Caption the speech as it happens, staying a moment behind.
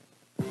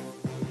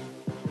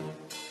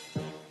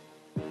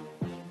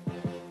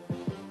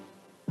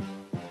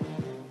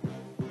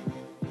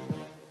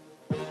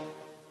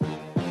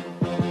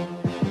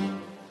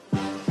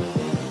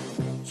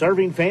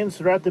Serving fans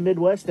throughout the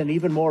Midwest and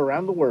even more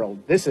around the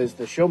world, this is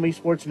the Show Me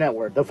Sports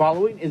Network. The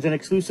following is an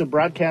exclusive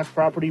broadcast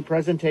property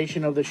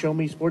presentation of the Show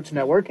Me Sports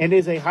Network and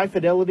is a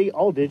high-fidelity,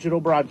 all-digital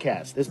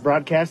broadcast. This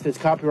broadcast is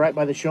copyright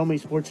by the Show Me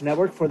Sports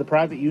Network for the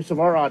private use of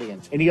our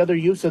audience. Any other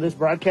use of this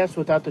broadcast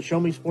without the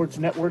Show Me Sports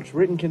Network's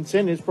written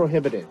consent is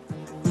prohibited.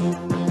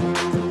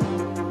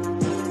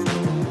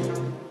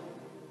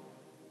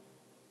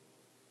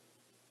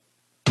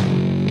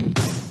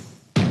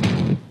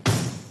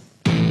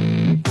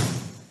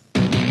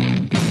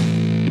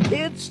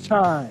 It's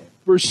time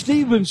for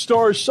Stephen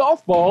Starr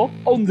Softball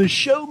on the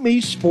Show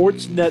Me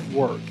Sports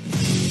Network.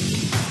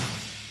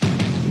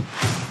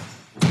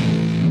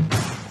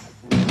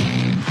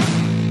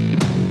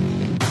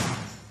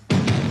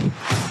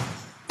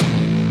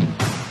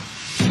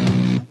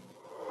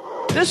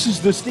 This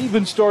is the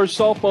Stephen Starr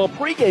Softball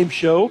pregame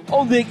show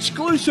on the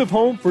exclusive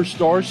home for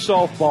Stars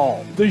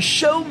Softball, the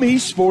Show Me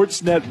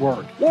Sports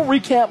Network. We'll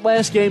recap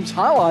last game's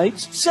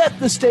highlights, set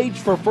the stage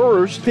for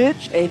first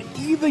pitch, and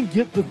even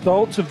get the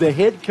thoughts of the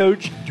head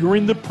coach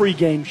during the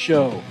pregame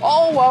show.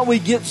 All while we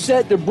get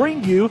set to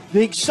bring you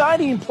the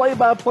exciting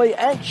play-by-play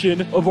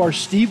action of our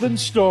Stephen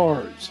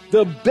Stars.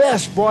 The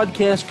best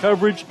broadcast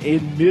coverage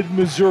in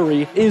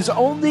mid-Missouri is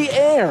on the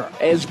air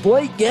as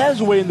Blake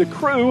Gazaway and the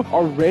crew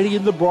are ready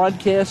in the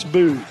broadcast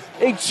booth.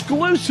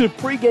 Exclusive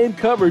pregame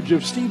coverage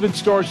of Stephen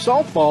Starr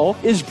Softball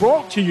is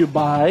brought to you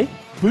by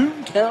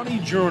Boone County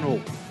Journal,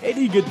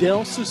 Eddie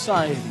Goodell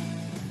Society,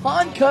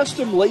 Han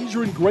Custom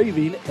Laser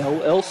Engraving,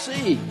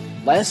 LLC,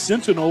 Last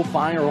Sentinel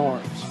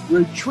Firearms,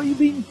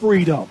 Retrieving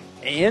Freedom,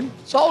 and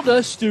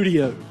Sawdust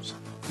Studios.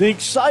 The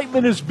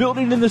excitement is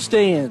building in the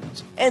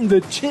stands, and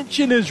the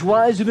tension is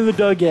rising in the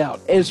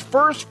dugout as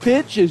first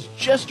pitch is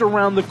just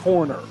around the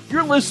corner.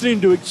 You're listening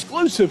to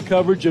exclusive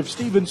coverage of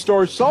Stephen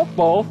Starr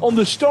Softball on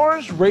the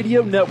Stars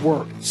Radio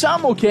Network,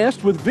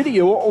 simulcast with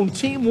video on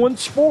Team One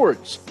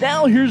Sports.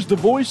 Now here's the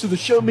voice of the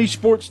Show Me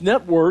Sports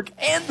Network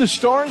and the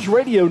Stars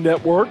Radio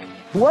Network,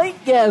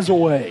 Blake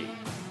Gazaway.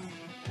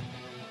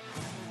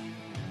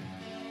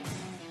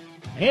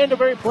 And a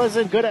very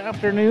pleasant good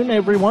afternoon,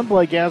 everyone.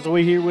 Blake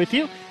Gazaway here with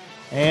you,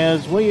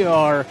 as we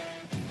are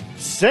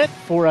set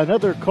for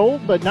another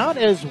cold but not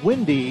as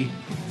windy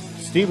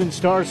Stephen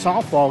Starr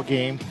softball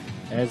game,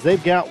 as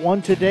they've got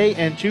one today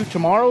and two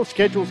tomorrow.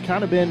 Schedule's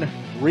kind of been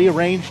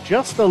rearranged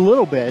just a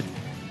little bit,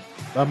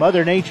 but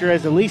Mother Nature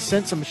has at least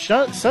sent some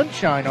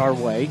sunshine our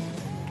way,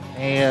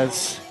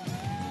 as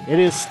it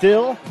is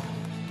still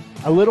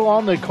a little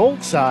on the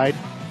cold side,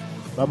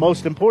 but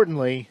most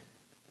importantly,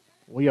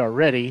 we are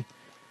ready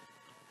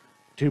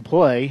to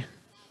play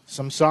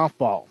some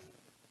softball.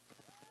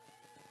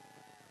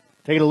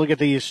 Taking a look at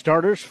the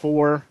starters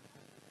for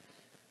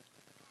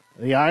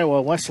the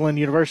Iowa Wesleyan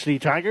University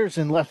Tigers.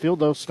 In left field,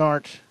 they'll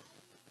start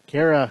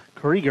Kara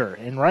Krieger.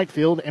 In right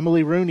field,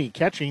 Emily Rooney.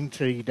 Catching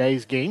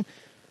today's game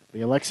will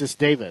be Alexis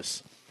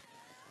Davis.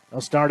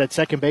 They'll start at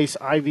second base,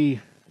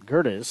 Ivy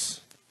Gertis.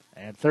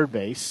 At third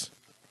base,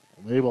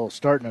 they will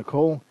start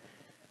Nicole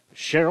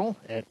Sherrill.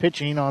 At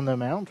pitching on the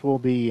mound will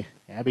be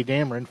Abby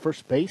Dameron.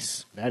 First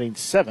base, batting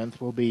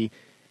seventh, will be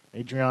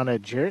Adriana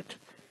Jarrett.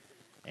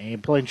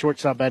 And playing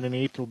shortstop, batting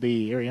eighth, will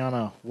be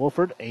Ariana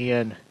Wolford.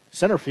 And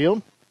center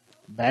field,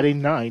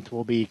 batting ninth,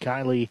 will be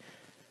Kylie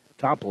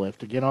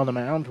Toplift. Again on the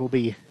mound will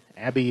be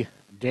Abby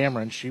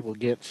Dameron. She will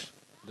get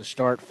the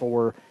start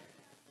for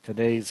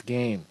today's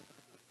game.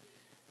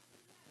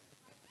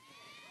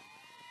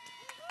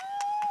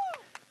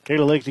 Take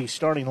a look at the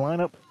starting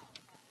lineup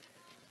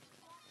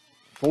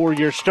for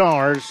your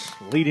Stars.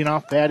 Leading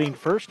off, batting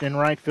first in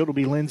right field will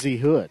be Lindsay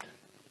Hood.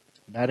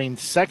 Batting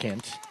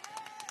second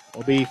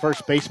will be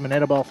first baseman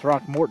Annabelle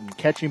Throckmorton.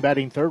 Catching,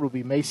 batting third will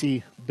be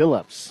Macy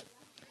Billups.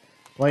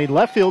 Playing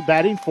left field,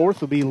 batting fourth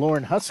will be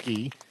Lauren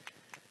Husky.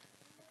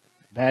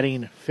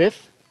 Batting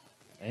fifth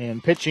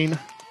and pitching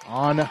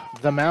on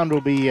the mound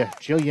will be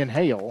Jillian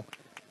Hale.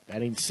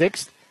 Batting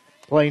sixth.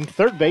 Playing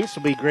third base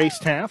will be Grace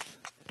Taft.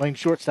 Playing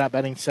shortstop,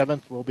 batting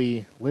seventh will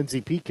be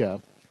Lindsay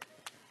Pica.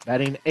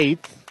 Batting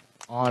eighth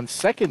on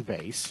second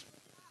base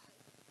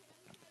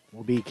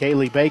will be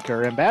Kaylee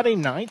Baker. And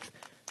batting ninth,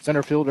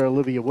 center fielder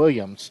Olivia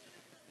Williams,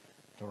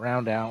 to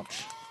round out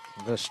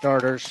the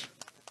starters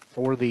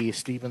for the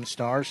Stephen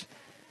Stars.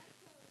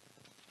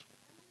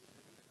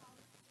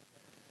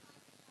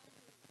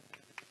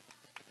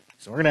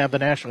 So we're going to have the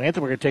national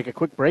anthem. We're going to take a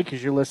quick break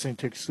as you're listening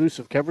to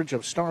exclusive coverage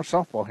of Star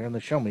Softball here on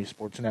the Show Me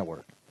Sports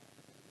Network.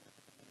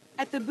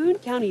 At the Boone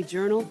County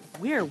Journal,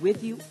 we're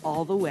with you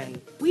all the way.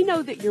 We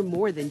know that you're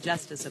more than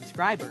just a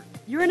subscriber.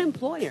 You're an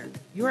employer.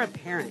 You're a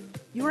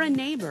parent. You're a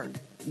neighbor.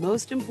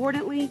 Most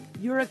importantly,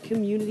 you're a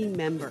community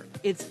member.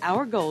 It's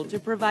our goal to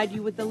provide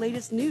you with the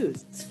latest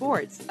news,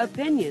 sports,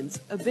 opinions,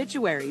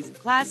 obituaries,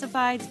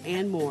 classifieds,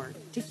 and more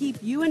to keep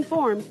you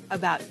informed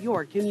about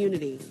your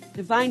community.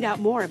 To find out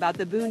more about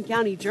the Boone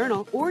County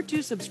Journal or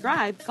to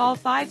subscribe, call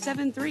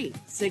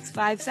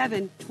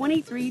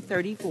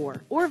 573-657-2334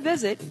 or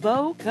visit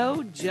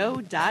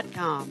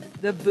bocojoe.com.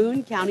 The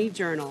Boone County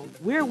Journal.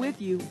 We're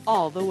with you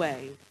all the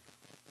way.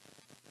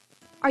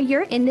 Are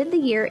your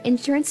end-of-the-year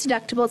insurance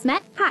deductibles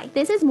met? Hi,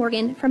 this is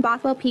Morgan from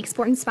Bothwell Peak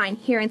Sport and Spine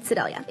here in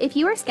Sedalia. If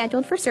you are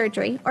scheduled for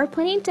surgery or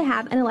planning to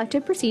have an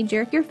elective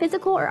procedure, your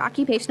physical or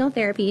occupational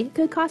therapy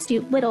could cost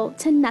you little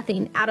to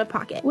nothing out of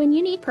pocket. When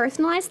you need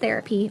personalized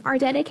therapy, our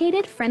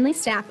dedicated, friendly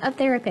staff of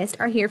therapists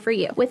are here for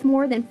you. With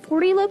more than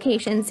 40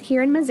 locations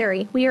here in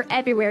Missouri, we are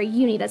everywhere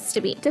you need us to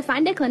be. To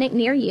find a clinic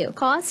near you,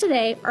 call us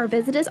today or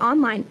visit us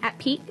online at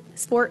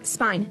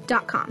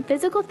peaksportspine.com.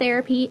 Physical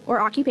therapy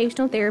or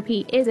occupational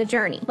therapy is a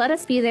journey. Let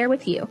us be there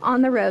with you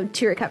on the road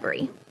to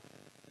recovery.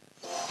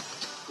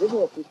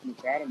 Riverwell Christian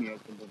Academy has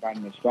been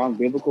providing a strong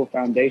biblical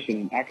foundation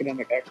and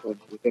academic excellence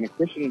within a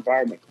Christian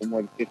environment for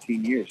more than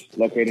 15 years.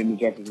 Located in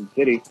Jefferson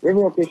City,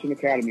 Riverwell Christian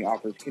Academy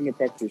offers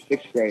kindergarten through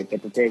 6th grade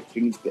that prepares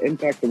students to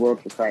impact the world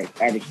for Christ.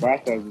 Average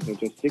class sizes are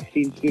just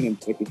 16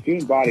 students, with the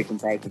student body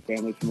comprised of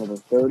families from over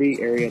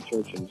 30 area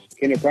churches.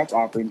 Kinder Prep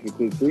offerings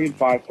include 3 and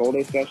 5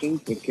 full-day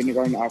sessions, with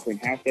kindergarten offering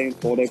half-day and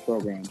full-day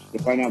programs. To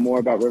find out more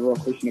about Riverwell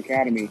Christian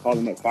Academy, call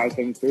them at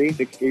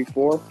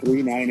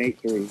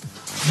 573-634-3983.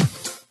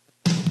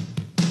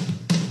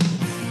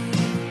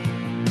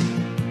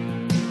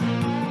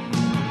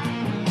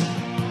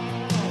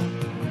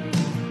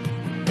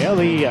 Well,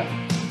 the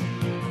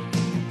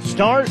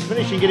Stars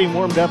finishing getting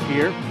warmed up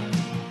here.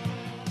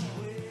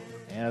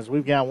 As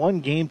we've got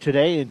one game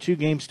today and 2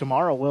 games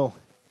tomorrow. We'll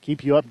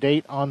keep you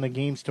update on the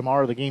games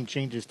tomorrow. The game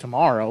changes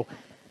tomorrow.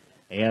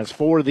 As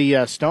for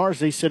the Stars,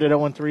 they sit at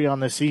 0-3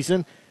 on the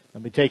season.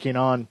 They'll be taking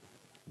on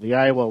the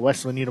Iowa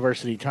Wesleyan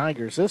University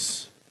Tigers.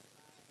 This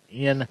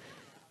in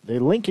the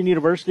Lincoln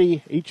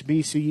University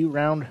HBCU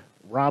round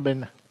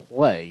robin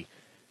play.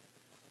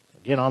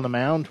 Again, on the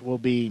mound will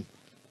be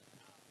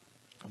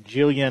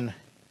Jillian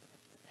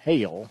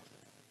Hale.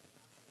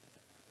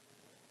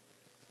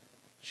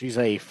 She's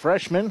a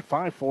freshman,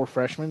 5'4"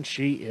 freshman.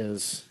 She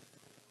is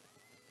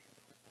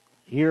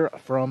here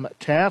from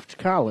Taft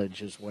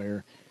College is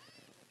where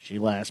she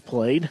last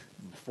played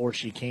before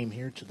she came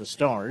here to the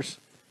Stars.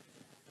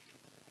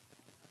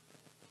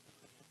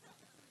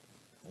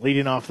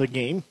 Leading off the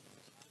game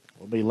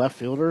will be left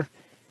fielder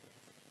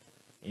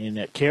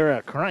in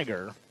Kara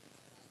Krieger.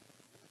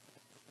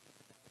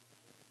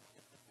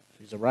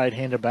 She's a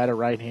right-handed batter,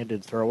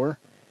 right-handed thrower.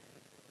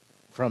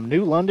 From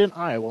New London,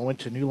 Iowa, went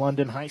to New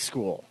London High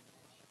School.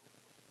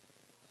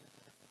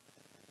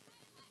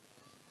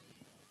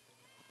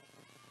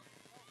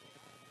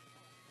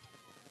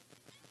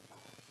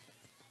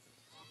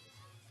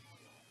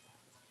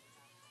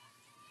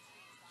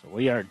 So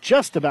we are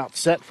just about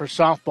set for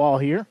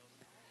softball here.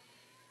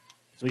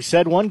 As we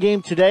said, 1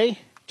 game today,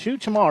 2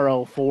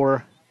 tomorrow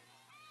for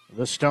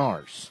the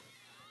Stars.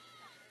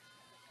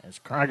 As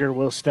Krieger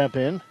will step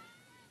in.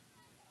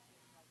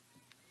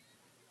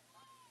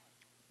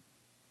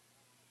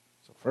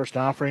 First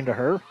offering to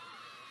her.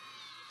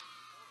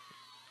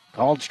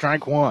 Called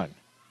strike 1.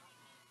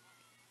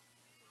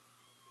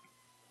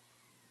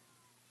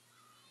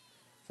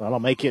 So that'll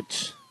make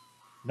it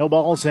no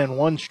balls and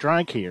 1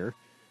 strike here.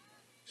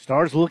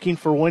 Stars looking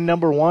for win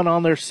number 1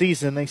 on their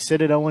season. They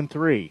sit at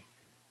 0-3.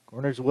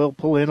 Corners will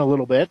pull in a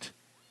little bit.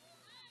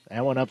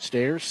 That one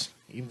upstairs.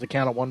 Evens the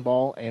count at 1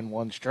 ball and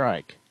 1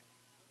 strike.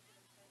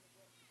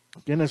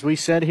 Again, as we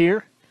said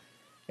here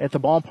at the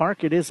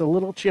ballpark, it is a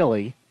little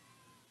chilly.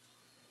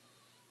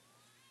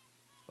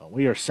 But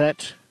we are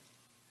set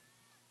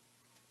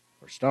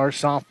for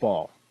Stars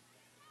softball.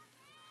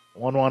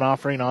 1-1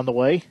 offering on the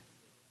way.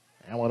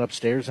 That one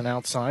upstairs and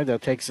outside.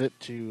 That takes it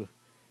to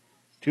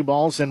 2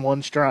 balls and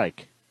 1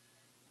 strike.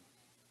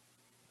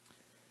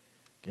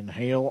 Again,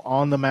 Hale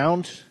on the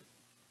mound.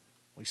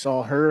 We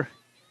saw her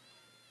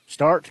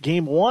start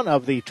game 1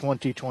 of the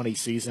 2020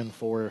 season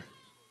for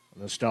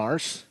the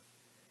Stars.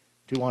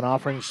 2-1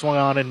 offering, swung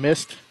on and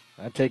missed.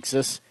 That takes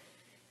us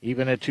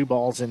even at 2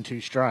 balls and 2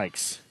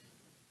 strikes.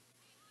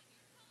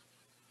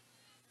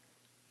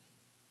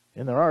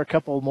 And there are a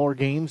couple more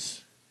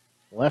games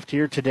left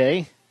here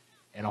today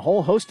and a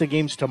whole host of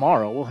games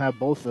tomorrow. We'll have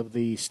both of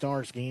the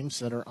Stars games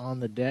that are on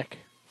the deck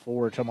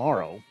for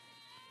tomorrow.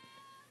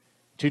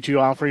 2-2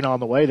 offering on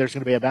the way. There's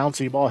going to be a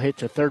bouncing ball hit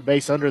to third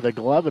base under the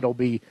glove. It'll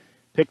be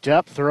picked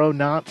up, throw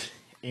not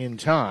in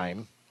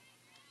time.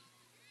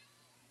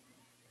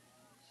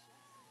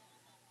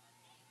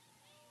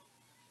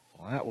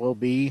 Well, that will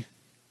be,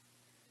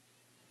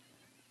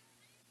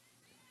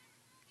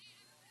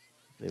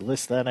 they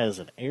list that as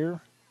an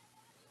error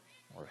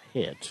or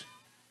hit.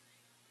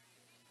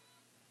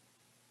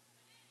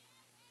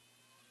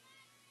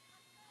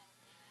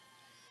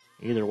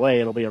 Either way,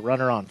 it'll be a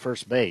runner on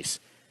first base.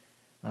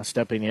 Now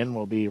stepping in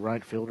will be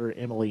right fielder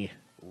Emily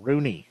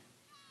Rooney.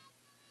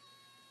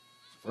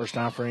 First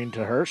offering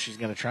to her. She's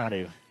going to try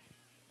to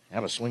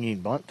have a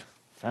swinging bunt.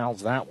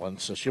 Fouls that one,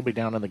 so she'll be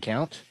down in the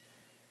count.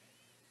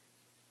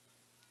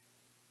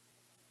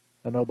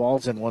 No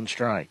balls and 1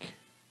 strike.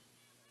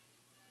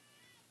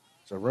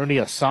 So Rooney,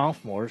 a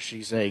sophomore.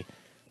 She's a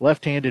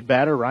left-handed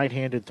batter,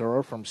 right-handed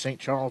thrower from St.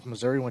 Charles,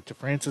 Missouri. Went to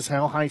Francis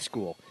Howell High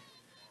School.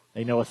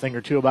 They know a thing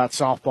or two about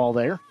softball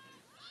there.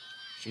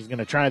 She's going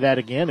to try that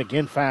again.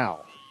 Again,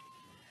 foul.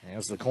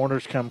 As the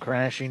corners come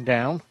crashing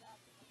down.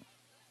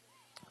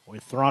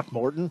 with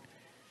Throckmorton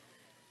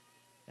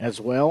as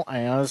well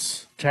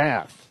as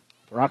Taft.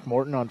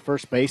 Throckmorton on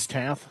first base,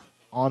 Taft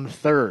on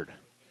third.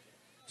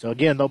 So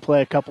again, they'll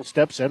play a couple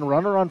steps in.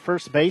 Runner on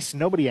first base,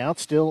 nobody out,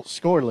 still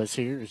scoreless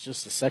here. It's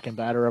just the second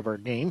batter of our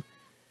game.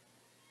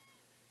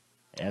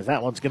 As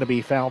that one's going to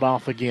be fouled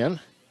off again.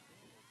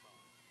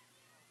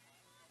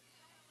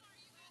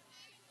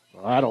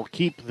 Well, that'll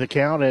keep the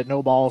count at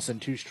no balls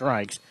and 2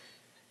 strikes.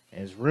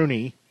 As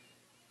Rooney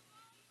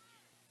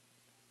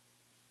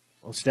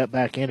will step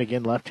back in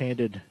again,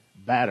 left-handed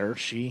batter.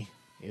 She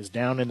is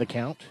down in the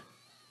count.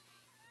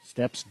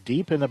 Steps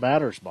deep in the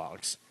batter's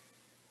box.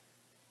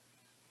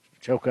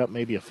 Choke up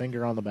maybe a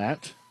finger on the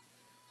bat.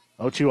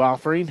 0-2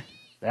 offering.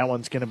 That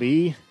one's going to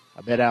be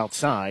a bit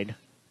outside.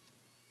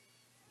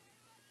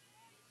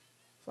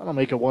 So that'll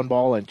make it 1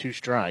 ball and 2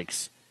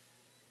 strikes.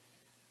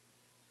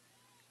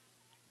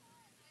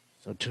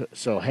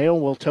 So Hale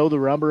will toe the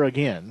rubber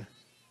again.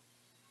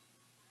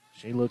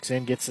 She looks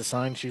in, gets the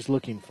sign she's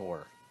looking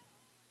for.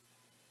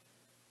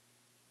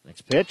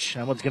 Next pitch.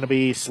 That one's going to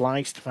be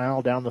sliced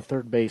foul down the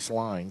third base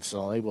line,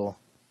 so they will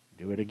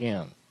do it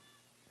again.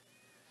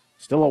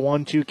 Still a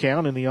 1-2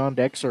 count in the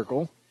on-deck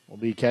circle. Will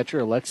be catcher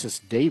Alexis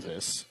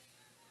Davis.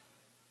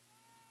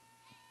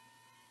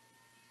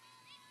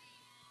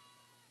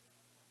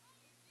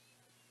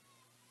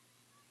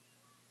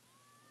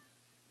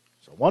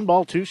 So 1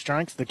 ball, 2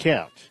 strikes, the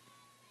count.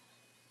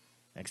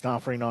 Next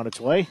offering on its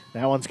way.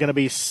 That one's going to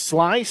be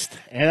sliced,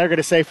 and they're going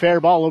to say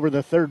fair ball over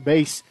the third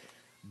base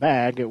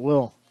bag. It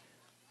will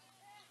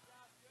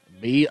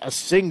be a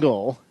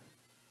single.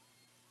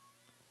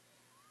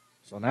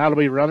 So now it'll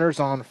be runners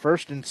on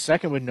first and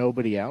second with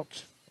nobody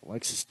out.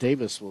 Alexis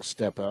Davis will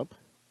step up.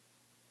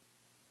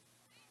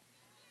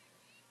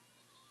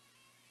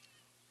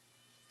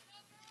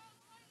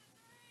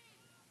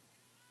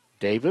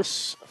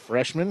 Davis,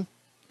 freshman,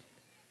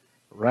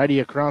 righty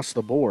across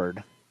the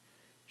board.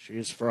 She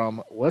is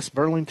from West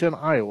Burlington,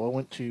 Iowa,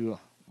 went to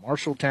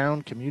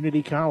Marshalltown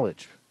Community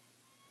College.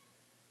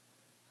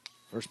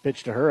 First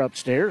pitch to her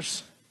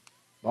upstairs,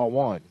 ball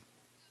 1.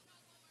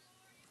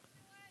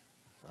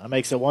 That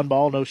makes it 1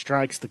 ball, no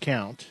strikes to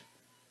count.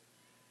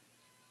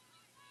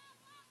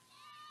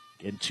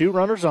 Getting 2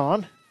 runners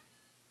on.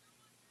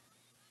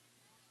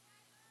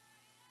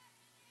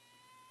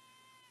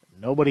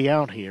 Nobody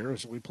out here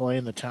as we play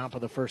in the top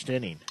of the first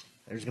inning.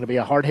 There's going to be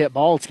a hard hit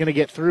ball. It's going to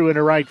get through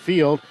into right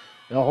field.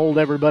 They'll hold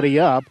everybody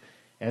up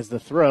as the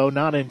throw,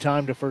 not in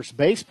time to first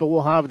base, but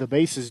we'll have the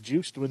bases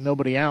juiced with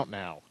nobody out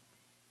now.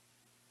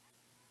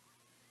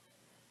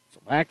 So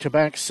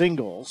back-to-back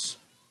singles.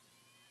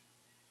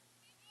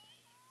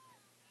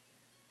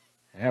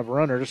 Have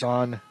runners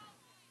on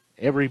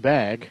every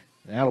bag.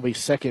 That'll be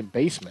second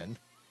baseman.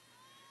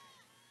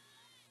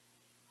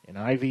 And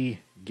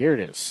Ivy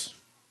Gerdes.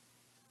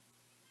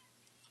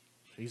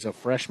 She's a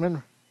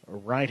freshman, a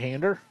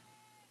right-hander.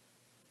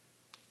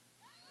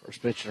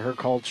 First pitch to her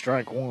called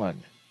strike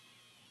 1.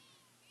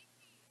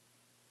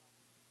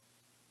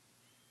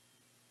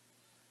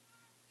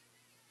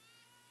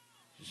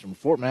 She's from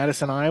Fort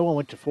Madison, Iowa,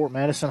 went to Fort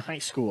Madison High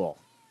School.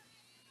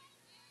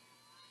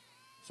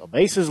 So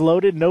bases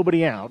loaded,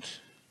 nobody out.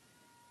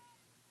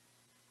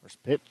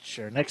 First pitch,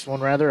 or next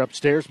one rather,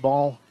 upstairs,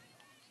 ball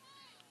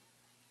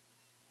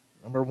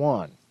number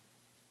 1.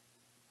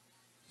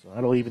 So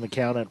that'll even the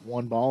count at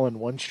 1 ball and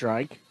 1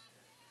 strike.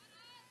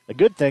 The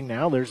good thing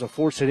now, there's a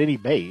force at any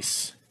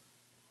base.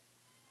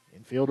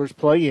 Infielders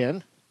play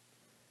in.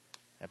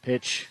 That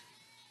pitch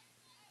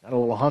got a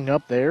little hung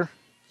up there.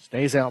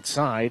 Stays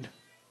outside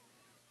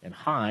and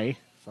high.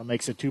 So that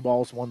makes it 2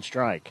 balls, 1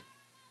 strike.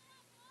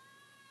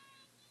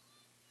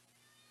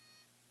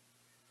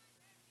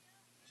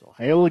 So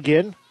Hale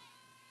again,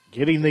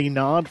 getting the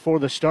nod for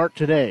the start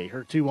today.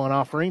 Her 2-1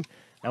 offering.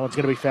 That one's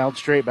going to be fouled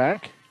straight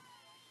back.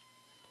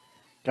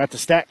 Got the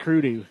stat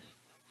crew to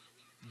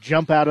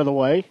jump out of the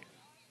way.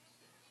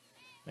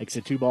 Makes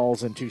it 2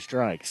 balls and 2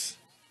 strikes.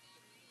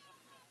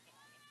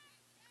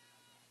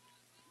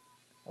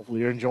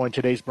 Hopefully you're enjoying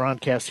today's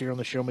broadcast here on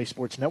the Show Me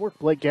Sports Network.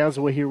 Blake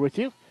Gazaway here with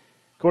you.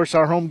 Of course,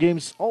 our home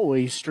game's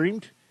always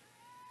streamed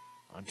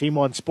on Team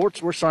One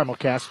Sports. We're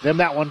simulcast. Then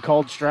that one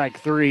called strike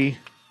 3.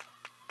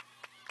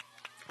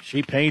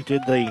 She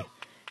painted the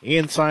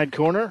inside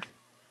corner.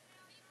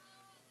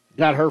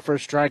 Got her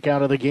first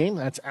strikeout of the game.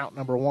 That's out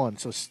number 1.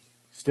 So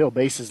still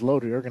bases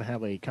loaded. They're going to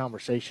have a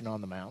conversation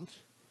on the mound.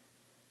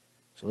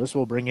 So this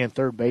will bring in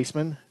third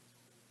baseman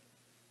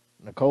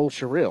Nicole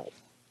Sherrill.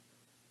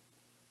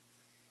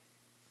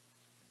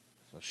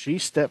 So she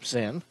steps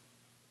in.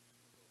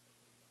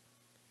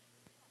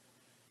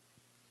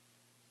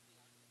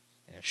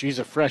 And she's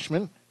a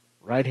freshman,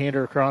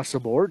 right-hander across the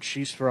board.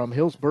 She's from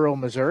Hillsboro,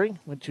 Missouri.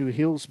 Went to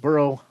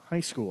Hillsboro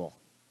High School.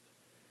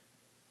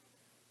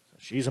 So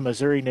she's a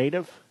Missouri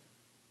native.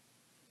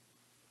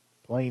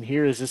 Playing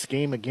here is this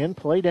game again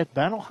played at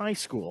Battle High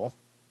School.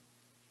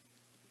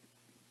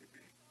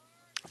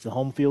 It's the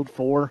home field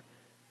for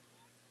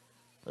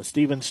the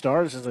Stephen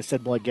Stars. As I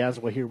said, Blake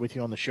Gazaway here with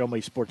you on the Show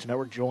Me Sports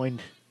Network,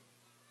 joined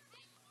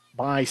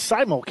by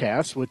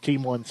simulcast with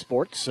Team One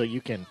Sports, so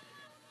you can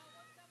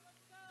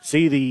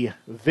see the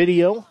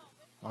video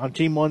on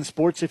Team One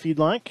Sports if you'd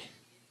like.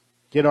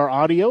 Get our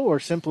audio or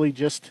simply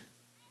just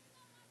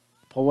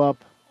pull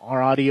up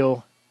our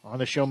audio on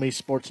the Show Me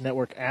Sports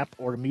Network app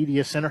or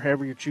Media Center,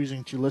 however you're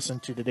choosing to listen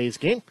to today's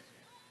game.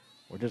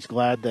 We're just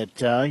glad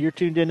that you're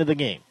tuned into the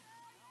game.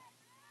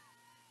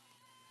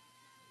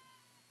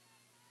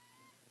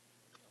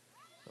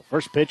 The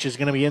first pitch is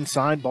going to be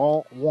inside,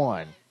 ball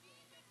one.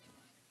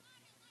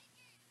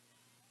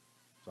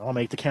 So I'll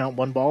make the count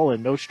 1 ball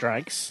and no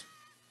strikes.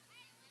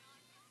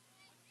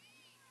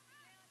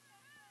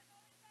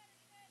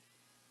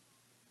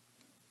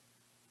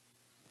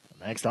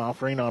 The next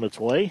offering on its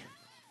way.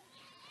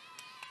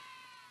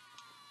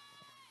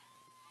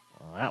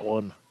 Well, that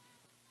one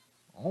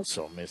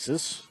also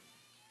misses.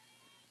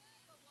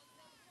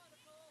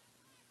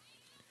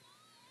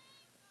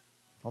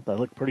 Thought that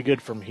looked pretty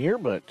good from here,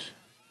 but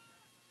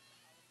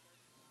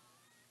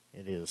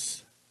it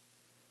is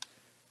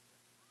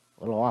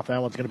a little off.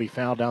 That one's going to be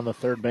fouled down the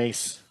third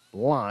base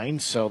line,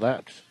 so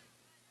that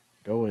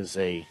go is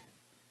a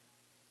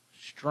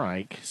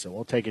strike. So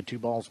we'll take it 2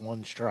 balls,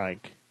 1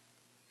 strike.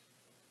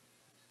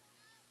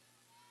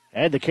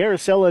 Had the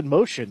carousel in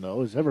motion,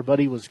 though, as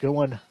everybody was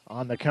going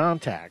on the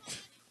contact.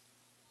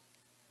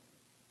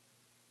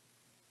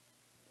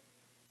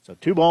 So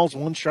 2 balls,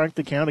 1 strike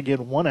to count.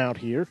 Again, 1 out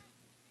here.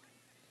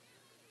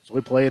 So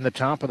we play in the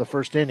top of the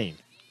first inning.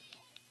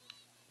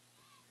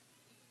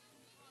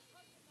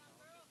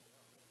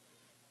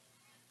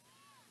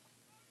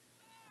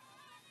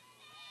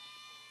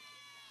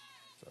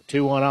 So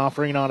 2-1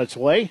 offering on its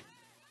way.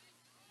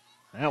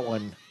 That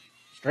one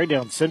straight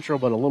down central,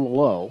 but a little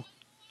low.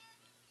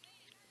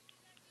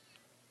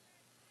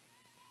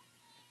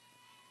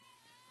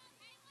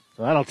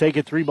 So that'll take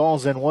it 3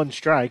 balls and 1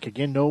 strike.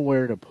 Again,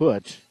 nowhere to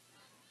put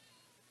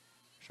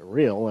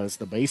Sherrill as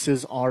the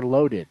bases are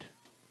loaded.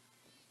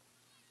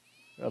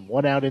 We have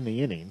 1 out in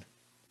the inning.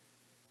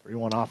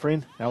 3-1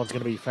 offering. That one's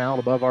going to be fouled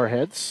above our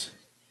heads.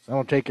 So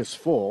that'll take us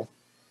full.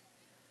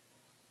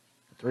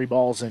 3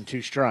 balls and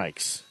 2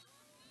 strikes.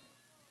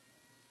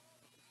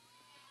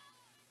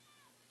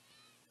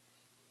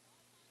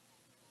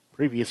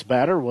 Previous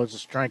batter was a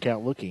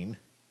strikeout looking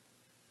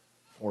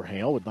for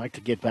Hale. Would like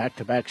to get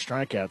back-to-back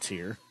strikeouts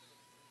here.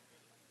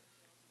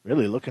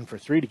 Really looking for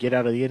 3 to get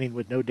out of the inning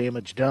with no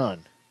damage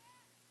done.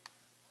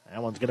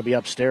 That one's going to be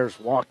upstairs,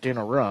 walked in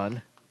a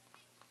run.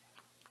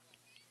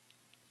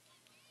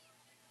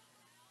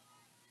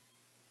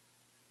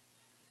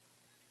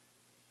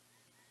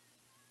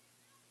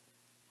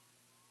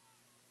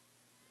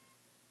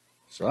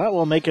 So that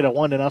will make it a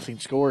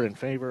 1-0 score in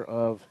favor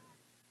of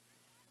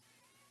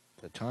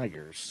the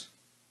Tigers.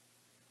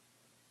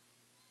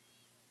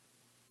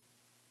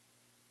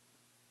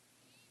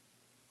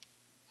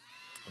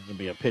 There's going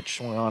to be a pitch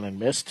swung on and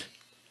missed.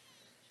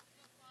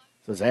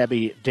 This is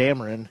Abby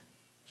Dameron,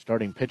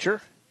 starting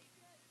pitcher.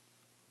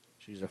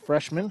 She's a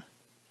freshman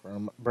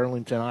from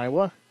Burlington,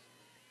 Iowa.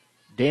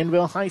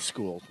 Danville High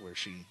School, where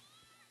she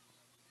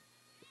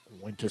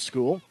went to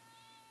school.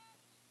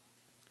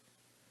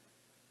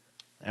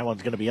 That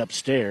one's going to be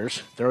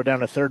upstairs. Throw down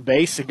to third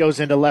base. It goes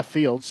into left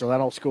field, so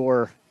that'll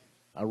score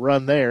a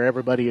run there.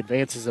 Everybody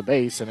advances a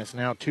base, and it's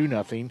now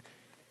 2-0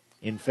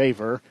 in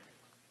favor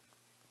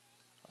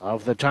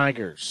of the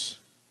Tigers.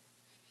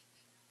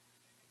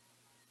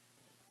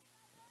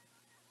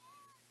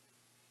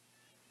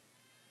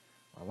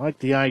 I like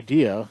the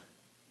idea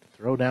to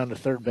throw down to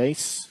third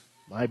base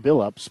by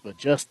Billups, but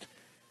just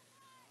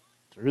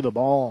threw the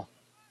ball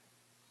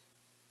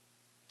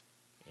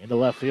into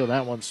left field.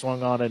 That one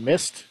swung on and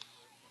missed.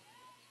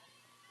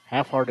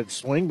 Half-hearted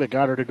swing, but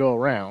got her to go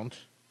around.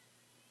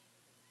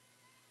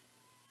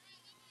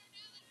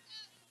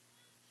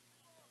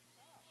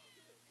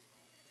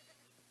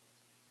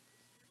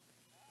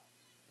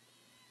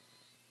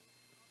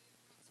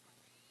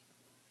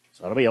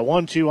 So it'll be a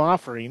 1-2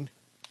 offering.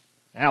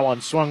 That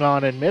one swung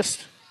on and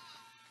missed.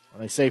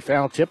 When they say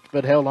foul tipped,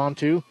 but held on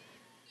to.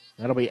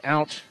 That'll be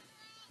out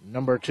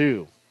number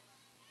 2.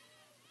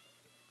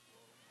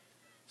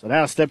 So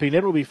now stepping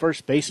in will be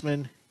first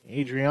baseman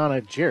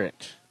Adriana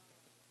Jarrett.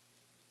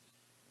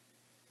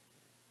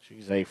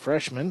 She's a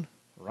freshman,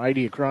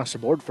 righty across the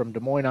board from Des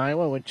Moines,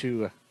 Iowa. Went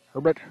to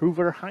Herbert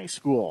Hoover High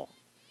School.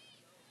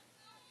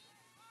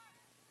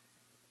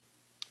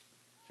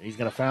 She's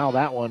going to foul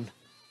that one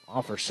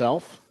off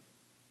herself.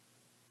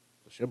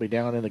 She'll be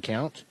down in the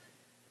count.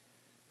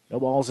 No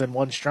balls and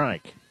 1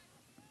 strike.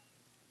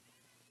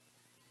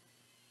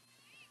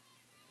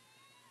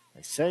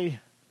 They say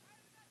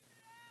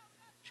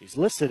she's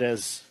listed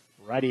as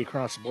righty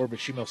across the board, but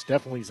she most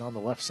definitely is on the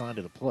left side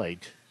of the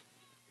plate.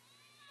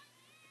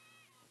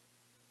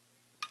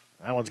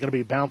 That one's going to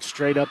be bounced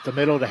straight up the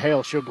middle to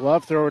Hale. She'll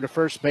glove throw her to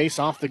first base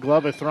off the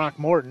glove of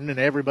Throckmorton, and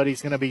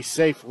everybody's going to be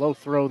safe. Low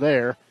throw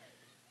there.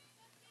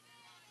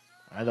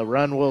 And the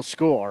run will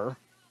score.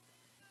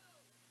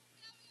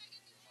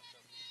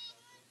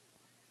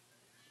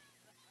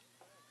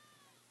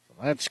 So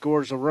that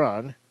scores a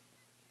run.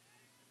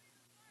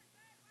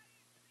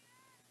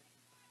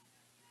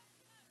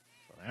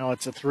 So now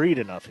it's a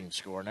 3-0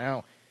 score.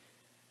 Now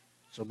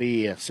This will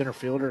be center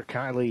fielder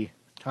Kylie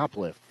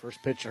Toplift.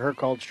 First pitch to her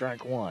called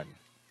strike one.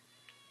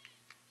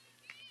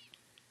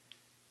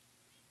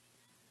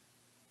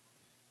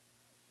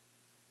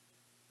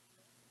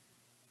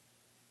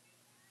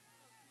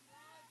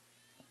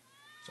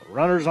 So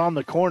runners on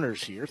the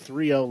corners here.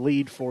 3-0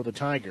 lead for the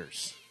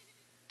Tigers.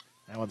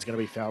 That one's going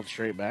to be fouled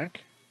straight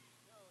back.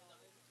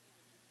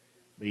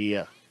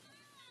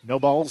 No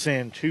balls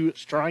and 2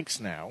 strikes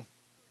now.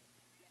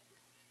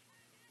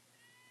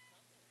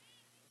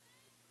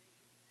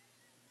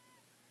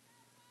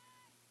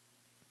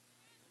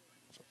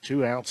 So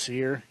 2 outs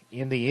here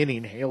in the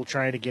inning. Hale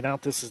trying to get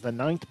out. This is the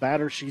 9th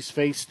batter she's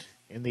faced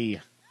in the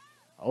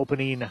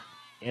opening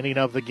inning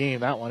of the game.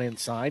 That one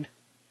inside.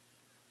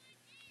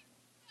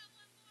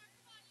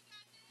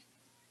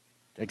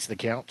 Takes the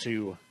count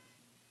to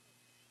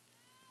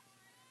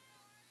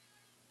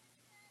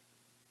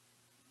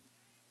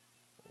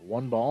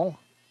 1 ball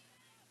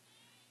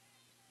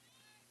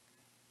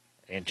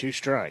and 2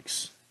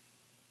 strikes.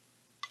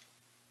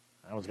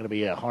 That was going to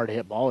be a hard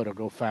hit ball. It'll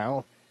go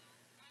foul.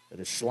 It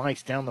is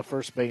sliced down the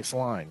first base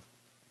line.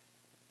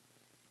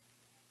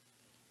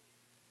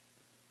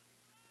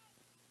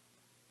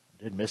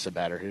 Did miss a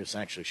batter here. It's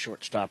actually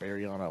shortstop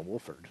Ariana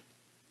Wolford.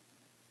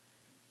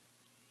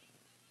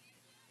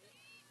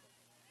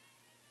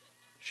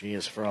 She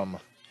is from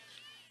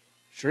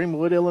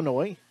Streamwood,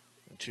 Illinois,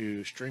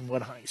 to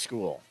Streamwood High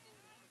School.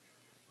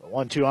 The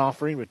 1-2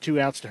 offering with 2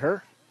 outs to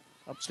her.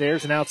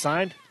 Upstairs and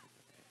outside.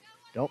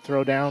 Don't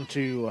throw down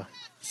to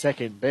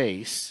second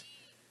base.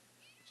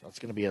 So it's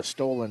going to be a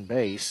stolen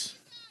base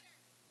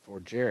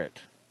for Jarrett.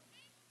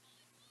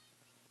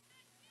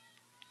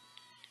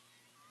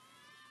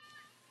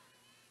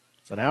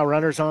 So now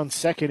runners on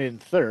second and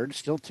third.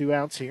 Still 2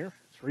 outs here.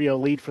 3-0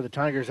 lead for the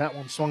Tigers. That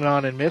one swung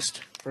on and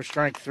missed for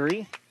strike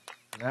 3.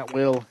 And that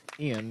will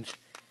end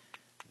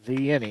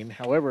the inning.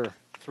 However,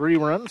 3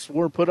 runs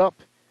were put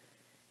up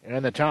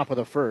in the top of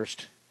the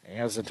first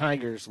as the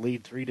Tigers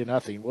lead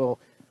 3-0. We'll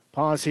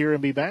pause here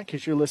and be back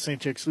as you're listening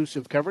to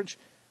exclusive coverage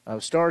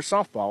of Stars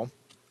softball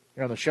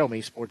here on the Show Me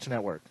Sports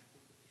Network.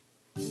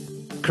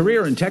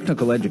 Career and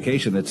technical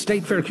education at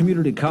State Fair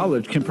Community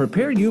College can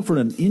prepare you for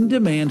an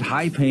in-demand,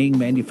 high-paying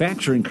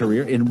manufacturing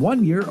career in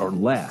 1 year or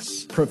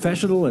less.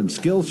 Professional and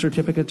skills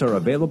certificates are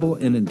available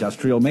in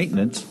industrial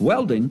maintenance,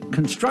 welding,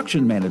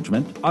 construction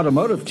management,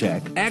 automotive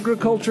tech,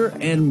 agriculture,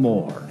 and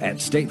more. At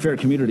State Fair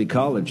Community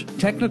College,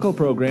 technical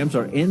programs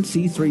are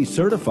NC3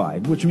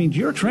 certified, which means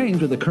you're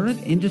trained to the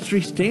current industry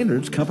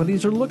standards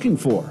companies are looking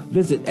for.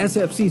 Visit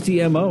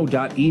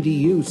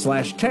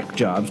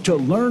sfccmo.edu/techjobs to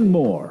learn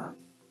more.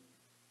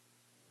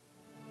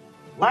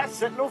 Last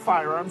Sentinel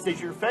Firearms is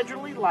your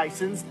federally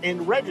licensed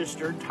and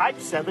registered Type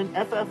 7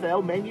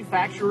 FFL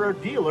manufacturer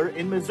dealer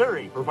in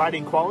Missouri,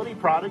 providing quality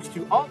products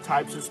to all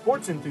types of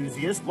sports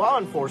enthusiasts, law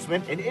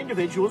enforcement, and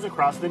individuals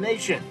across the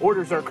nation.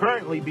 Orders are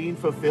currently being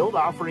fulfilled,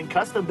 offering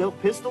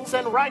custom-built pistols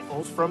and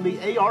rifles from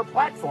the AR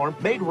platform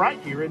made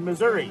right here in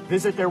Missouri.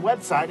 Visit their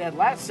website at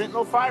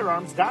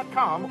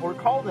lastsentinelfirearms.com or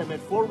call them at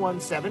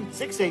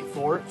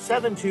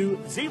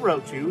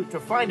 417-684-7202 to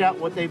find out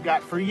what they've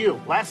got for you.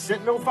 Last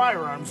Sentinel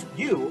Firearms,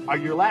 you are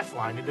your last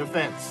line of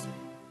defense.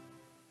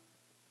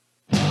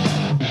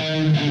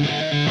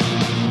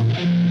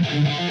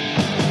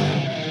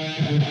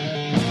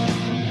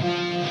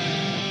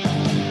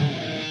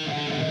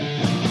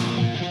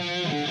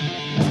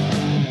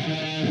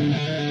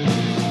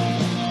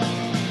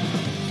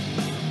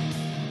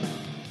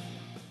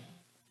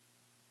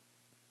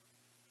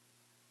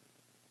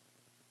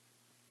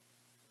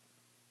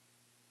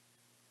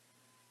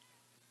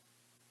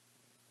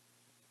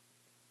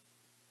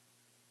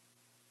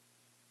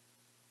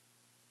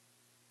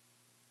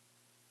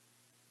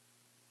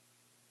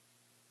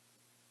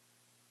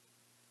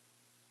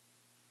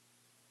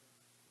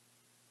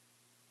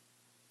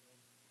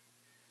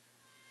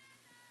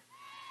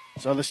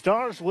 So the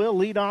Stars will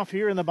lead off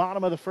here in the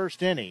bottom of the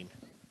first inning.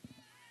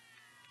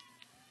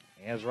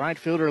 As right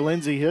fielder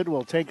Lindsey Hood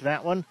will take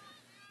that one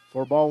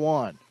for ball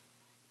 1.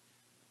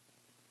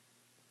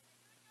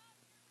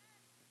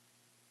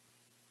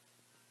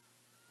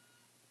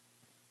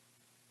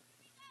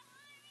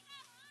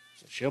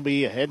 So she'll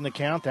be ahead in the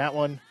count. That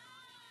one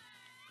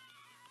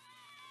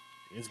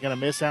is going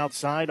to miss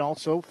outside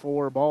also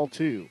for ball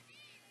 2.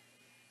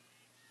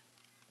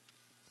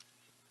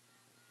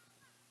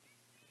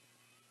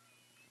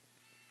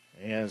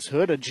 As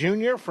Hood, a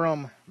junior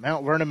from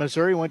Mount Vernon,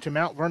 Missouri, went to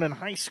Mount Vernon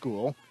High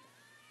School.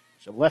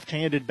 She's a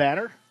left-handed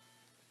batter.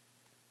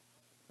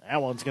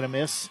 That one's going to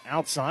miss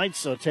outside,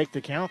 so take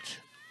the count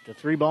to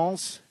 3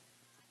 balls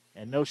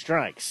and no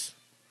strikes.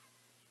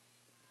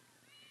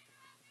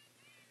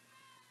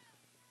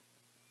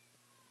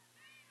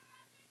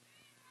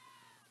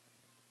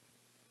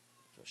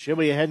 So she'll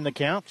be ahead in the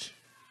count.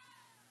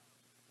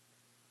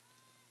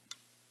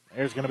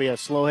 There's going to be a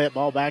slow hit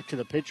ball back to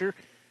the pitcher.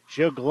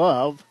 She'll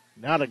glove.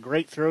 Not a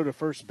great throw to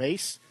first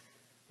base,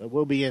 but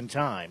will be in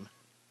time.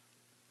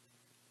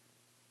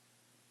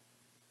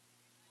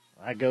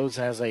 That goes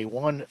as a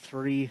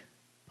 1-3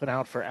 put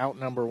out for out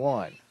number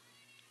 1.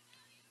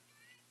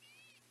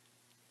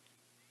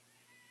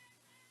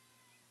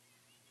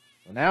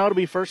 So now it'll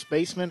be first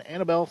baseman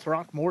Annabelle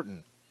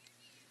Throckmorton.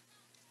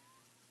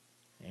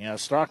 And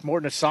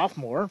Throckmorton, a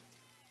sophomore.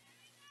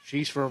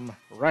 She's from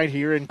right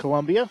here in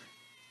Columbia.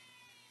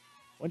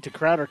 Went to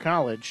Crowder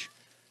College.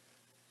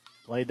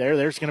 Played there.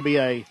 There's going to be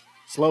a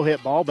slow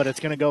hit ball, but it's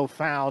going to go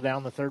foul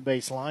down the third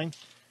base line.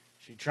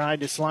 She tried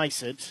to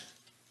slice it.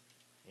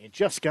 It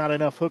just got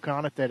enough hook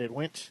on it that it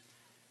went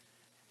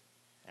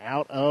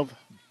out of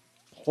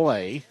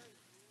play.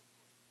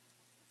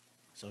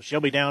 So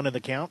she'll be down in the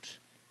count.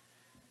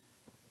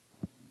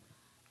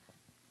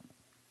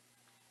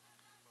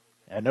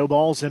 And no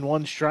balls and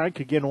one strike.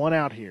 Again, one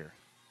out here.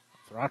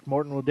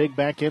 Throckmorton will dig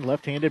back in.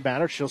 Left-handed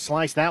batter. She'll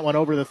slice that one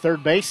over the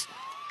third base.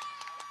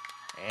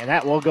 And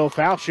that will go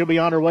foul. She'll be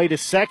on her way to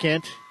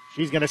second.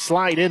 She's going to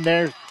slide in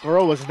there.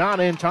 Throw was not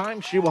in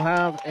time. She will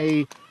have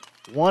a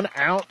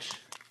one-out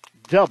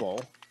double.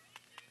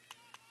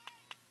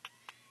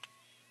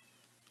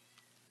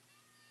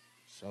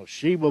 So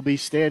she will be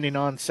standing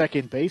on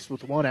second base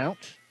with one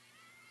out.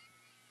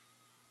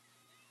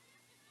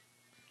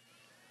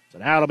 So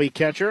now it'll be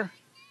catcher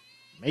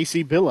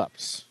Macy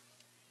Billups.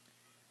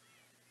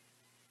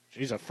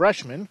 She's a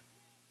freshman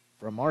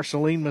from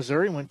Marceline,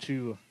 Missouri. Went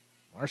to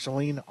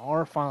Marceline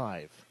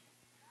R5.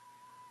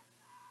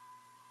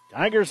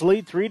 Tigers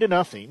lead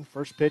 3-0.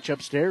 First pitch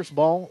upstairs,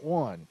 ball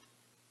one.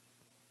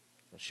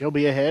 So she'll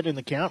be ahead in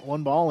the count.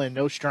 One ball and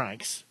no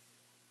strikes.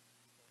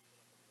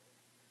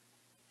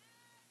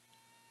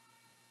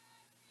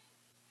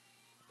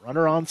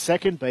 Runner on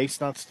second base,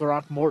 that's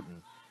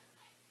Throckmorton.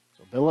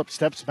 So Billups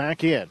steps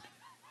back in.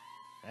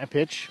 That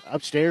pitch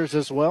upstairs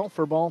as well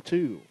for ball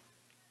two.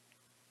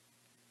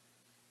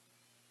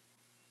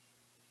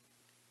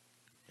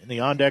 In the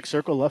on-deck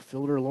circle, left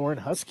fielder Lauren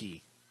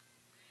Husky.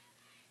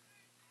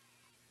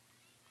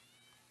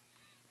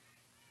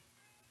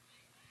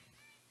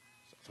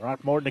 So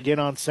Throckmorton again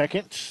on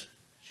second.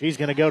 She's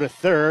going to go to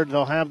third.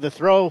 They'll have the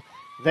throw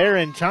there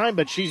in time,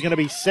 but she's going to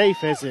be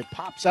safe as it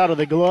pops out of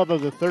the glove of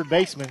the third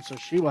baseman, so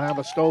she will have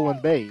a stolen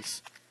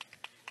base.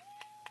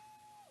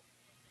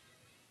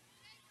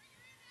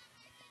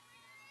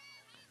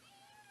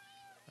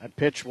 That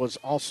pitch was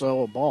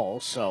also a ball,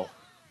 so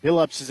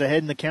Billups is ahead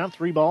in the count.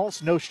 3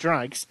 balls, no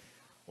strikes.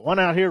 One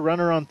out here,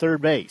 runner on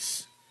third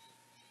base.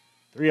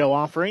 3-0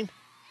 offering,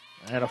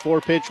 and a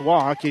 4-pitch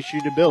walk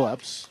issued to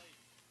Billups.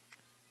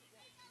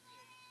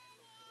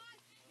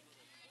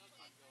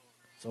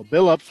 So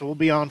Billups will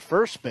be on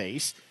first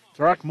base.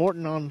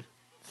 Throckmorton on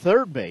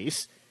third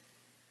base.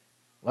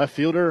 Left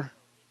fielder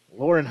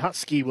Lauren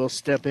Husky will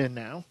step in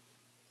now.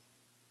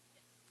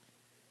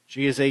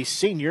 She is a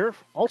senior,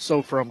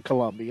 also from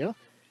Columbia.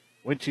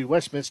 Went to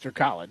Westminster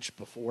College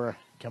before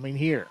coming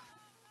here.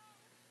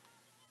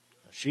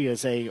 She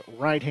is a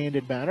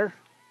right-handed batter.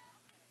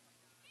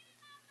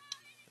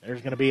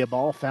 There's going to be a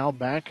ball fouled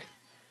back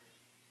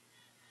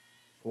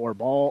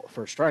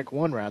for strike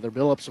one, rather.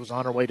 Billups was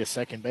on her way to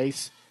second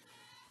base.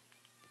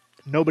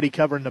 Nobody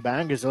covering the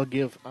bag as they'll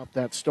give up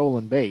that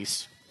stolen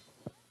base.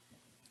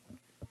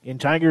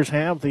 And Tigers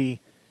have the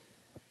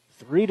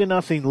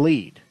 3-0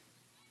 lead.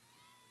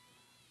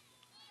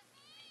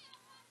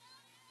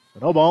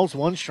 No balls,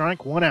 1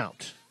 strike, 1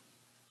 out.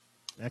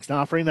 Next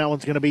offering, that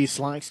one's going to be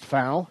sliced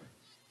foul.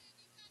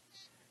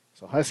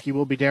 So Husky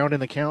will be down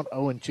in the count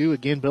 0-2.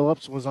 Again,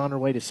 Billups was on her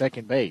way to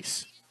second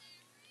base.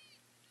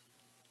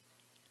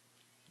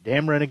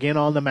 Dameron again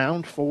on the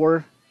mound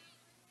for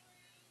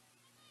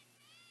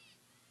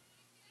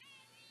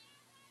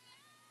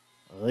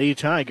the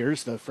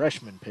Tigers, the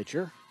freshman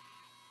pitcher.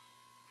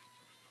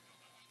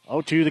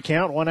 0-2 the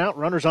count, 1 out,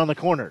 runners on the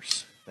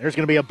corners. There's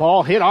going to be a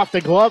ball hit off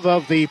the glove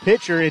of the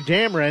pitcher in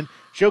Dameron.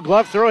 She'll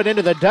glove throw it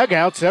into the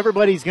dugout, so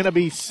everybody's going to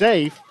be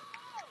safe.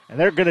 And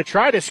they're going to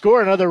try to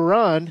score another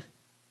run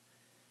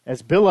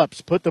as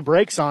Billups put the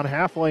brakes on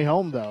halfway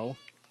home, though.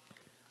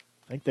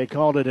 I think they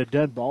called it a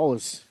dead ball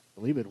as I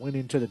believe it went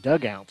into the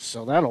dugout.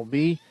 So that'll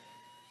be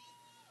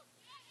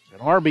an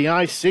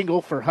RBI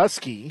single for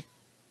Husky.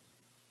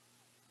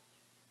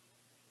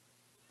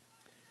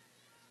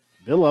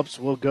 Billups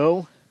will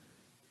go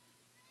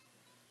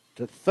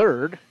to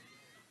third.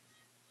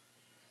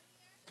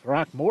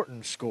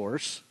 Throckmorton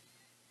scores.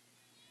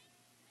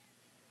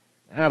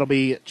 That'll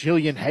be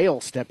Jillian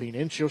Hale stepping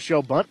in. She'll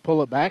show bunt,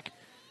 pull it back,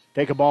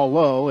 take a ball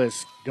low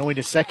as going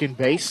to second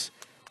base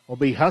will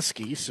be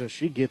Husky, so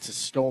she gets a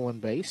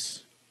stolen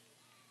base.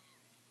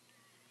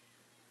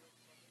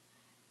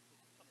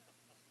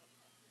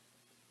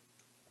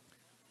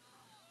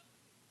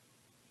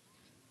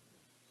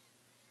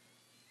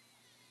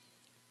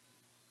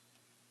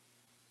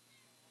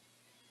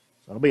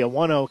 So it'll be a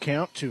 1-0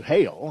 count to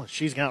Hale.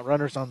 She's got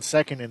runners on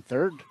second and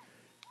third.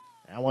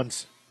 That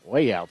one's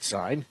way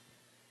outside.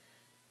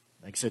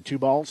 Like I said, 2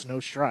 balls, no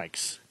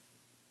strikes.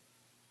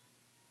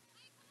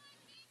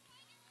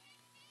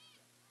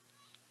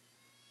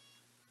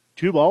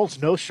 Two balls,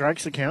 no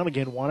strikes the count.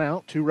 Again, 1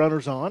 out, 2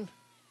 runners on.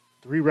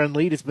 3-run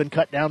lead has been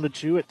cut down to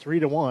 2 at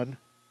 3-1.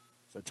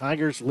 So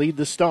Tigers lead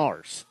the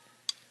Stars.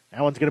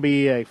 That one's going to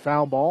be a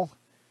foul ball.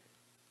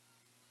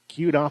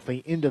 Cued off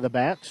the end of the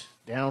bat,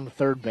 down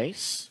third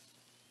base.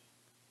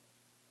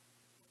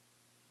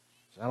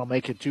 So that'll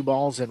make it 2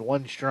 balls and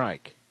 1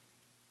 strike.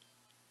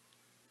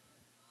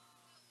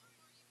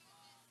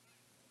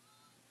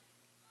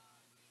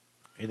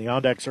 In the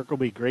on-deck circle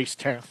will be Grace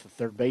Taft, the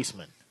third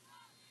baseman.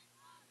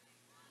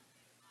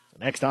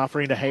 The next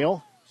offering to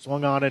Hale.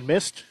 Swung on and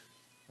missed.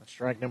 That's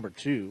strike number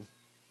 2.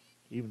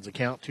 Evens the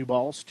count, 2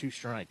 balls, 2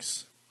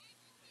 strikes.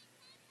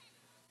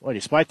 Boy,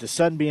 despite the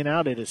sun being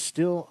out, it is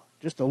still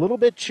just a little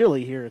bit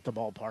chilly here at the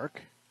ballpark.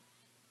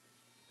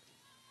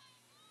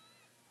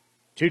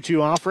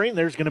 2-2 offering.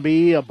 There's going to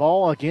be a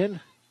ball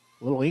again.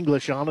 A little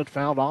English on it,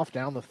 fouled off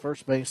down the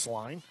first base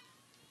line.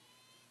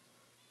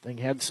 Thing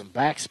had some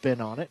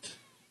backspin on it.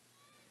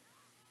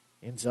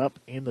 Ends up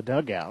in the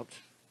dugout.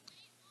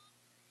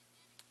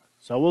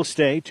 So we'll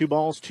stay. 2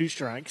 balls, 2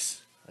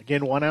 strikes.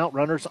 Again, 1 out.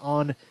 Runners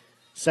on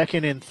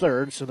second and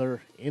third, so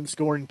they're in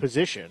scoring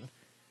position.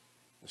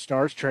 The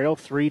Stars trail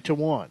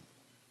 3-1.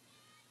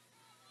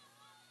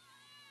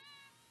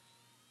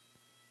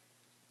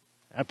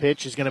 That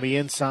pitch is going to be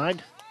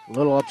inside. A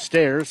little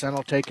upstairs.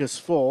 That'll take us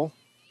full.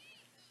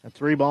 At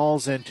 3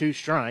 balls and 2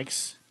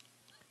 strikes.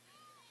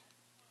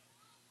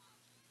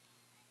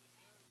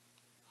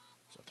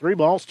 So 3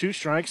 balls, 2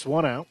 strikes,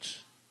 1 out.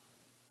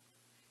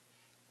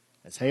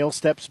 As Hale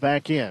steps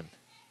back in.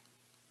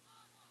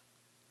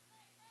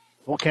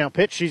 Full count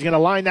pitch. She's going to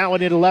line that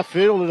one into left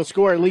field. It'll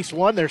score at least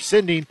 1. They're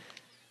sending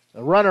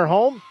the runner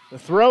home. The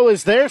throw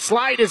is there.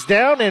 Slide is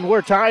down, and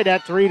we're tied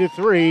at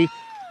 3-3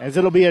 as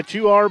it'll be a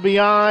 2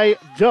 RBI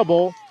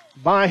double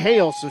by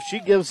Hale. So she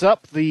gives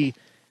up the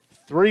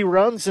 3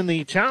 runs in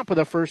the top of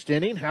the first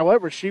inning.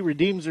 However, she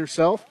redeems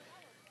herself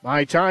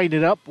by tying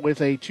it up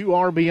with a 2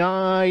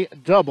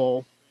 RBI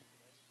double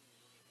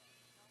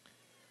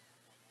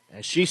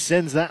as she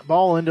sends that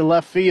ball into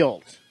left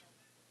field.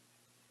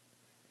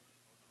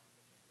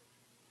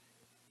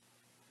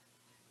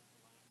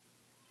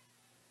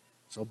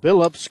 So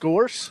Billups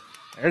scores.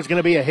 There's going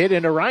to be a hit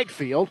into right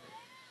field.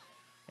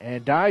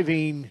 And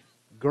diving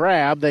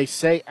grab, they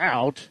say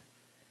out,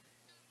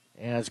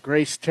 as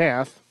Grace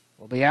Taft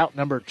will be out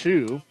number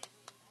 2.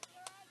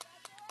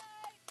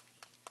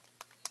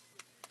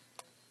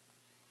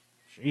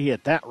 She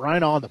hit that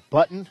right on the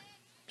button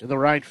to the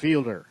right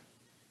fielder.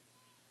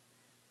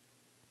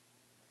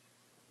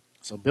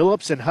 So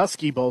Billups and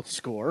Husky both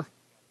score.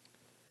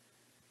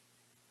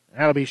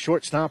 That'll be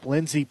shortstop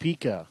Lindsay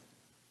Pica.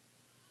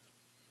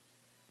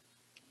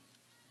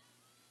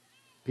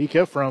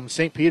 Pica from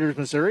St. Peters,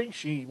 Missouri.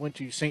 She went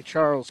to St.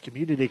 Charles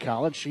Community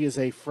College. She is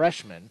a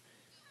freshman,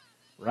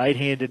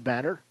 right-handed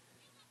batter.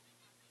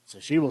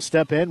 So she will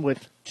step in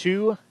with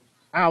 2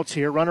 outs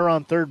here. Runner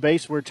on third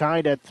base. We're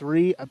tied at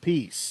 3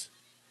 apiece.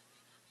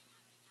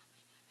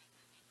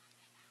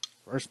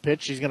 First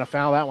pitch, she's going to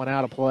foul that one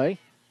out of play.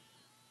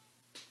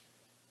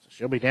 So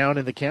she'll be down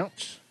in the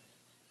count.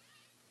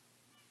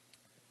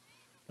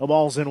 No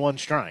balls in 1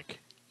 strike.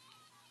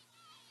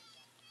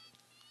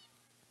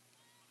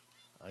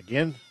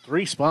 Again,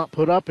 3 spot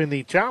put up in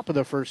the top of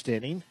the first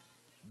inning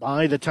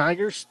by the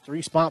Tigers.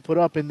 3 spot put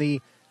up in the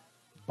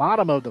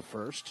bottom of the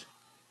first.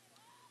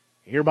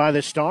 Here by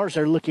the Stars,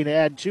 they're looking to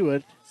add to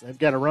it. So they've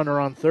got a runner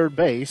on third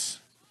base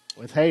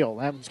with Hale.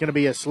 That one's going to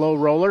be a slow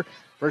roller.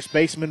 First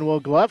baseman will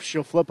glove.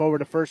 She'll flip over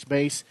to first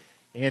base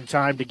in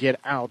time to get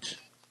out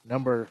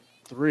number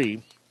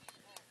 3.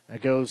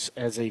 That goes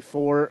as a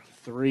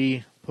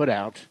 4-3 put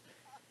out.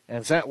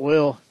 As that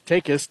will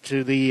take us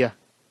to the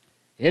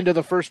end of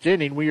the first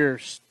inning. We are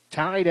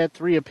tied at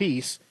 3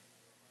 apiece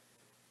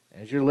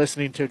as you're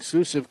listening to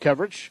exclusive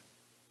coverage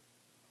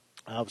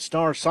of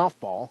Star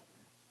Softball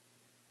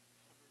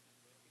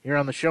here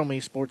on the Show Me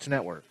Sports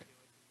Network.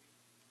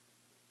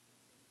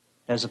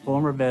 As a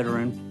former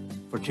veteran,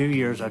 for 2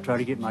 years I tried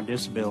to get my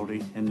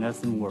disability and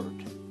nothing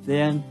worked.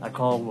 Then I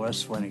called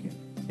Wes Swanigan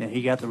and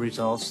he got the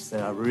results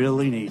that I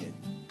really needed.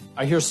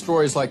 I hear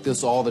stories like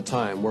this all the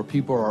time where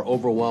people are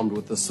overwhelmed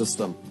with the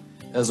system.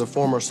 As a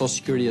former Social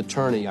Security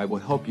attorney, I will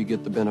help you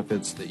get the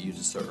benefits that you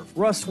deserve.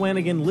 Russ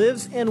Swanigan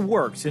lives and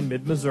works in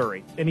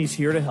mid-Missouri, and he's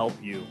here to help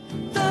you.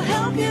 The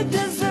help you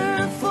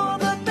deserve for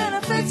the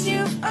benefits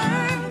you've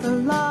earned. The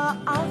law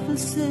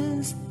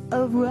offices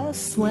of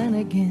Russ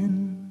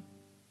Swanigan.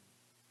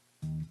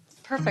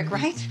 Perfect,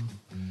 right?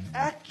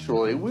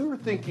 Actually, we were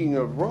thinking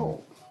of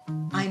Rome.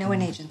 I know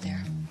an agent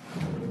there.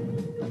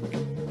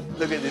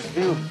 Look at this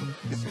view.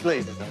 This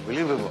place is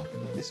unbelievable.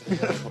 It's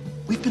beautiful.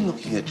 We've been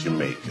looking at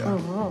Jamaica.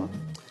 Oh.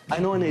 I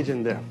know an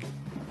agent there.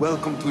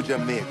 Welcome to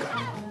Jamaica.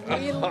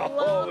 We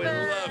love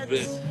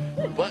it.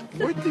 But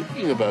we're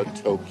thinking about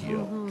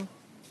Tokyo.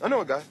 I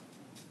know a guy.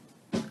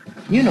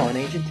 You know an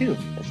agent too.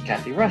 That's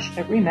Kathy Rush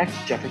at RE/MAX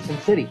Jefferson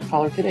City.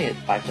 Call her today at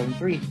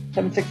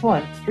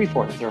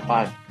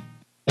 573-761-3405.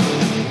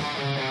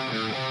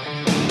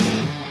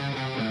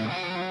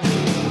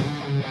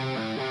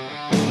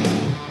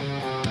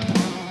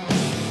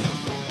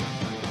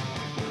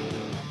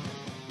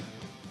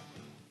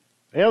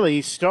 Well,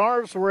 the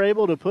Stars were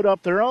able to put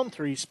up their own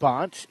 3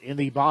 spots in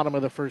the bottom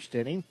of the first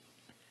inning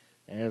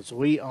as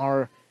we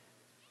are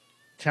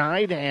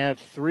tied at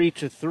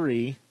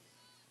 3-3.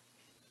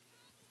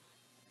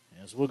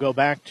 As we'll go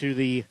back to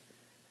the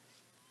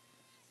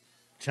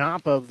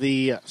Top of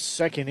the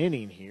second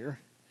inning here.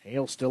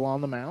 Hale still on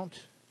the mound.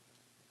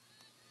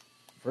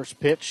 First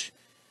pitch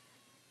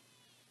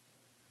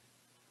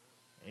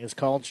is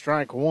called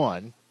strike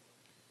one.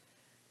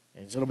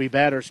 As it'll be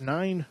batters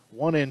 9,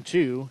 1, and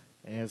 2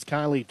 as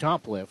Kylie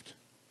Toplift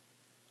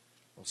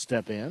will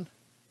step in.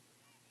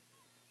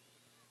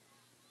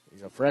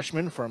 He's a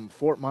freshman from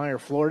Fort Myer,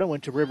 Florida,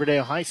 went to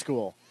Riverdale High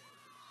School.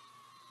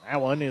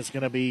 That one is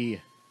going to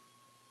be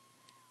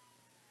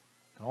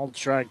called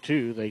strike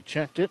two. They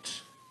checked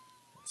it.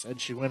 Said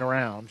she went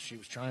around. She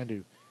was trying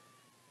to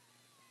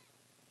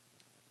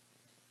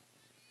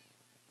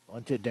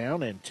bunt it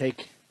down and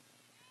take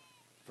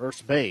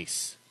first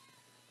base.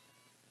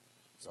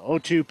 So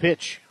 0-2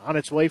 pitch on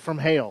its way from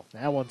Hale.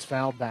 That one's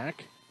fouled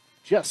back.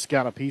 Just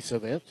got a piece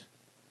of it.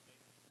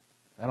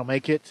 That'll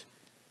make it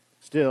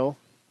still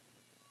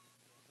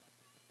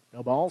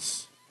no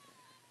balls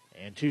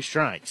and 2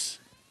 strikes.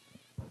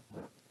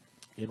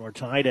 And we're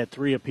tied at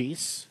 3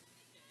 apiece.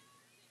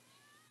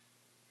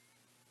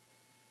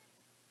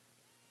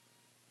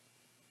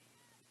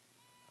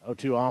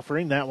 O2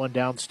 offering, that one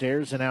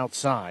downstairs and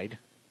outside.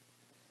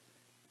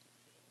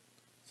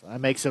 So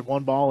that makes it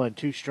 1 ball and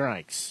 2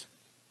 strikes.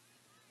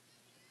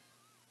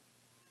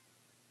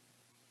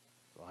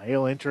 So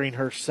Hale entering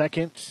her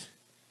second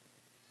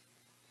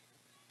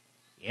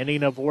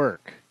inning of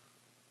work.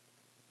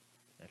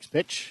 Next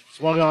pitch,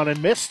 swung on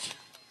and missed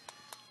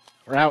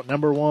for out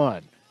number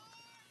 1.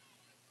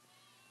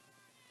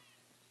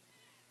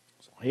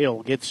 So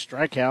Hale gets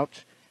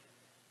strikeout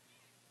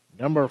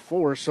number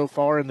 4 so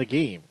far in the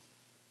game.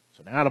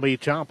 So now it'll be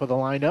top of the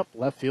lineup,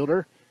 left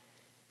fielder,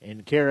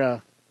 and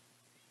Kara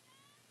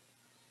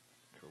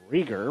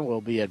Krieger will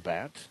be at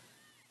bat.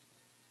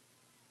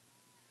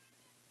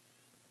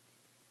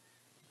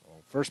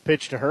 First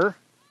pitch to her.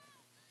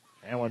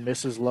 That one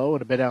misses low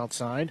and a bit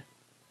outside.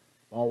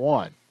 Ball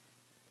 1.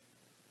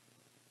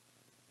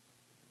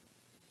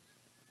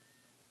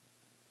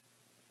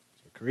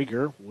 So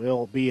Krieger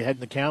will be ahead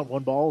in the count.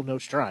 1 ball, no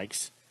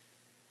strikes.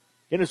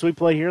 And as we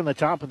play here in the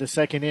top of the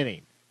second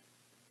inning.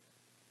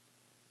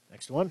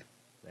 Next one.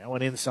 That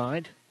one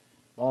inside.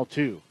 Ball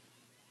 2.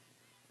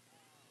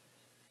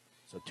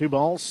 So 2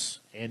 balls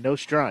and no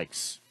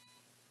strikes.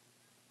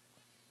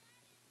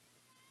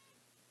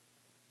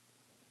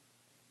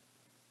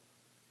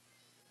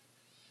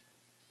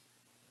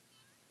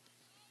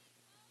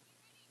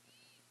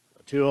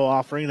 A 2-0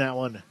 offering, that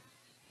one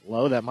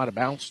low. That might have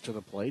bounced to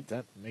the plate.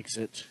 That makes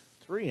it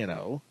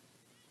 3-0.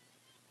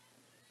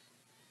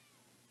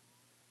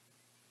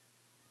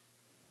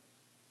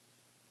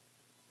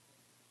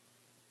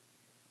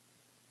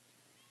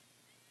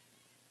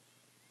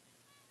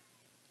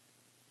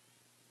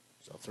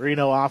 So 3-0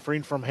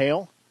 offering from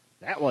Hale.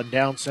 That one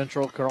down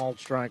central, called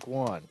strike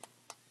 1.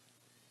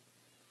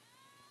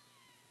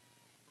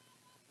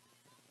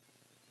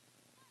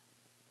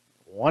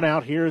 One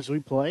out here as we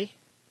play.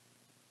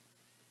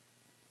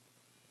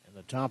 In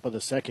the top of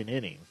the second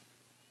inning.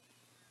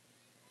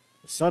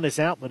 The sun is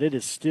out, but it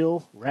is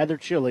still rather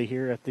chilly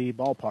here at the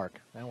ballpark.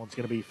 That one's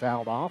going to be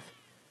fouled off.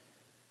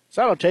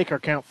 So that'll take our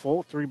count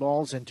full. 3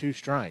 balls and 2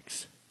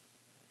 strikes.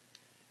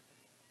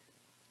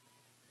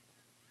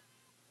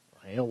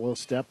 Hale will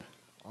step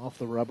off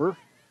the rubber.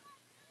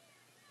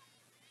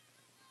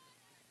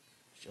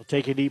 She'll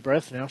take a deep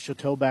breath. Now she'll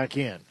toe back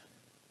in.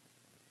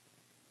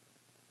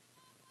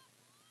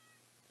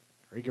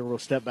 Krieger will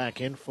step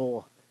back in.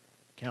 Full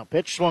count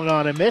pitch. Swung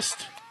on and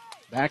missed.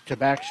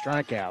 Back-to-back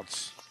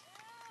strikeouts.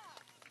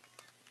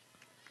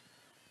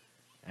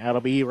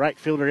 That'll be right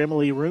fielder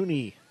Emily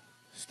Rooney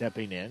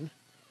stepping in.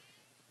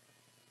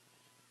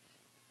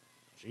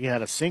 She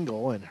had a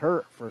single in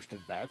her first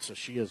at bat, so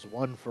she is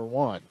 1 for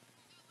 1.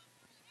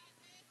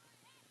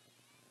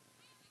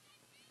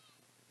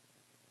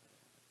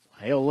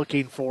 Hale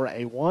looking for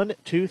a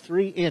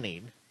 1-2-3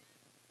 inning.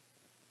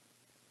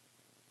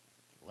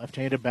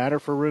 Left-handed batter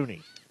for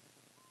Rooney.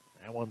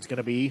 That one's going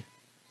to be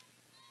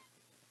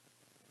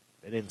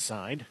a bit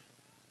inside.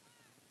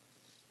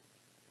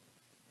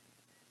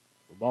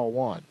 For ball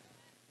 1.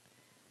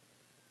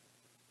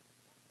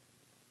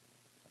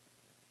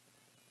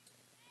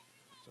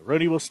 So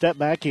Rooney will step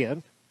back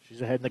in.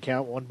 She's ahead in the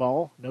count. 1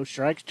 ball, no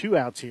strikes, 2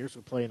 outs here.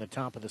 So we play in the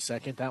top of the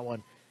second. That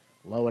one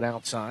low and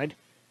outside.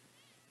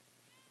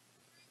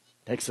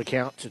 Takes the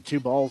count to 2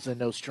 balls and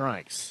no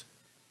strikes.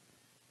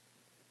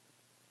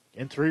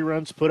 And 3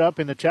 runs put up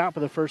in the top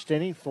of the first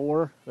inning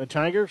for the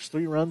Tigers.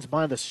 3 runs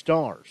by the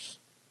Stars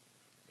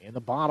in the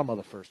bottom of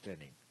the first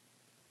inning.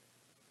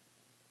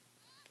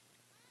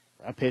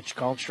 A pitch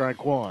called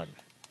strike 1.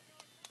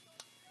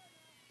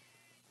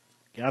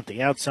 Got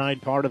the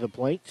outside part of the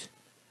plate.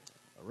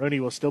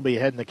 Rooney will still be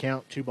ahead in the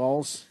count. 2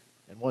 balls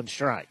and 1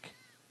 strike.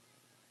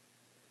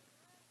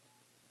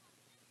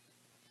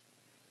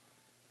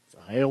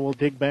 Hale will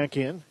dig back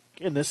in.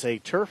 Again, this is a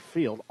turf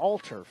field, all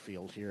turf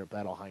field here at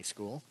Battle High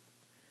School.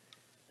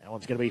 That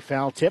one's going to be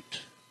foul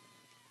tipped.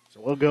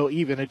 So we'll go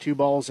even at 2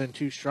 balls and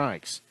 2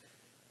 strikes.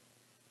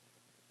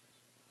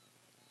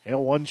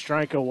 Hale 1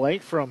 strike away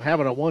from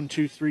having a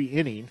 1-2-3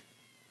 inning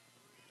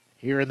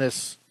here in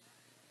this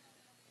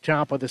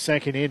top of the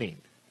second inning.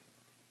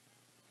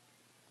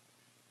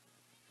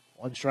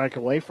 One strike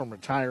away from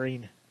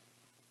retiring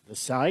the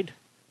side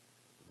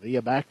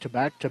via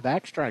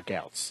back-to-back-to-back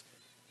strikeouts.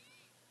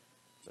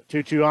 So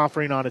 2-2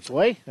 offering on its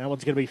way. That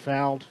one's going to be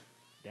fouled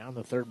down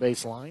the third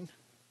base line.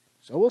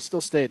 So we'll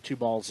still stay at 2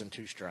 balls and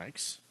 2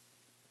 strikes.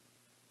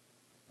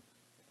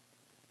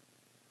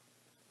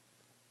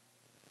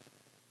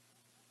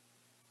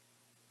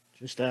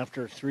 Just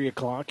after 3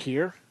 o'clock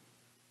here.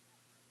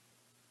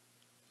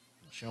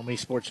 Show Me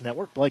Sports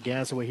Network. Blake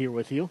Gazaway here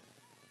with you.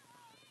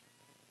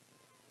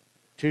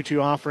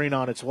 2-2 offering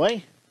on its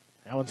way.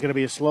 That one's going to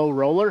be a slow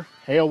roller.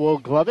 Hale will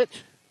glove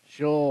it.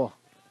 She'll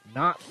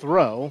not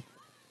throw,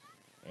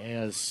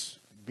 as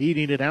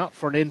beating it out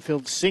for an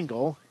infield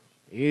single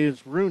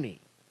is Rooney.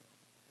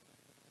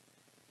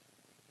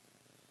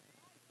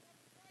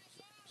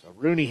 So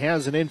Rooney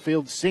has an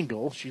infield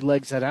single. She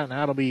legs that out.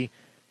 Now it'll be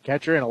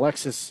catcher and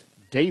Alexis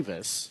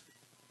Davis.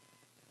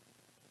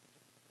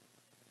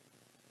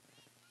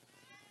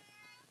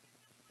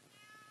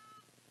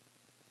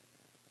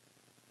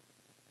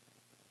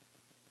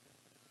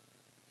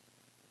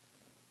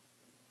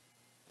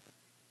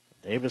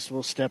 Davis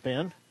will step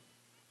in.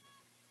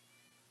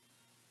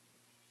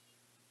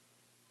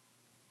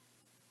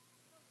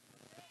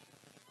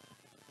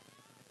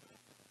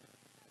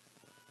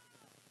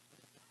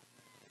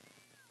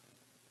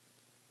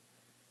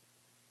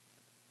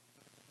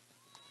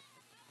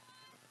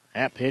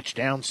 That pitch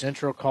down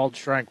central called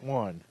strike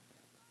 1.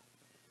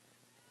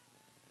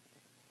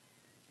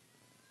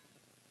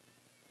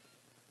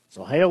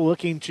 So Hale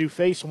looking to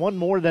face one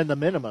more than the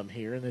minimum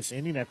here in this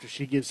inning after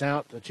she gives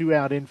out the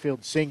 2-out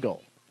infield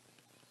single.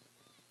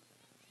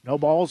 No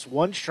balls,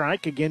 1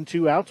 strike. Again,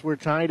 2 outs. We're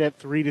tied at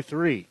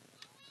 3-3.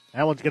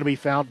 That one's going to be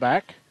fouled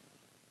back.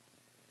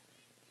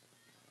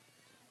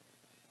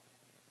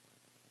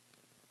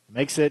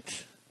 Makes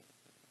it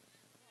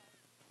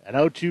an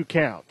 0-2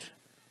 count.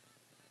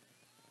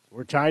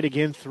 We're tied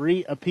again,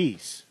 3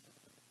 apiece.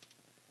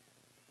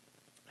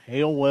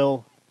 Hale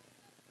will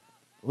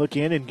look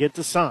in and get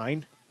the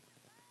sign.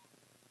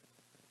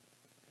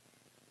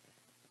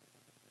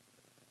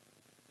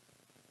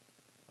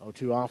 Oh,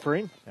 2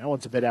 offering. That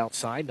one's a bit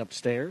outside and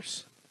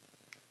upstairs.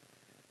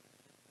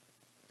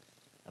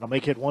 That'll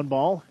make it 1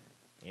 ball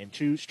and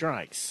 2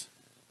 strikes.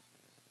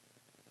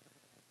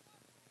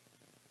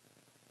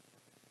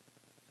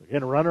 We're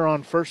getting a runner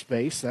on first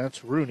base.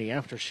 That's Rooney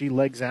after she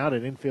legs out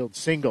an infield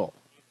single.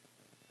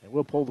 And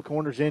we'll pull the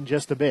corners in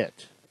just a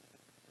bit.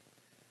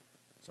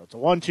 So it's a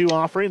 1-2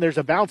 offering. There's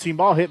a bouncing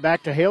ball hit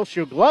back to Hale.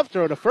 She'll glove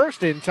throw to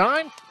first in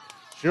time.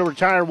 She'll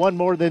retire 1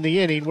 more than the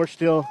inning. We're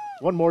still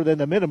 1 more than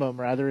the minimum,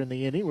 rather, in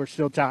the inning. We're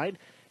still tied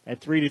at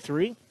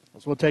 3-3.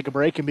 So we'll take a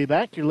break and be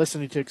back. You're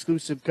listening to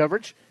exclusive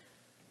coverage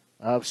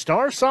of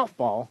Stars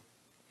softball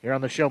here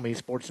on the Show Me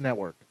Sports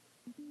Network.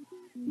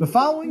 The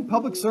following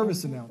public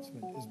service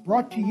announcement is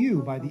brought to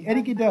you by the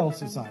Eddie Gaedel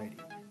Society,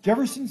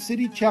 Jefferson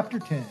City Chapter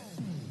 10,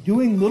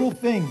 doing little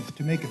things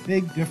to make a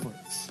big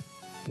difference.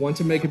 Want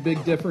to make a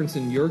big difference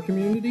in your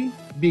community?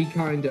 Be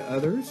kind to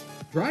others,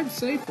 drive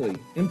safely,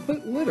 and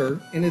put litter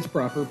in its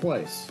proper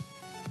place.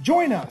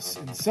 Join us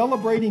in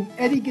celebrating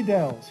Eddie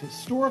Gaedel's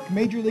historic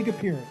Major League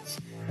appearance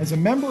as a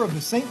member of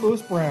the St.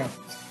 Louis Browns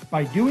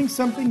by doing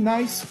something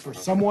nice for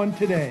someone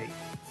today.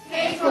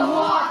 Take a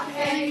walk,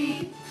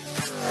 Eddie.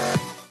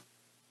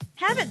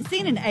 Haven't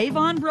seen an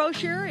Avon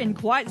brochure in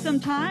quite some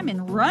time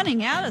and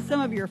running out of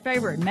some of your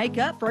favorite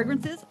makeup,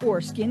 fragrances, or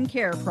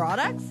skincare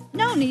products?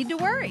 No need to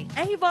worry.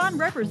 Avon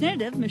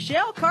representative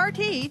Michelle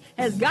Carty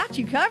has got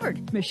you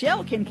covered.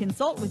 Michelle can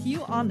consult with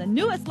you on the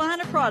newest line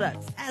of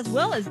products, as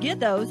well as get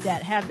those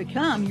that have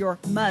become your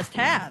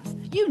must-haves.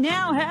 You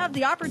now have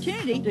the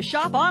opportunity to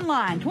shop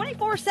online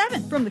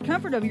 24/7 from the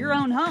comfort of your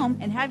own home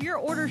and have your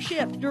order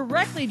shipped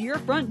directly to your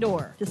front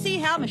door. To see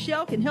how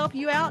Michelle can help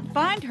you out,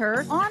 find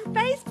her on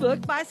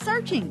Facebook by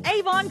searching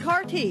Avon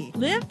Carty.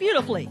 Live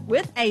beautifully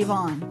with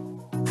Avon.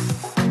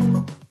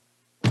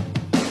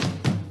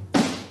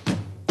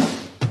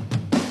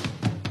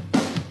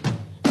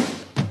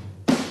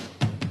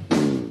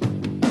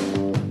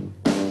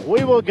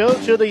 We will go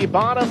to the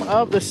bottom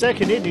of the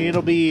second inning.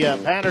 It'll be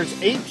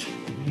batters 8,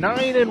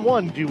 9, and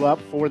 1 due up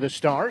for the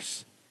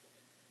Stars.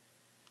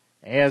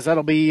 As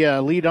that'll be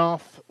lead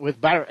off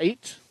with batter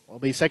 8 will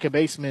be second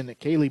baseman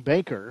Kaylee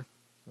Baker,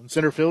 and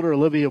center fielder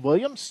Olivia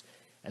Williams,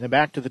 and then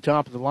back to the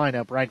top of the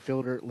lineup, right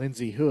fielder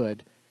Lindsey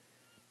Hood.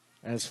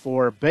 As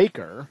for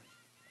Baker,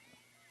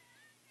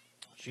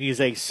 she is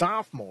a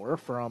sophomore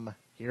from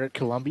here at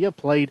Columbia,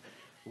 played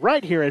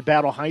right here at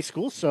Battle High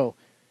School, so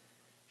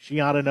she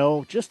ought to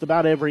know just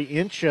about every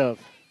inch of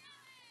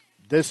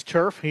this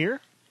turf here.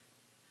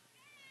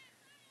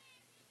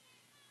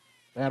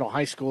 Battle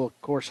High School,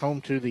 of course, home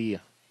to the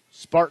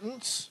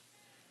Spartans,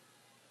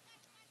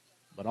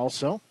 but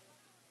also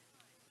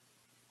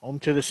home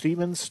to the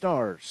Stevens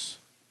Stars.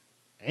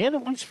 And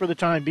at least for the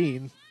time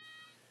being,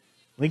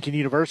 Lincoln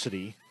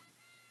University,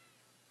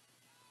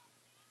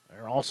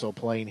 they're also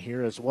playing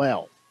here as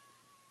well.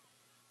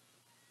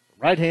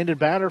 Right-handed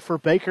batter for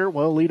Baker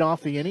will lead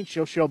off the inning.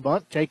 She'll show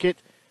bunt, take it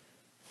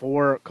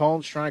for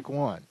called strike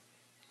one.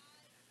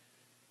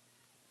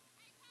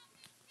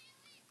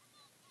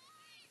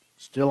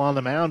 Still on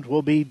the mound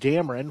will be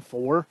Dameron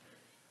for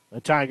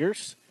the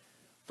Tigers.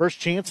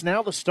 First chance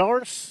now, the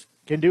Stars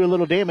can do a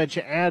little damage,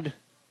 add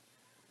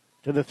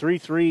to the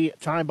 3-3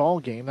 tie ball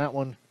game. That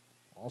one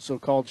also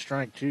called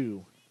strike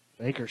two.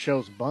 Baker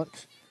shows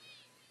bunt.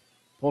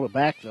 Pulled it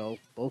back, though,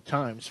 both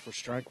times for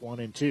strike 1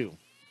 and 2.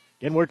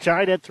 Again, we're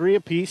tied at 3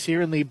 apiece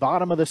here in the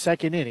bottom of the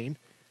second inning.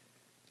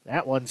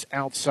 That one's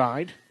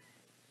outside.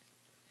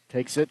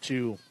 Takes it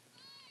to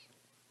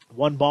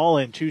 1 ball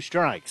and 2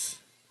 strikes.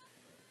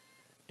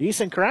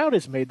 Decent crowd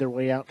has made their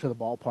way out to the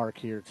ballpark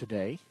here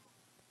today.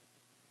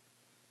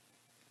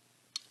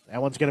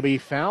 That one's going to be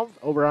fouled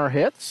over our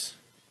heads.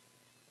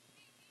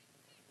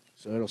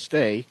 So it'll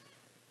stay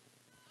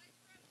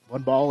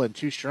 1 ball and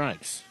 2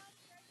 strikes.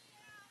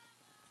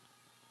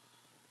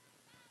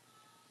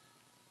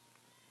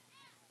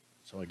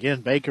 So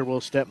again, Baker will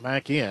step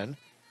back in.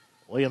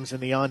 Williams in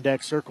the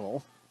on-deck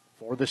circle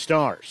for the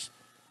Stars.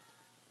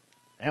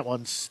 That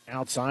one's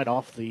outside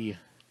off the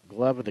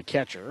glove of the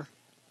catcher.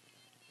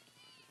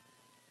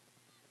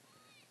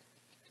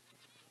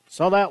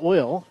 So that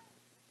will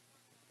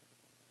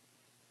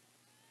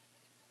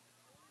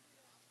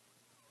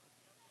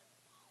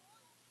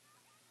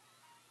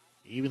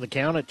even the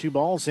count at 2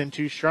 balls and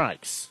 2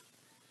 strikes.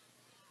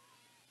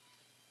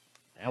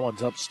 That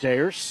one's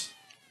upstairs.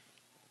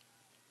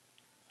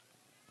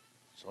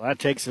 So that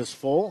takes us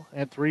full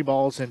at 3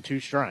 balls and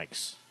 2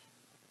 strikes.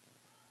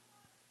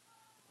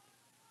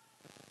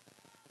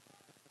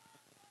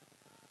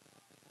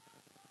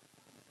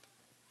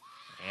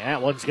 And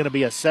that one's going to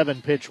be a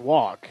 7-pitch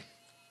walk.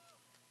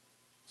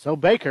 So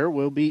Baker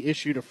will be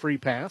issued a free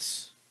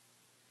pass.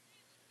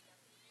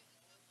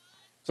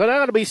 So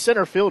now it'll be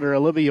center fielder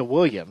Olivia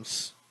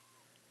Williams.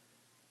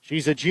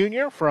 She's a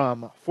junior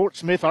from Fort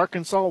Smith,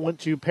 Arkansas, went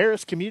to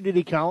Paris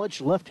Community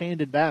College.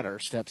 Left-handed batter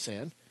steps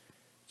in.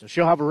 So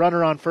she'll have a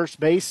runner on first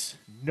base.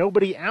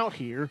 Nobody out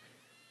here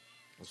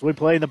as we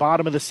play in the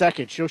bottom of the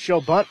second. She'll show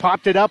bunt,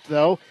 popped it up,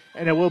 though,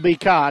 and it will be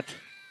caught.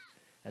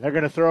 And they're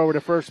going to throw over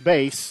to first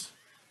base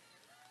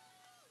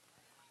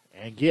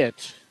and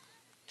get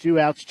 2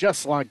 outs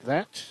just like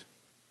that.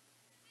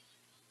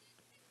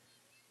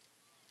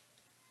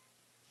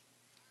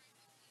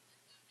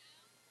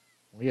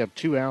 We have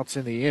 2 outs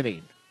in the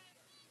inning.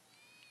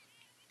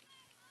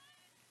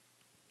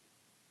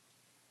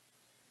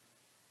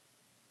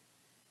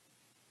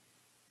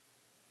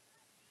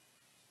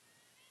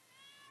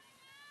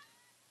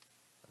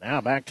 Now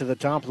back to the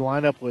top of the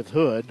lineup with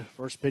Hood.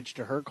 First pitch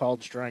to her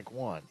called strike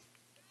 1.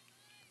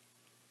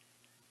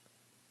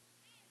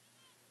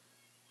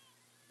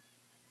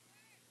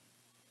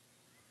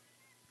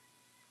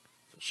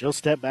 So she'll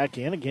step back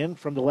in again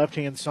from the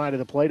left-hand side of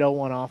the plate.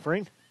 0-1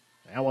 offering.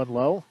 That one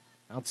low.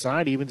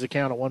 Outside, evens the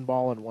count at 1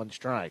 ball and 1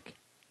 strike.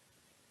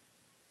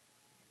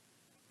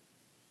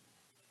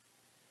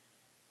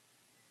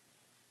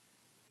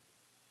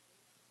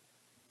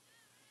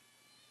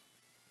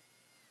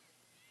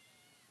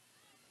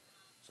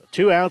 So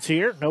 2 outs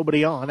here,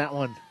 nobody on. That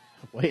one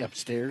way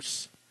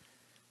upstairs.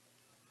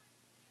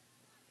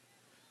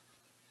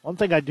 One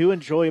thing I do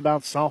enjoy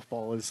about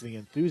softball is the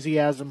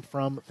enthusiasm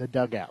from the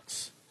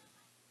dugouts.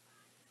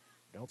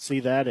 Don't see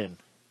that in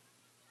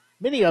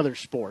many other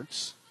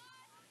sports.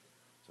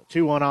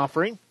 2-1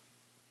 offering.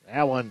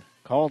 That one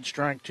called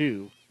strike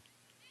 2.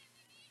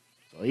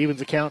 So evens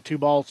the count, 2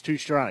 balls, 2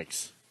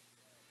 strikes.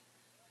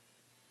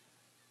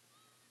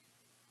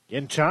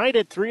 Again, tied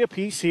at 3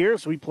 apiece here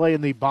as we play in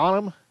the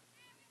bottom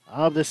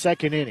of the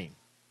second inning.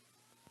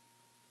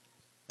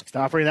 Next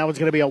offering, that one's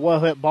going to be a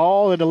well-hit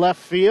ball into left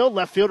field.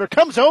 Left fielder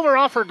comes over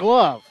off her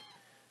glove.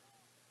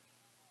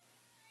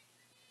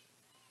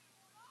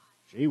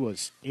 She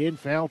was in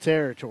foul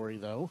territory,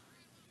 though.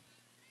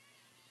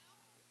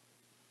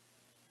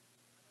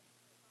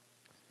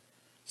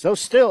 So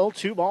still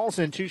 2 balls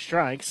and 2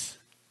 strikes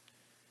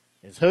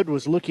as Hood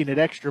was looking at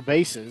extra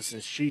bases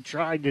as she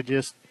tried to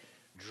just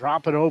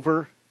drop it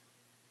over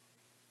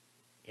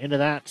into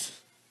that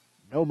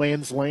no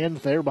man's land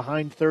there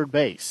behind third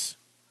base.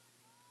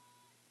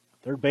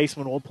 Third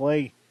baseman will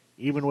play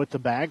even with the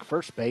bag.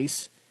 First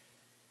base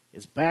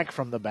is back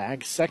from the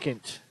bag.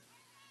 Second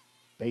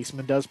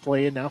baseman does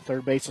play in now.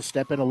 Third base will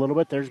step in a little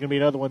bit. There's going to be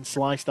another one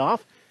sliced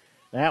off.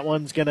 That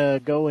one's going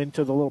to go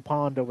into the little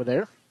pond over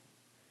there.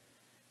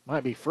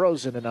 Might be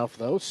frozen enough,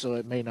 though, so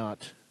it may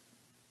not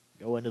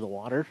go into the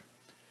water.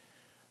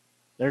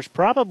 There's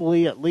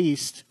probably at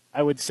least,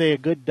 I would say, a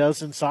good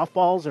dozen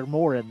softballs or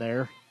more in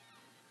there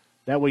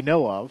that we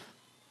know of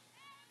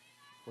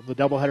from the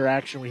doubleheader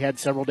action we had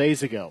several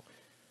days ago.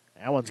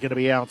 That one's going to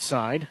be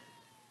outside.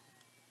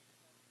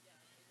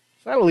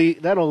 So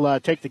that'll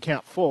take the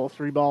count full.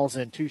 3 balls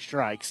and 2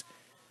 strikes.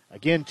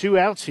 Again, 2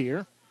 outs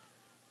here.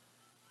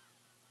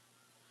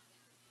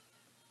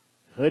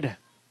 Hood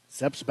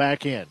steps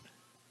back in.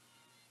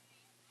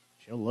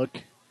 She'll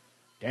look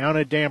down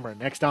at Dameron.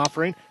 Next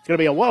offering. It's going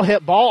to be a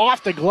well-hit ball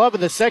off the glove of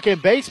the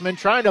second baseman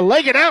trying to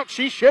leg it out.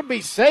 She should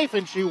be safe,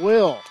 and she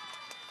will.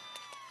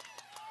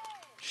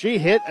 She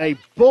hit a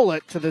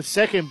bullet to the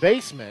second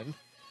baseman.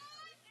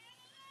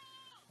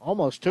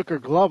 Almost took her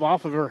glove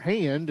off of her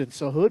hand, and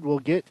so Hood will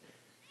get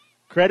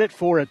credit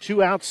for a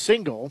 2-out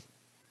single.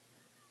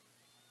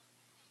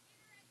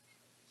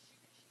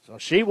 So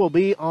she will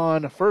be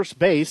on first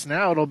base.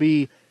 Now it'll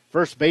be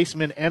first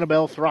baseman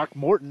Annabelle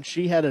Throckmorton.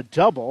 She had a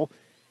double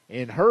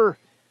in her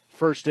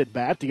first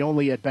at-bat, the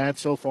only at-bat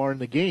so far in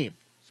the game.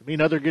 So it'll be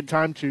another good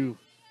time to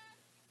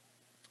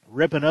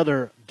rip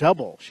another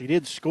double. She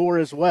did score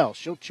as well.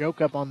 She'll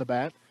choke up on the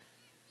bat.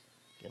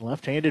 Again,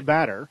 left-handed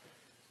batter.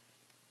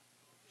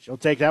 She'll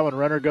take that one.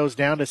 Runner goes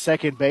down to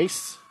second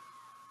base.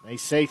 They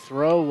say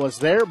throw was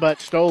there, but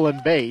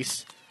stolen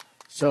base.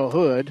 So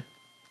Hood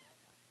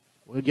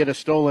will get a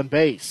stolen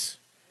base.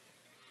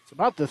 It's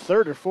about the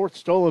third or fourth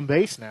stolen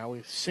base now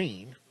we've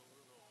seen.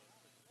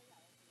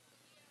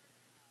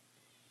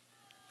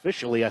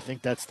 Officially, I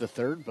think that's the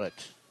third, but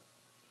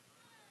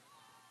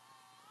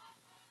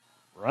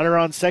runner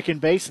on second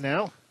base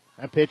now.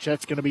 That pitch,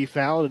 that's going to be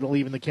fouled. It'll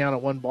even the count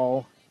at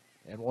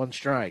 1-1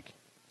 strike.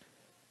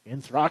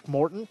 In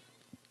Throckmorton,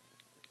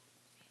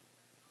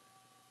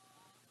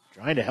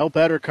 trying to help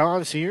out her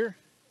cause here.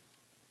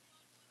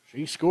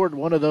 She scored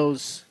one of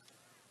those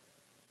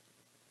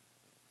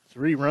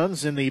 3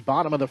 runs in the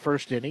bottom of the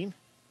first inning.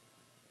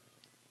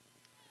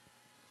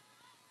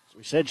 As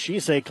we said,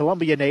 she's a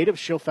Columbia native.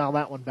 She'll foul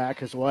that one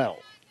back as well.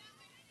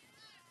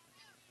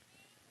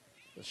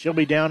 So she'll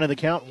be down in the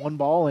count,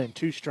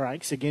 1-2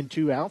 strikes. Again,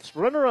 2 outs.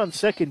 Runner on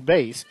second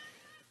base.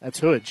 That's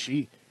Hood.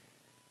 She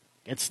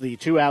gets the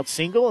 2-out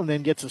single and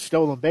then gets a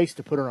stolen base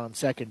to put her on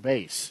second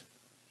base.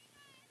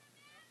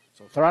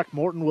 So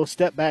Throckmorton will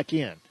step back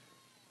in.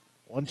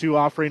 1-2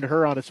 offering to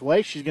her on its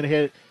way. She's going to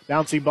hit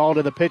bouncing ball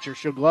to the pitcher.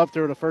 She'll glove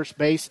throw to first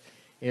base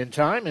in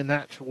time, and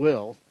that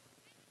will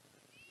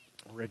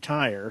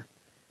retire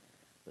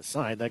the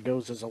side. That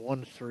goes as a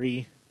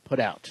 1-3 put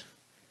out.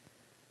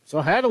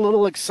 So had a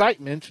little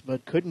excitement,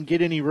 but couldn't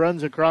get any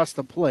runs across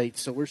the plate,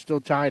 so we're still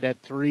tied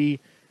at 3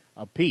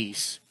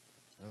 apiece.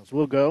 As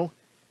we'll go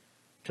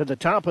to the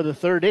top of the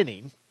third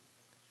inning.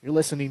 You're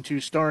listening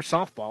to Star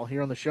Softball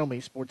here on the Show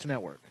Me Sports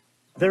Network.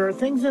 There are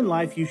things in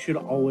life you should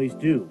always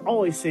do.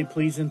 Always say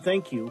please and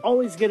thank you.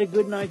 Always get a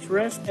good night's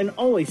rest, and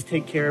always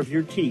take care of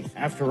your teeth.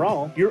 After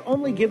all, you're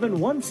only given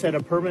one set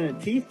of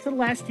permanent teeth to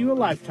last you a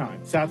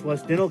lifetime.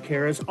 Southwest Dental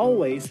Care is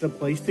always the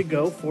place to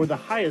go for the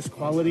highest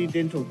quality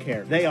dental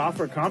care. They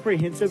offer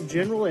comprehensive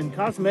general and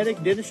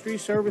cosmetic dentistry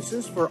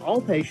services for all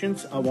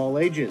patients of all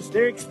ages.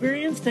 Their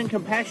experienced and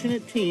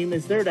compassionate team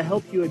is there to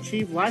help you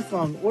achieve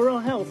lifelong oral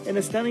health and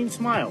a stunning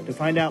smile. To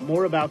find out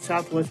more about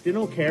Southwest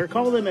Dental Care,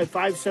 call them at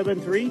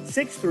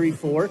 573-634-4909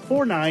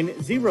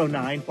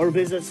 or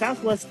visit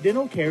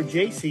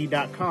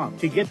southwestdentalcarejc.com.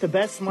 To get the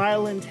best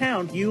smile in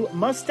town, you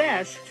must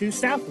dash to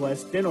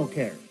Southwest Dental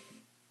Care.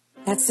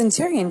 At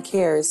Centurion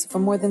Cares, for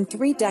more than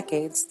 3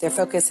 decades, their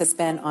focus has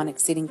been on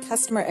exceeding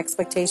customer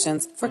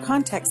expectations for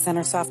contact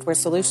center software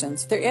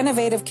solutions. Their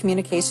innovative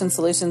communication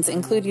solutions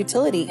include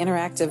utility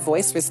interactive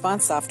voice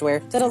response software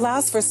that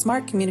allows for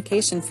smart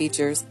communication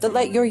features that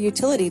let your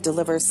utility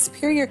deliver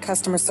superior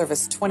customer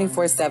service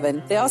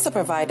 24/7. They also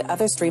provide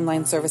other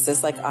streamlined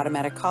services like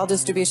automatic call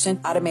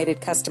distribution,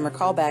 automated customer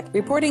callback,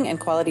 reporting,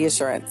 and quality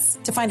assurance.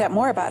 To find out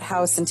more about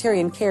how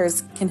Centurion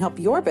Cares can help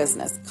your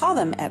business, call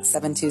them at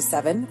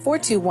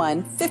 727-421-5300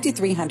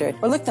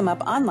 or look them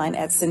up online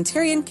at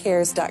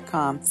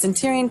centurioncares.com.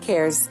 Centurion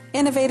Cares,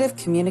 innovative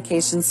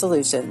communication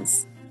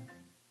solutions.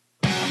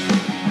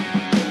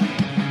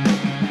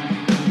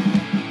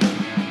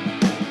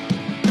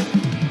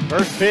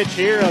 First pitch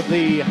here of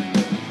the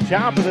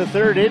top of the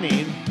third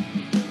inning.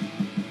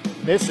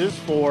 Misses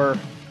for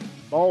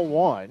ball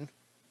 1.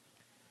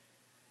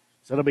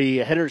 So it'll be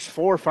hitters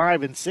 4,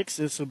 5, and 6.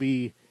 This will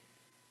be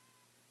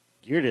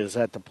Geerdes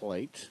at the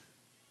plate.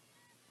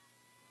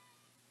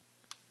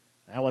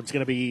 That one's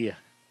going to be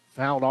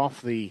fouled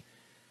off the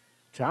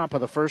top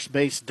of the first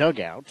base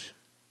dugout.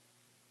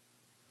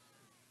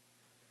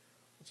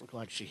 Looks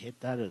like she hit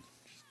that and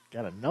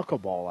got a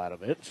knuckleball out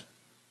of it.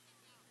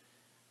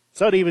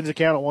 So it evens the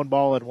count at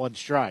 1-1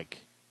 strike.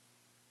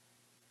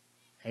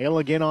 Hale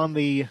again on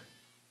the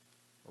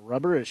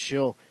rubber as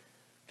she'll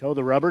toe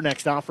the rubber.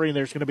 Next offering,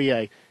 there's going to be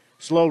a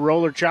slow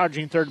roller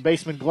charging third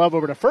baseman glove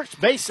over to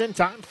first base in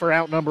time for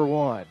out number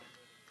 1.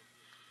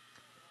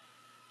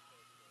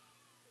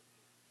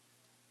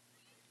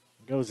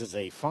 Goes as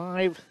a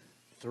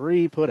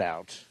 5-3 put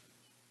out.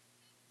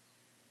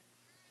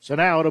 So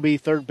now it'll be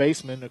third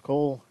baseman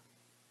Nicole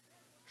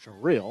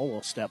Sherrill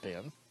will step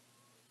in.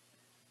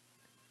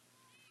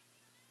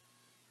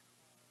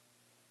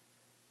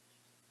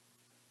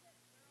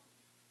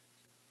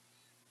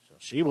 So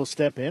she will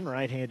step in,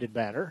 right-handed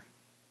batter.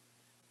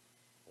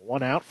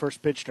 1 out,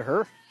 first pitch to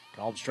her,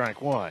 called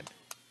strike 1.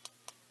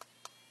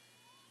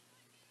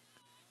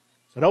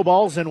 So no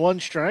balls and 1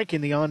 strike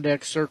in the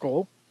on-deck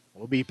circle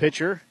will be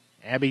pitcher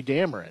Abby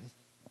Dameron.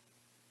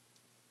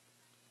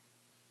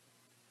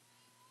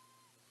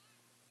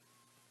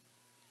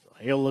 So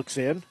Hale looks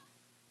in.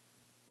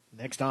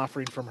 Next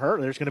offering from her.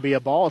 There's going to be a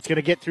ball. It's going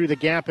to get through the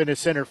gap into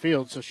center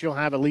field, so she'll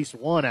have at least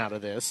one out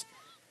of this.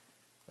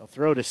 The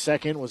throw to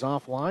second was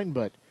offline,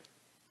 but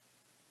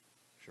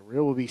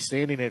Sherrill will be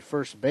standing at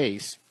first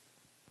base.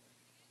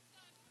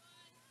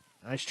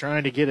 Nice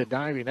trying to get a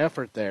diving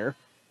effort there.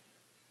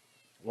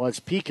 Was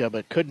Pika,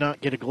 but could not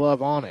get a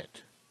glove on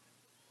it.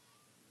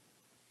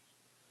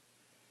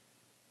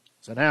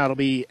 So now it'll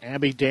be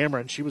Abby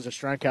Dameron. She was a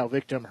strikeout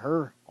victim,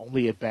 her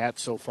only at bat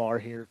so far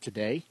here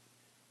today.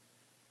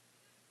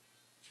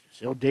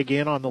 She'll dig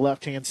in on the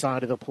left-hand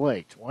side of the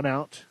plate. One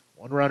out,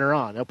 one runner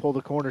on. They'll pull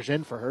the corners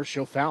in for her.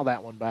 She'll foul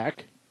that one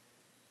back.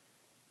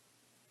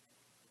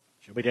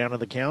 She'll be down to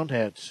the count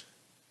at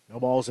no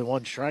balls and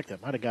one strike.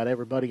 That might have got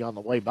everybody on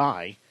the way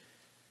by.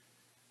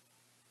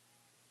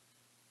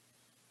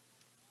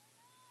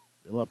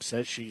 Phillips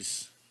says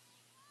she's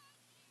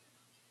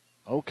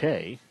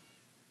okay.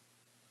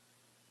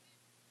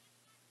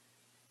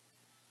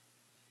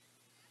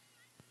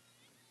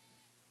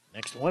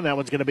 Next one, that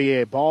one's going to be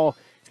a ball.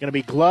 It's going to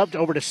be gloved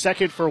over to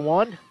second for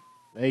one.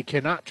 They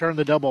cannot turn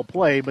the double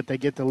play, but they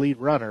get the lead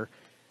runner.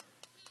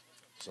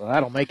 So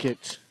that'll make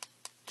it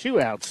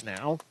 2 outs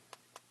now.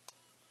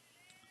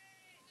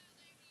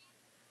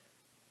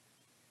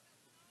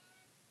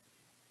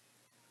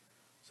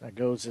 So that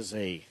goes as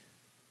a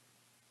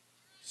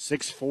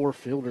 6-4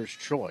 fielder's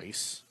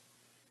choice.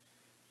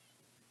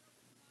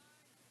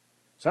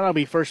 So that'll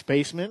be first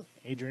baseman.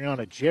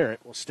 Adriana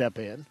Jarrett will step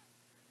in.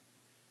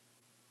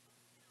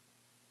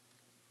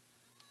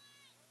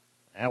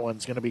 That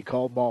one's going to be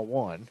called ball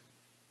one.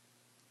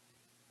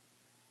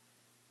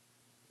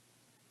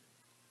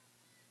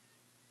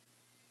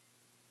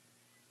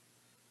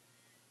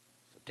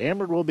 So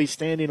Dameron will be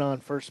standing on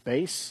first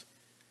base.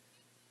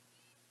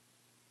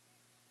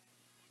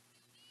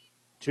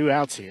 2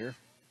 outs here.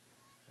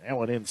 That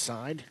one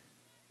inside.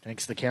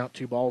 Takes the count,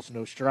 2 balls,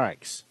 no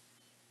strikes.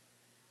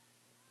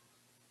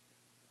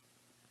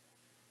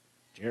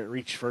 Jarrett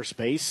reached first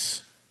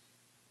base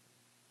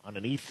on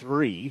an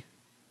E3.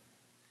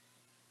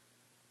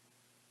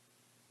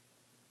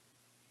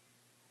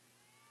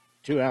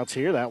 Two outs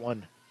here. That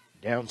one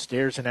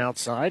downstairs and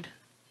outside.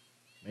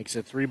 Makes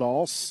it 3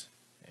 balls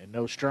and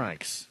no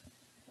strikes.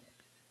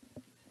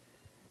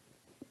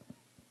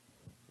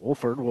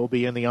 Wolford will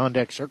be in the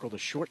on-deck circle, the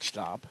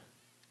shortstop.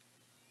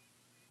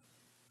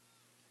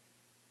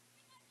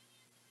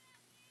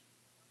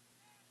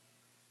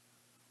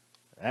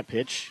 That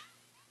pitch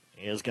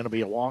is going to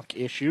be a walk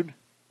issued.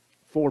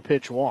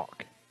 4-pitch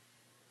walk.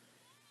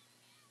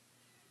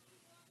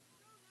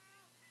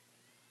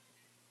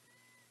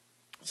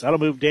 So that'll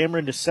move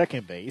Dameron to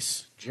second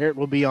base. Jarrett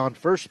will be on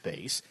first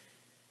base.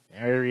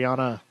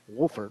 Ariana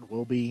Wolford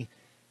will be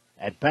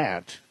at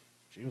bat.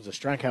 She was a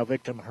strikeout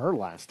victim her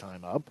last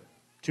time up.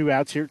 2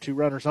 outs here, 2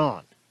 runners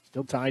on.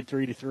 Still tied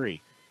 3-3.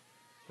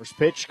 First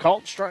pitch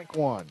called, strike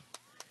one.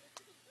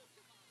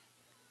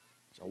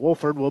 So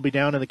Wolford will be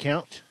down in the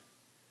count.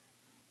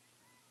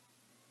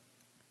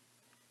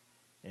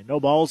 And no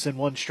balls and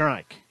 1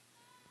 strike.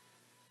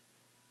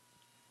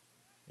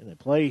 And they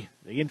play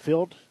the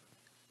infield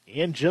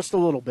in just a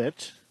little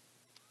bit.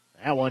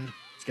 That one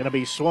is going to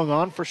be swung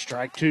on for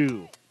strike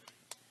 2.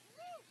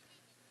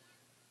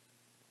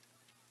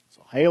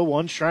 So Hale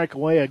 1 strike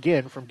away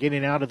again from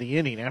getting out of the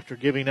inning after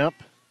giving up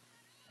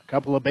a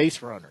couple of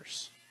base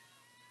runners.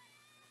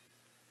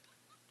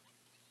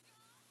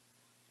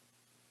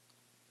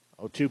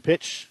 0-2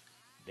 pitch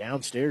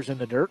downstairs in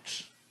the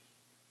dirt.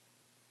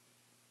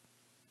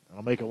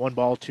 I'll make it 1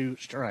 ball, 2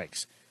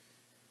 strikes.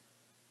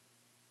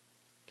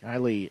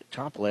 Kylie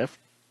Toplift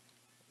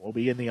will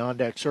be in the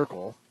on-deck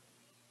circle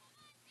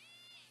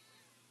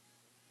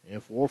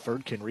if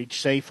Wolford can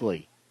reach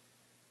safely.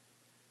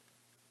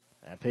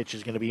 That pitch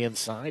is going to be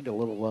inside, a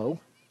little low.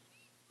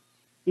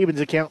 Evens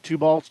the count, 2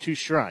 balls, 2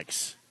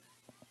 strikes.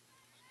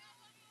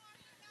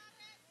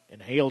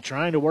 And Hale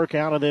trying to work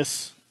out of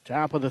this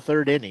top of the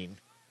 3rd inning.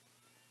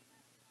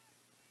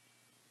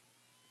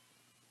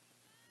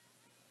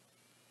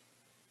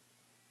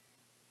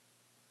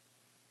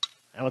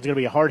 That one's going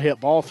to be a hard hit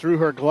ball through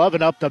her glove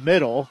and up the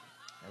middle.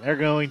 And they're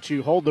going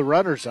to hold the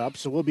runners up,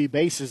 so we'll be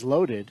bases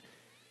loaded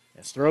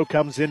as throw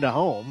comes into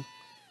home.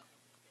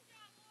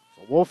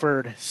 So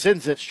Wolford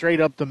sends it straight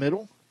up the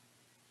middle.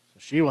 So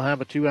she will have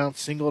a 2-out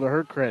single to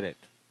her credit.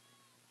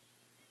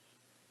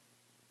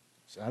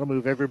 So that'll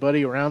move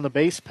everybody around the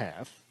base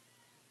path.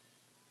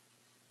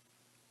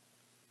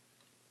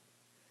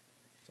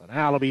 So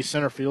now it'll be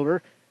center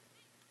fielder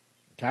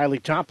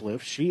Kylie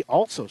Toplift. She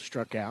also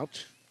struck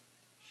out.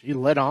 She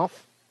led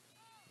off.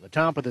 The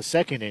top of the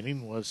 2nd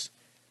inning was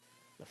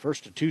the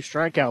first of 2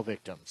 strikeout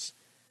victims.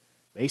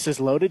 Bases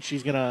loaded.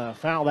 She's going to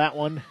foul that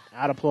one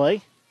out of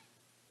play.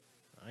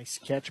 Nice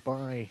catch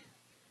by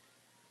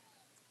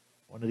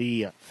one of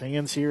the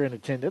fans here in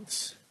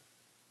attendance.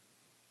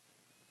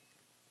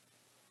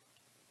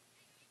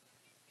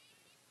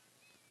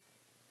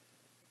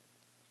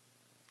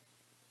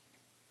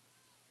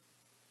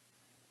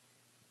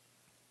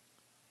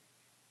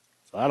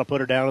 So that'll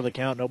put her down to the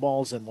count. No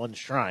balls and 1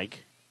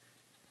 strike.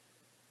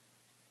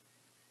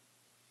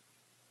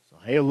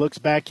 Hale looks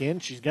back in.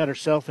 She's got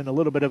herself in a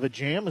little bit of a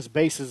jam as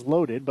base is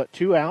loaded, but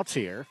 2 outs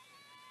here.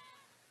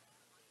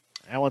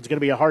 That one's going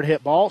to be a hard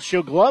hit ball.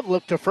 She'll glove,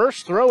 look to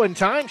first, throw in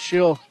time.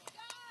 She'll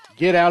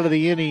get out of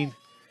the inning.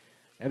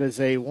 That is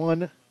a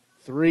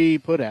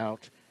 1-3 put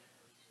out,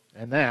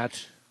 and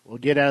that will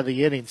get out of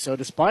the inning. So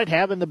despite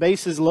having the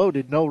bases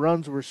loaded, no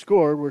runs were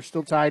scored. We're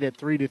still tied at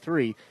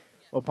 3-3.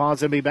 We'll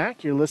pause and be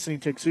back. You're listening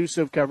to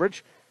exclusive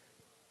coverage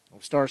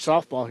of Star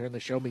Softball here in the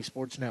Show Me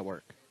Sports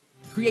Network.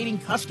 Creating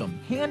custom,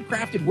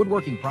 handcrafted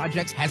woodworking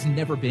projects has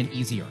never been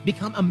easier.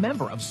 Become a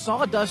member of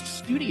Sawdust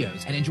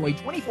Studios and enjoy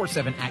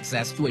 24/7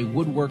 access to a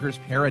woodworker's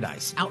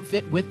paradise.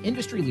 Outfit with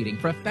industry-leading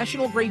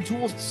professional-grade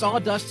tools,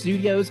 Sawdust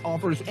Studios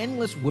offers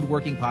endless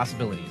woodworking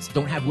possibilities.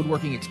 Don't have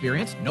woodworking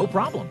experience? No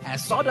problem,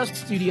 as Sawdust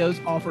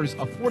Studios offers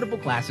affordable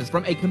classes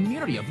from a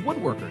community of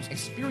woodworkers,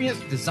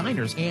 experienced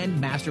designers, and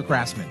master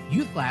craftsmen.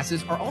 Youth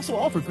classes are also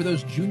offered for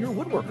those junior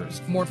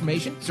woodworkers. For more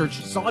information,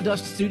 search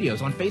Sawdust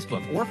Studios on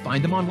Facebook or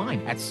find them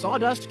online at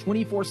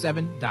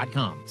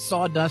Sawdust247.com.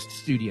 Sawdust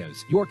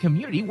Studios, your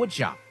community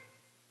woodshop.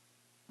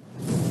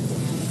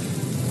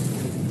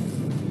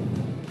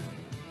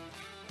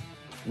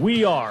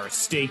 We are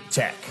State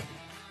Tech.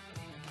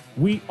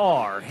 We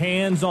are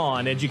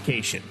hands-on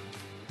education.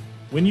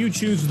 When you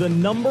choose the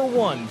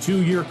 #1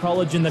 two-year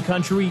college in the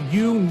country,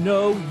 you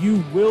know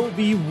you will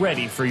be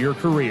ready for your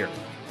career.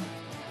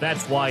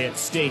 That's why at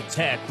State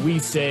Tech we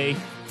say,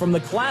 from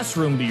the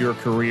classroom to your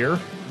career,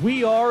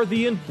 we are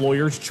the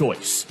employer's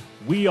choice.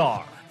 We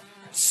are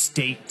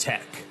State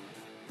Tech.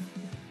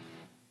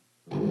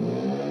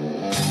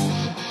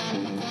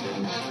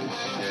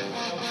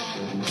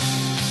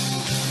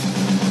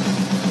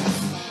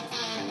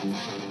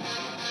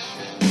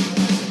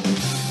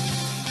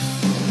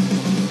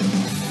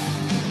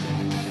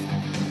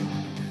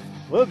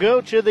 We'll go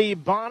to the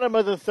bottom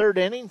of the third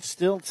inning,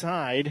 still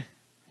tied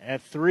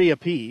at 3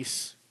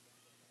 apiece.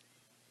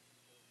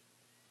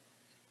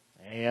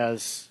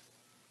 As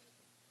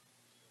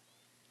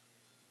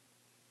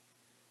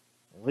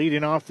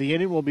leading off the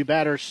inning will be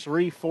batters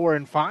 3, 4,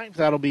 and 5.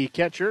 That'll be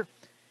catcher.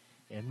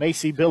 And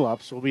Macy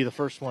Billups will be the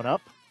first one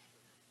up.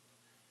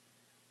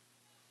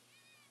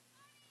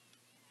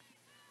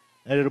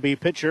 And it'll be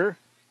pitcher.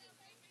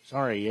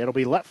 It'll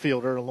be left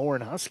fielder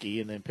Lauren Husky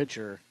and then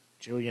pitcher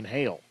Jillian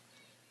Hale.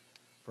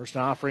 First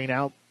offering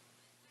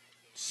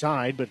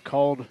outside, but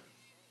called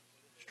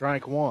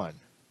strike 1.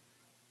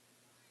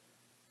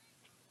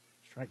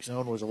 Strike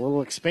zone was a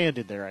little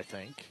expanded there, I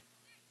think.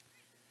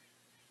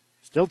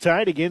 Still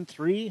tied again,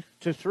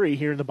 3-3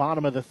 here in the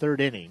bottom of the third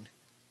inning.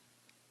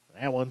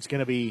 That one's going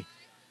to be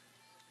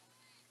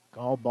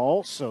called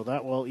ball, so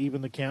that will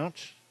even the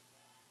count.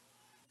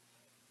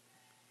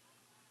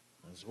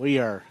 As we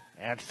are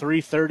at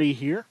 3:30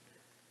 here.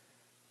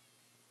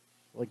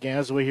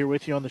 Legazaway here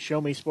with you on the Show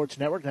Me Sports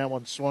Network. That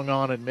one swung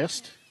on and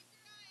missed.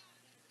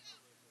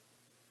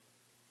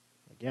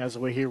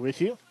 Legazaway here with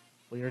you.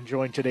 We are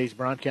enjoying today's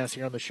broadcast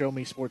here on the Show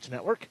Me Sports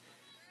Network.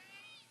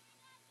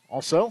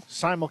 Also,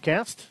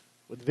 simulcast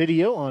with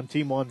video on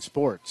Team One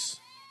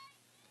Sports.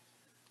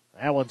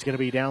 That one's going to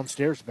be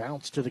downstairs,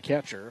 bounce to the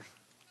catcher.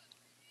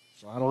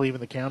 So that'll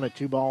even the count at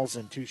 2 balls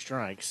and 2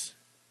 strikes.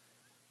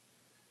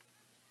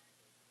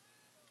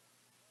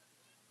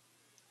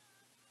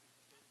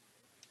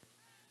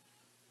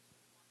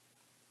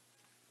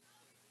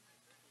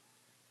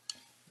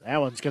 That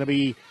one's going to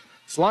be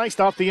sliced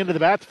off the end of the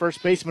bat. The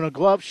first baseman a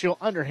glove. She'll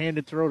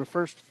underhanded throw to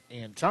first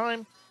in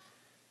time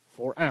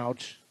for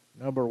out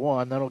number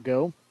 1. That'll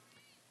go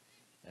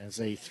as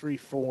a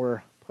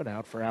 3-4 put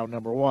out for out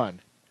number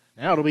 1.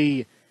 Now it'll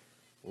be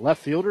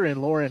left fielder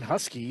in Lauren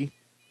Husky.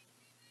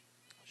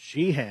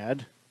 She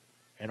had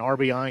an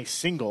RBI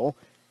single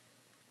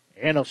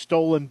and a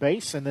stolen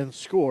base and then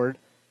scored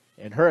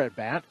in her at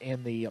bat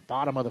in the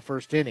bottom of the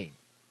first inning.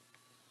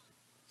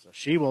 So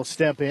she will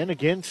step in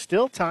again,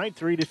 still tied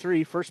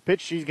 3-3. First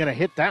pitch, she's going to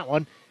hit that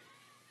one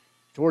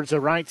towards the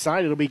right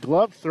side. It'll be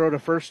gloved, throw to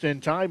first in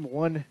time.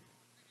 1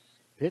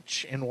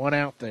 pitch and 1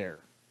 out there.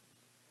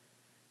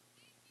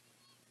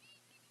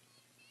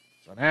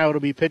 So now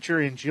it'll be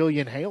pitcher in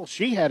Jillian Hale.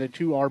 She had a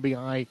 2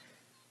 RBI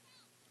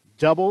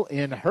double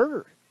in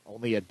her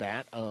only at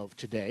bat of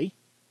today,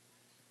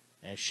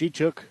 as she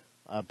took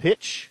a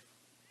pitch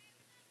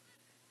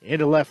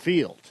into left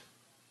field.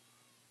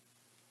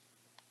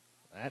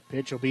 That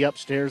pitch will be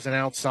upstairs and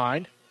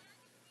outside.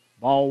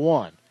 Ball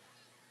 1.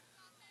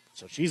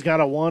 So she's got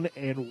a 1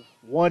 in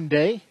 1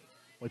 day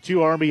with 2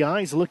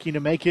 RBIs, looking to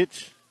make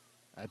it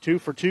a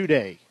 2-for-2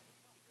 day.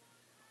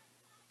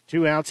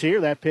 2 outs here.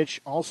 That pitch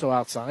also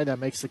outside. That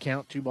makes the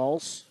count 2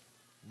 balls,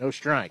 no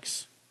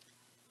strikes.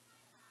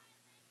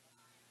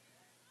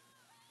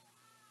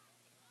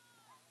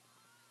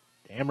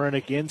 Dameron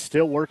again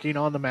still working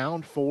on the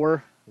mound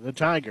for the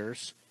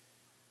Tigers.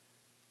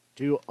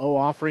 2-0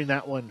 offering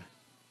that one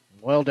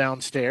well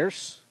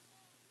downstairs.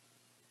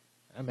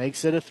 That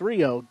makes it a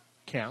 3-0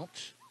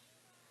 count.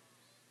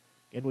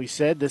 And we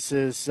said this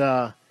is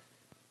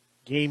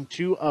game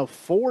 2 of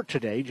 4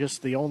 today,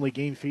 just the only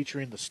game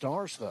featuring the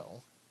Stars,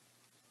 though.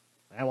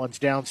 That one's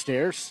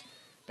downstairs.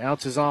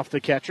 Bounces off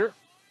the catcher.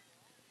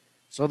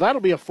 So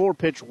that'll be a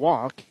 4-pitch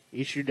walk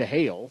issued to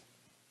Hale.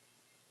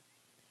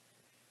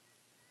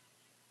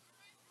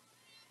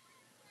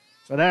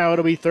 So now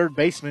it'll be third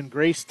baseman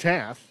Grace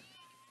Taft.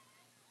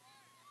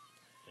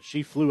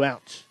 She flew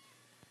out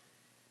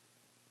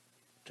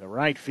to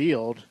right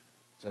field.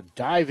 It's a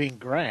diving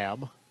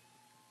grab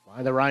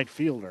by the right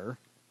fielder.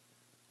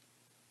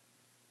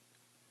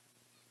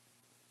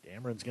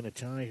 Dameron's going to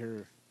tie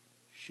her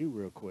shoe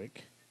real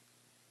quick.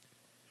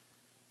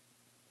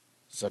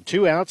 So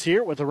 2 outs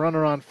here with a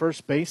runner on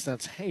first base.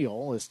 That's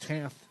Hale as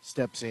Taft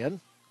steps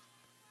in.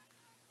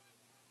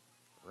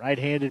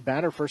 Right-handed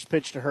batter, first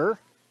pitch to her.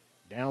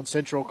 Down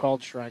central,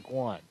 called strike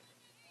 1.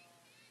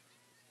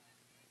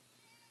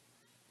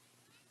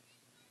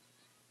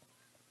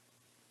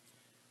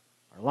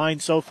 Our line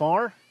so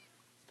far,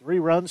 3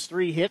 runs,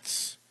 3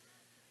 hits,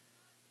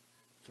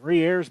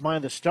 3 errors by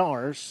the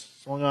Stars.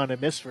 Swung on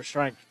and missed for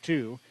strike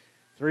 2.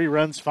 3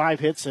 runs, 5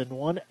 hits, and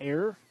 1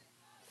 error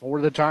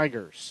for the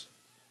Tigers.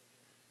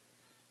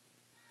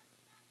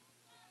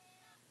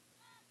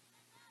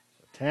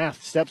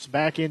 Taft steps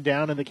back in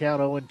down in the count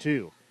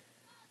 0-2.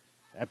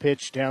 That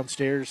pitch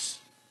downstairs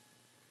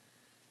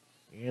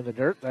in the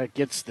dirt. That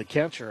gets the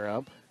catcher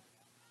up.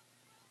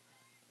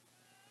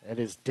 That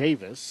is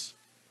Davis.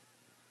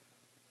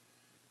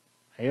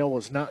 Hale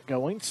was not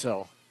going,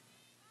 so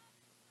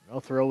no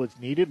throw is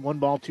needed. 1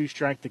 ball, 2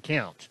 strike the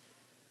count.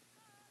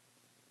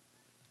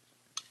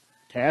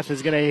 Taft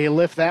is going to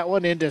lift that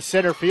one into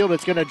center field.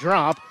 It's going to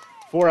drop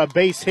for a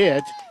base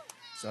hit.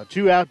 So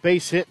 2-out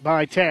base hit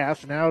by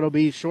Taft. Now it'll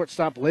be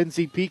shortstop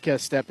Lindsey Pica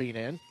stepping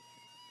in.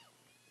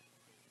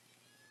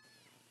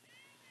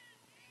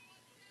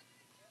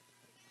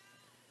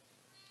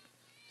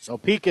 So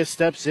Pica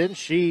steps in.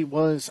 She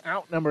was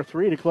out number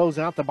 3 to close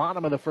out the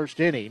bottom of the first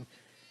inning.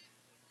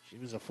 She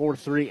was a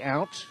 4-3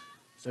 out.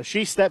 So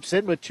she steps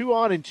in with 2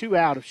 on and 2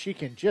 out. If she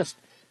can just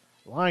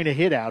line a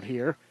hit out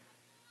here,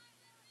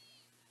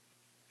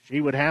 she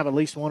would have at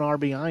least 1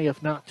 RBI,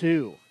 if not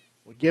 2.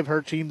 Would give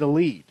her team the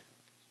lead.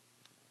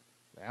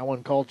 That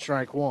one called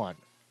strike 1.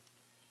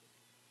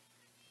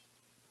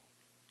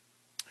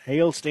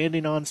 Hale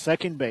standing on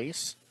second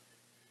base.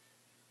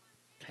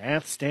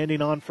 Taft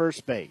standing on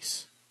first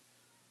base.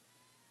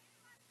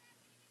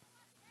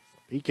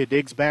 Pica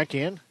digs back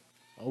in.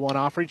 0-1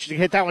 offering. She can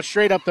hit that one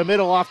straight up the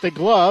middle off the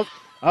glove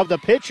of the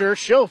pitcher.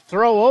 She'll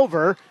throw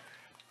over,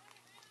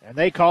 and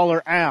they call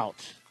her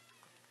out.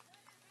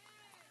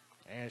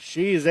 And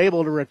she is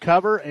able to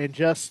recover and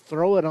just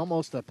throw it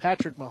almost a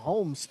Patrick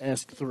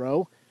Mahomes-esque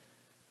throw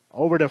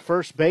over to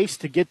first base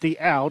to get the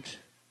out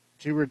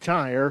to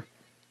retire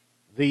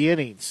the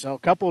inning. So a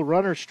couple of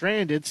runners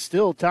stranded,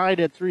 still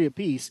tied at 3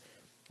 apiece.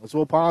 As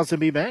we'll pause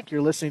and be back,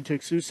 you're listening to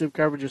exclusive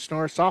coverage of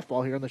Stars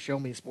softball here on the Show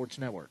Me Sports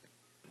Network.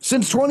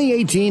 Since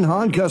 2018,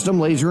 Han Custom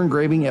Laser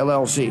Engraving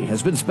LLC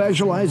has been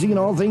specializing in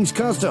all things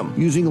custom,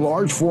 using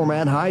large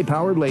format,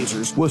 high-powered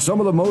lasers with some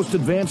of the most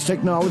advanced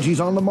technologies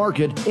on the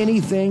market.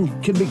 Anything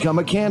can become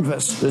a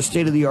canvas. This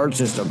state-of-the-art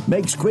system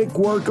makes quick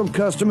work of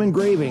custom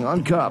engraving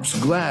on cups,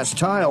 glass,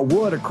 tile,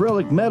 wood,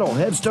 acrylic, metal,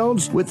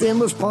 headstones with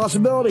endless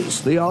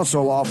possibilities. They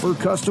also offer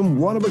custom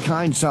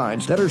one-of-a-kind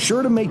signs that are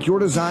sure to make your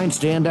design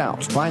stand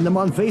out. Find them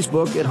on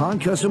Facebook at Han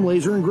Custom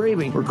Laser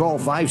Engraving or call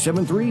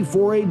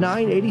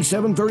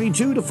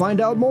 573-489-8732 to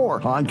find out more.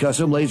 Han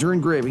Custom Laser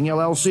Engraving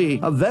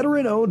LLC, a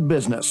veteran-owned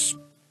business.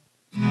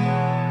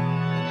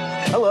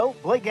 Hello,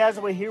 Blake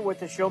Gazaway here with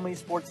the Show Me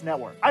Sports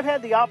Network. I've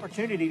had the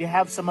opportunity to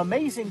have some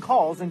amazing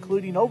calls,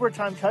 including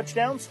overtime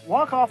touchdowns,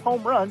 walk-off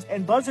home runs,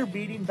 and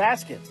buzzer-beating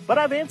baskets. But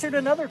I've answered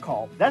another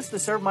call. That's to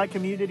serve my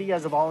community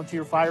as a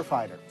volunteer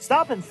firefighter.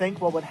 Stop and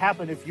think what would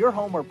happen if your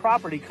home or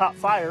property caught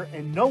fire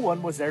and no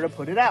one was there to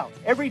put it out.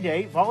 Every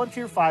day,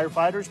 volunteer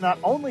firefighters not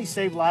only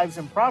save lives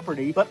and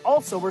property, but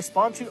also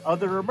respond to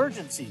other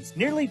emergencies.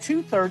 Nearly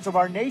 2/3 of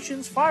our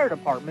nation's fire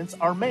departments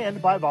are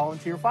manned by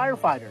volunteer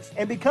firefighters.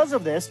 And because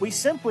of this, we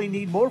simply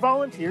need more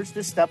volunteers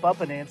to step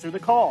up and answer the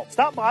call.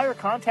 Stop by or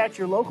contact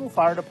your local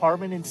fire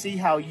department and see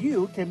how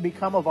you can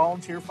become a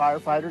volunteer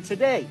firefighter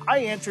today. I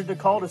answered the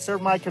call to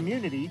serve my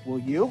community. Will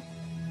you?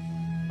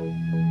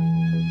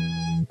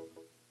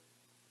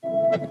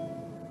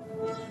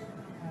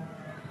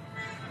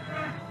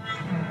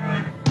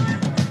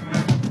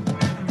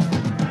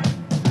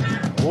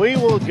 We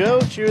will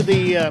go to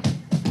the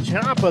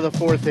top of the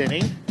 4th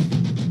inning.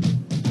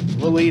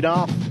 We'll lead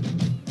off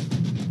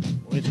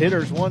with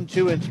hitters 1,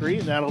 2, and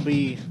 3. That'll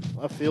be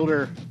left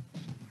fielder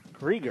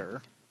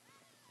Krieger.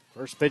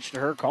 First pitch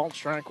to her, called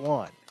strike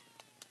 1.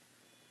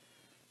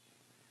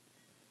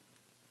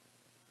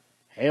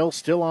 Hale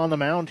still on the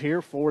mound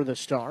here for the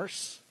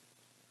Stars.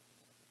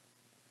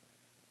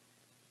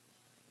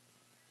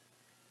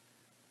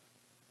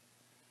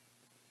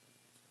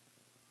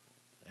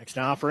 Next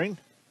offering.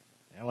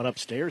 That one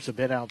upstairs, a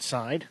bit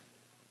outside.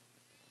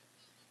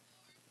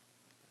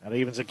 That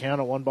evens the count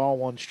at 1 ball,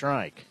 1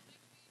 strike.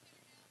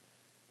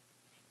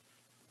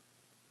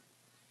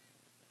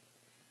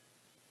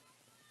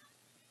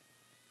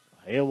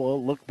 Hale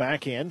will look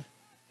back in.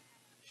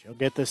 She'll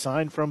get the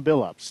sign from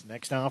Billups.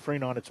 Next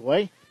offering on its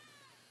way.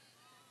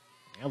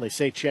 Now they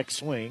say check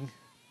swing.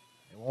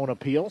 It won't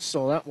appeal,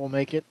 so that will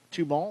make it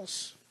 2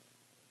 balls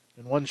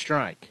and 1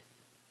 strike.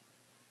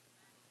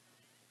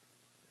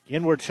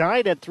 Again, we're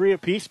tied at 3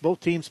 apiece.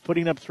 Both teams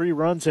putting up 3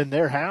 runs in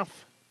their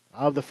half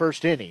of the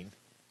first inning.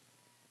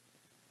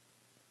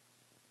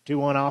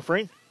 2-1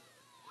 offering.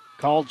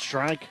 Called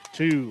strike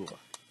 2.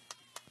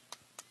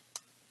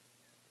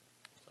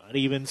 That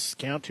evens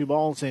count, 2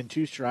 balls and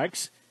 2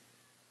 strikes.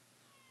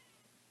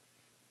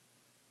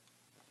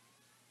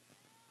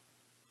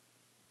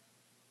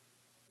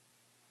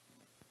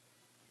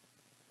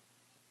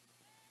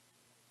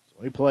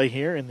 We play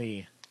here in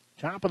the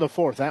top of the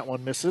 4th. That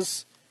one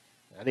misses.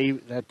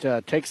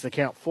 That takes the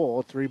count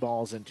full. 3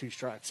 balls and 2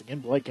 strikes.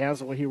 Again, Blake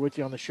Hasloway here with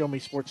you on the Show Me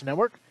Sports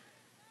Network. If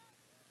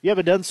you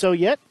haven't done so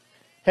yet,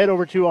 head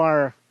over to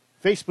our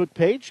Facebook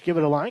page. Give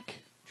it a like.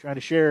 Try to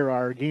share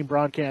our game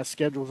broadcast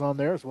schedules on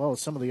there as well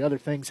as some of the other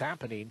things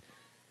happening.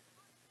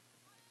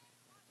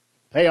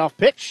 Payoff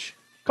pitch.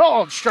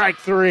 Called strike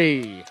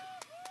 3.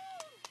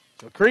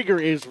 So Krieger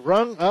is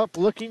rung up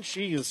looking.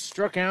 She is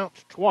struck out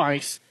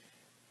twice.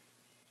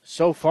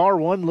 So far,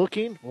 1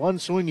 looking, 1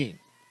 swinging.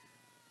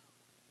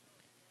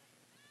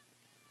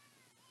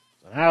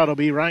 So now it'll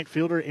be right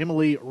fielder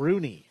Emily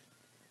Rooney.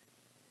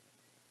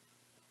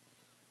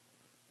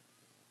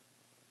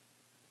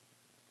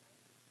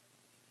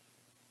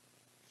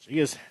 She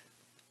has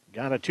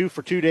got a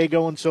 2-for-2 day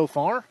going so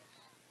far.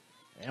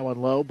 That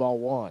one low, ball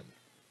 1.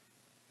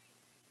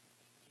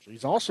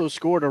 She's also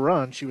scored a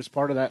run. She was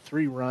part of that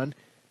 3-run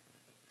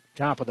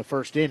top of the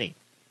first inning.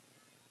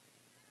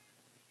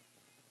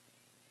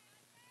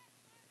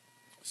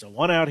 So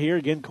 1 out here,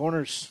 again,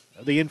 corners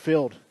of the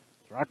infield.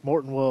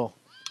 Throckmorton will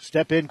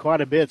step in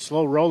quite a bit.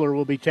 Slow roller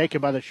will be taken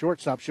by the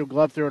shortstop. She'll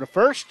glove throw to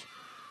first.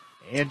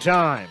 In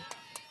time.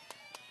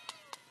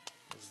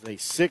 This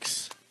is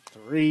a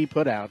 6-3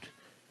 put out.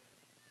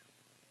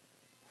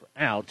 For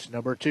out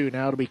number 2.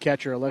 Now it'll be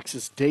catcher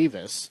Alexis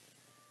Davis.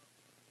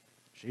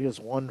 She is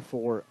 1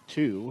 for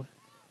 2.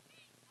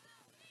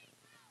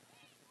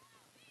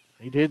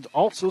 He did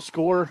also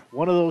score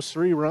one of those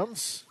 3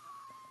 runs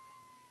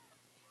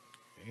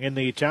in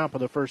the top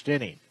of the first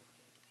inning.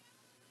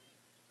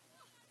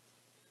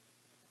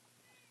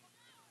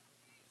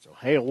 So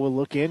Hale will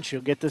look in.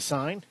 She'll get the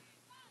sign.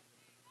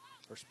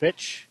 First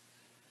pitch.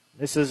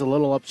 This is a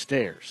little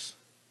upstairs.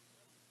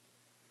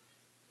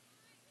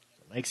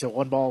 So makes it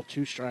 1 ball,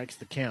 2 strikes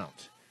the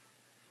count.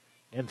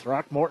 And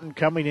Throckmorton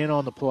coming in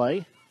on the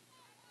play.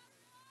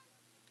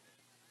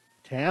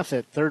 Tath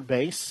at third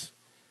base.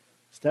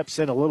 Steps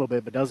in a little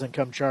bit, but doesn't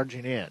come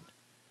charging in.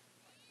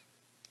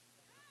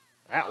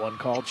 That one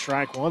called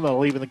strike 1. That'll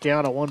leave the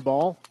count at 1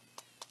 ball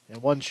and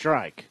 1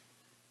 strike.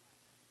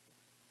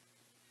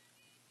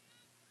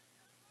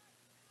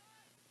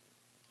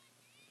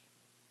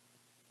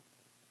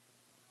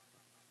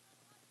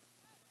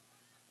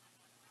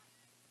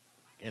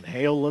 And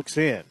Hale looks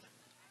in.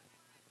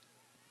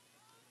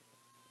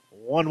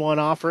 1-1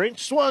 offering.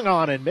 Swung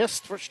on and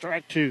missed for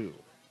strike 2.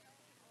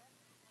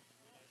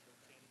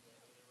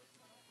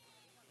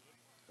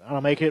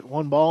 That'll make it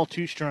 1 ball,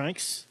 2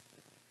 strikes.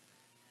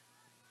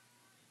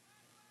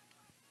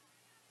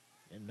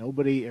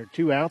 And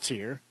 2 outs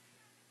here.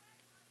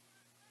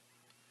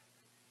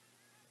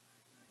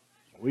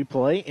 We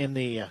play in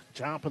the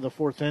top of the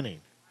 4th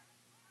inning.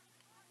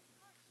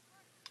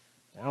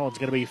 That one's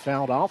going to be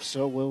fouled off,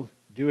 so we'll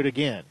do it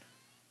again.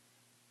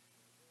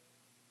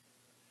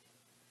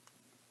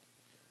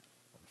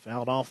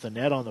 Fouled off the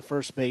net on the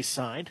first base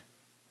side.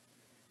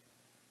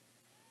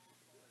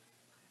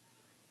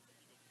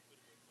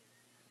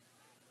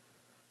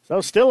 So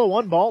still a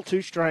 1 ball,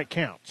 2 strike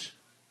count.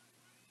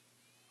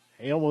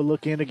 Hale will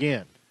look in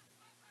again.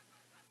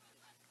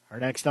 Her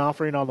next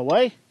offering on the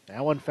way.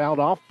 That one fouled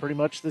off pretty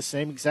much the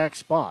same exact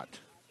spot.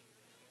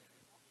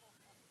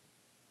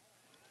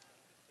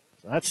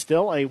 So that's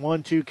still a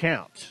 1-2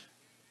 count.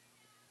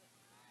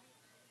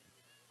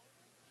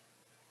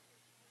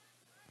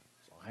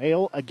 So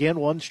Hale, again,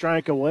 1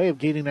 strike away of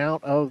getting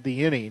out of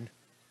the inning.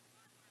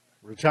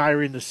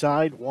 Retiring the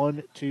side,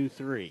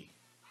 1-2-3.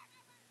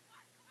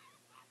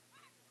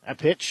 That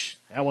pitch,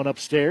 that one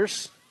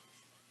upstairs.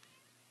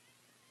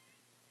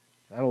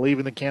 That'll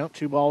even the count,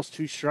 2 balls,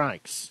 2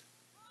 strikes.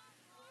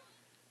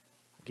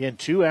 Again,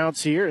 2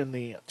 outs here in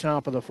the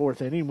top of the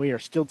 4th inning. We are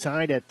still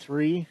tied at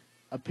 3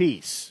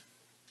 apiece.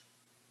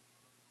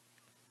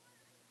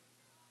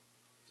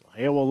 So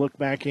Hale will look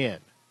back in.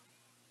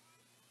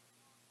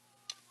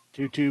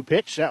 2-2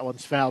 pitch, that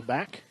one's fouled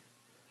back.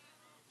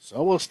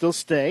 So we'll still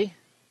stay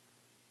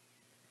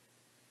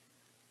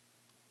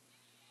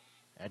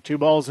at 2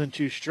 balls and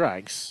 2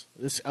 strikes.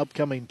 This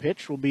upcoming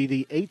pitch will be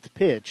the 8th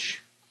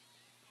pitch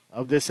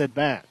of this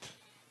at-bat.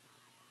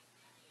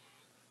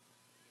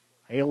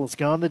 Hale has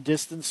gone the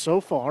distance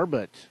so far,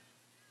 but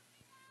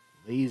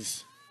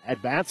these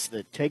at-bats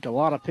that take a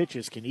lot of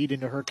pitches can eat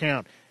into her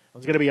count.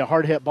 It's going to be a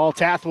hard-hit ball.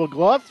 Tath will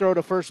glove, throw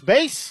to first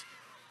base,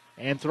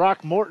 and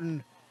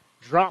Throckmorton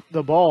dropped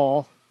the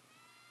ball.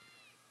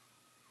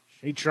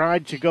 She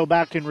tried to go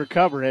back and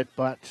recover it,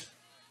 but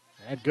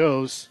that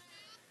goes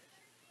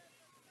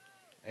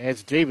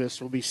as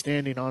Davis will be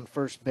standing on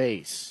first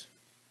base.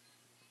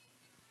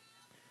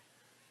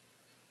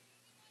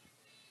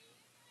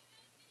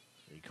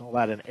 You call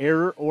that an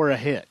error or a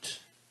hit.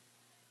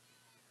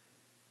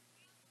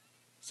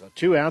 So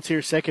 2 outs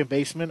here. Second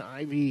baseman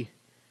Ivy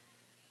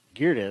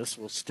Geerdes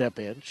will step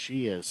in.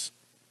 She is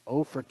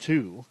 0 for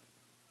 2.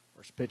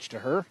 First pitch to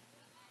her.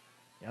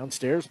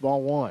 Downstairs,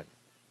 ball 1.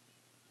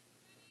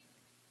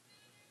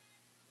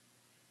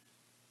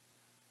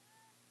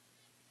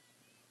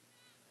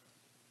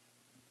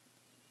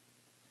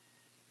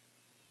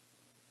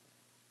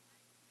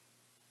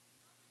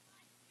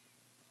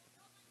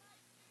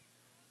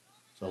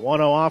 The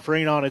 1-0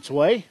 offering on its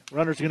way.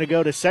 Runner's going to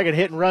go to second.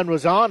 Hit and run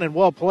was on and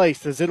well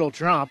placed as it'll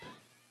drop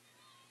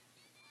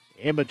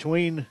in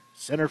between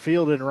center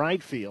field and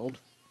right field.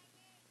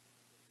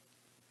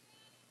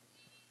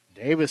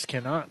 Davis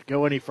cannot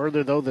go any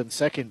further, though, than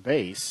second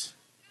base.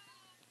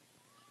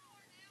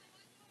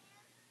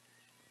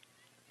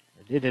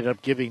 It did end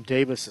up giving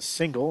Davis a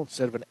single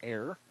instead of an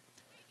error.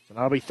 So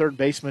now it'll be third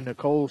baseman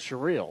Nicole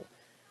Sherrill.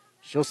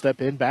 She'll step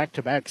in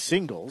back-to-back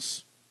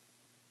singles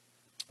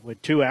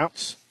with 2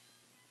 outs.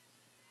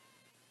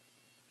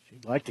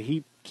 She'd like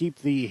to keep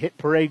the hit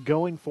parade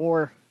going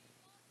for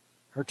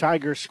her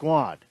Tiger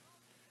squad.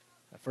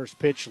 The first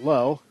pitch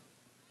low.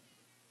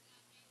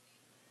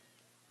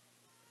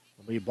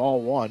 It'll be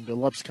ball 1.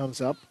 Billups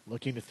comes up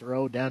looking to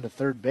throw down to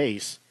third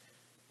base.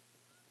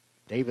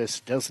 Davis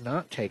does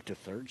not take to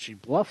third. She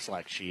bluffs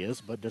like she is,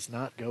 but does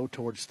not go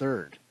towards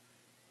third.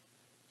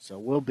 So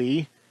will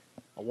be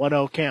a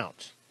 1-0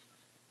 count.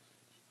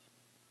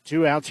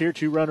 2 outs here,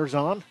 2 runners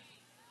on.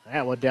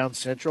 That one down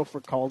central for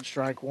called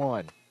strike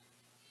 1.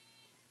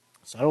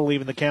 So that'll leave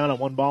in the count on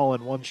 1 ball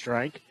and 1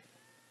 strike.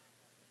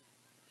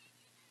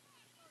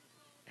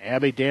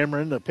 Abby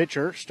Dameron, the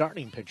pitcher,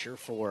 starting pitcher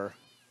for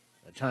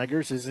the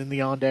Tigers, is in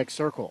the on-deck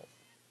circle.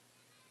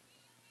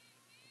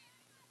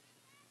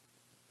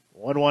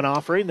 1-1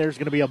 offering. There's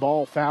going to be a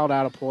ball fouled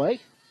out of play.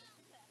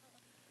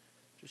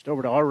 Just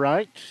over to our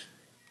right.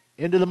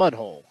 Into the mud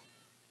hole.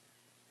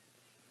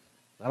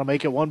 That'll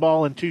make it 1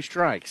 ball and 2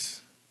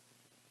 strikes.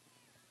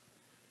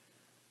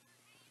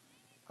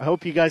 I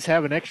hope you guys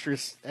have an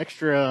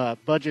extra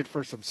budget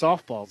for some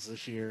softballs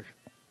this year.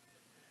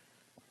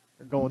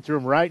 They're going through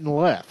them right and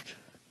left.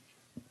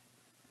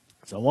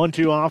 So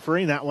 1-2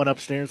 offering. That one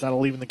upstairs.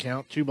 That'll leave in the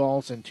count. 2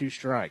 balls and 2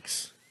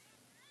 strikes.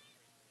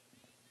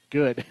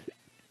 Good.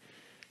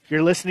 If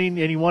you're listening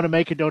and you want to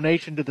make a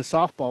donation to the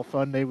softball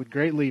fund, they would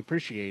greatly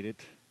appreciate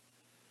it.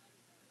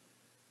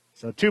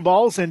 So 2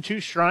 balls and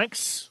 2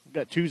 strikes. We've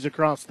got 2s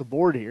across the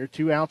board here.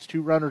 2 outs,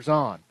 2 runners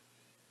on.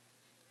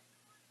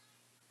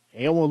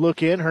 Hale will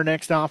look in her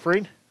next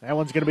offering. That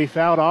one's going to be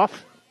fouled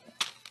off.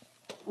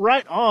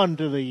 Right on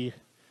to the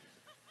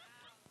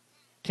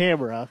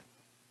camera.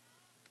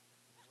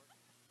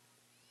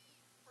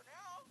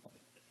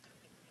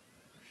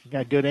 She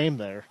got good aim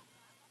there.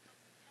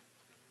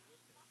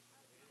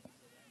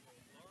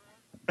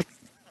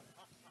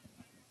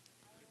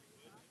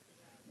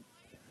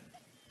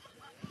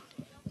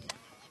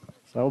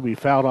 So that'll be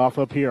fouled off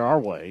up here our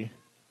way.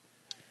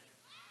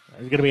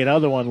 There's going to be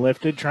another one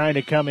lifted, trying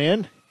to come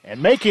in.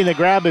 And making the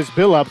grab is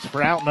Billups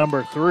for out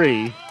number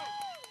 3.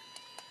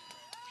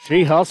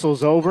 She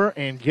hustles over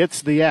and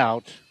gets the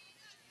out.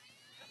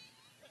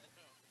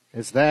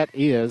 As that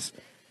is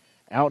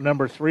out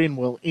number 3 and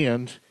will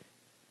end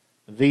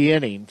the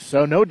inning.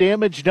 So no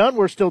damage done.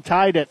 We're still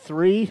tied at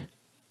 3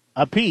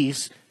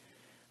 apiece.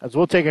 As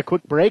we'll take a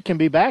quick break and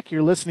be back.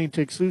 You're listening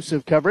to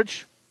exclusive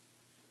coverage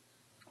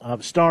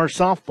of Star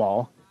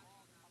Softball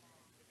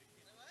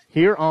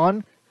here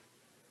on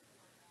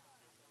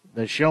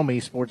the Show Me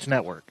Sports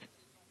Network.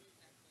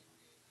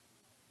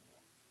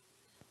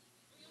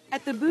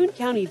 At the Boone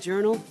County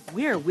Journal,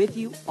 we're with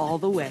you all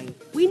the way.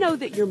 We know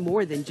that you're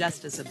more than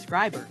just a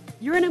subscriber.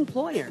 You're an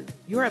employer.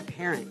 You're a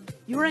parent.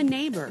 You're a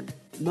neighbor.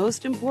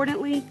 Most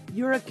importantly,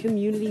 you're a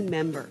community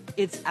member.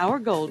 It's our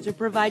goal to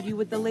provide you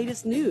with the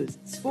latest news,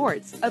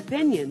 sports,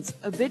 opinions,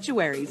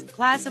 obituaries,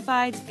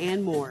 classifieds,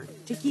 and more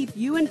to keep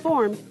you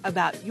informed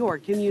about your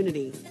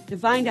community. To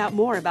find out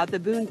more about the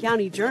Boone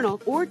County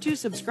Journal or to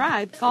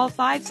subscribe, call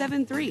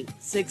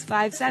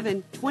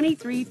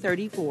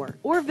 573-657-2334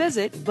 or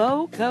visit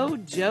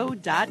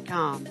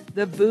bocojoe.com.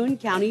 The Boone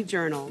County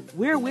Journal.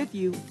 We're with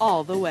you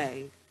all the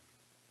way.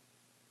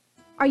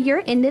 Are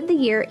your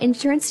end-of-the-year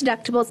insurance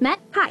deductibles met?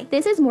 Hi,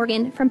 this is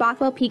Morgan from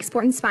Bothwell Peak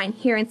Sport and Spine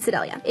here in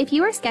Sedalia. If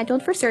you are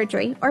scheduled for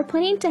surgery or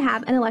planning to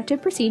have an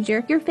elective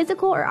procedure, your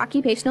physical or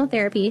occupational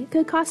therapy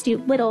could cost you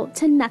little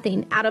to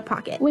nothing out of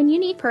pocket. When you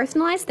need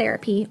personalized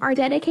therapy, our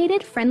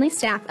dedicated, friendly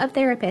staff of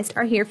therapists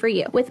are here for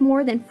you. With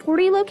more than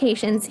 40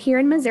 locations here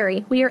in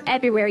Missouri, we are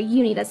everywhere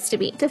you need us to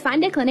be. To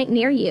find a clinic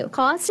near you,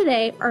 call us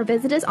today or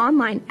visit us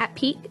online at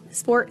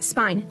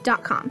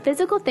peaksportspine.com.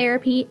 Physical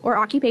therapy or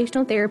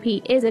occupational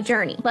therapy is a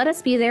journey. Let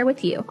us be there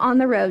with you on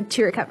the road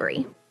to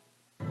recovery.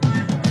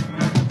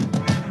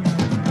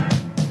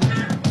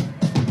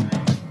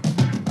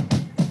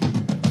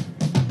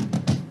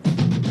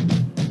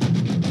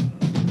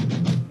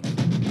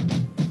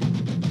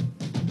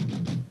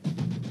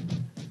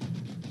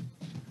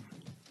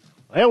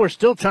 Well, we're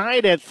still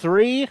tied at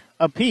 3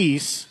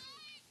 apiece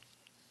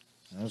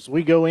as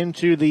we go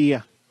into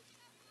the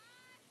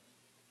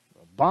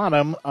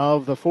bottom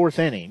of the 4th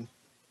inning.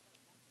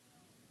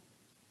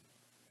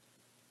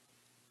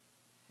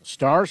 The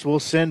Stars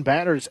will send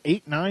batters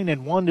 8, 9,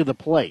 and 1 to the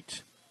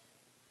plate.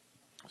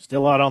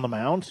 Still out on the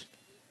mound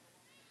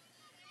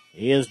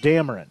is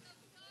Dameron.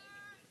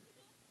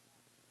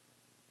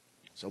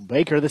 So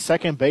Baker, the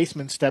second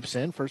baseman, steps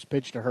in. First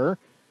pitch to her.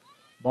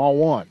 Ball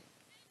 1.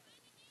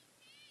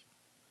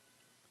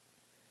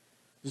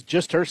 This is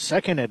just her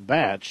second at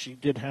bat. She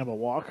did have a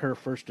walk her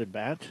first at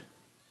bat.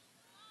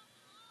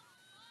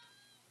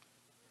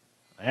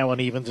 That one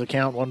evens the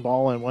count, 1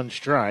 ball and 1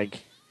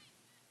 strike.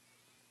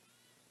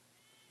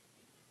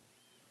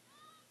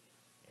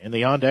 In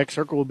the on-deck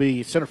circle will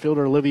be center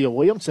fielder Olivia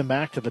Williamson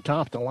back to the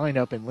top of the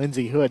lineup, and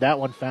Lindsey Hood. That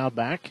one fouled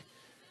back.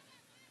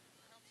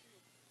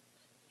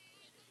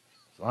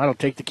 So that'll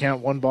take the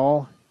count, 1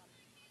 ball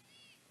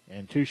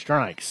and 2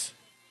 strikes.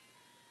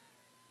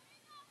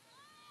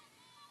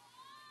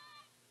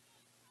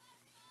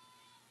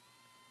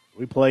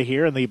 We play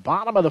here in the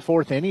bottom of the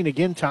 4th inning,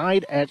 again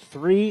tied at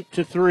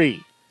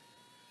 3-3.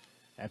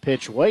 That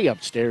pitch way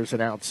upstairs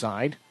and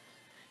outside.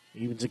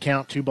 Evens the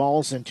count, 2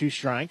 balls and 2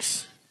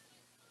 strikes.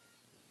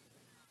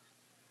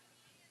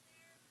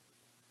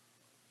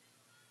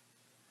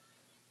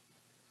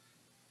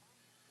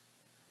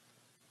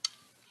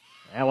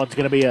 That one's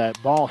going to be a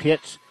ball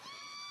hit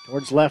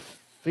towards left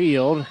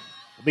field.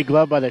 Will be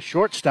gloved by the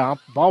shortstop.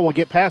 Ball will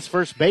get past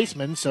first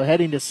baseman, so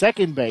heading to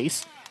second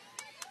base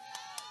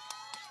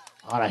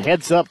on a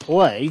heads-up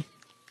play.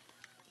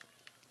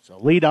 So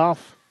leadoff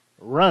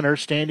runner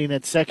standing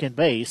at second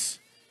base.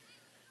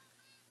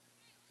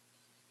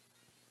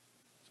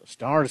 So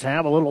Stars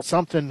have a little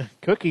something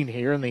cooking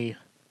here in the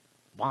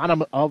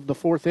bottom of the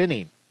 4th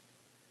inning.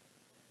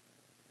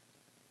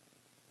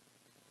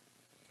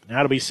 Now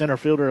it'll be center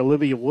fielder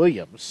Olivia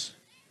Williams.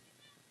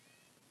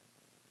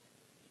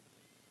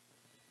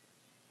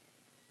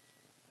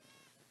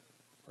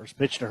 First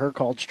pitch to her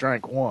called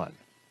strike 1.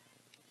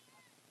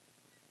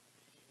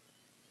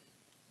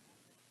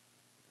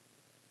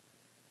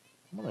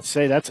 I'm going to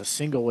say that's a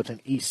single with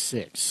an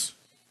E6.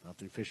 Not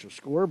the official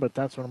score, but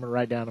that's what I'm going to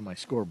write down in my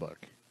scorebook.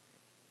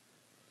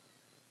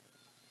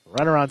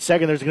 Runner on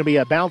second. There's going to be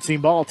a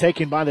bouncing ball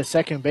taken by the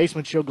second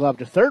baseman. She'll glove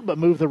to third, but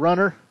move the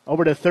runner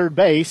over to third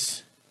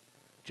base.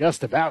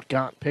 Just about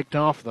got picked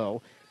off,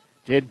 though,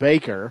 did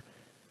Baker.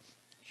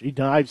 She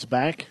dives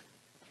back.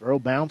 Throw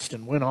bounced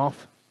and went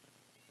off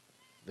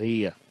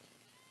the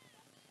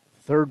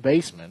third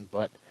baseman,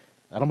 but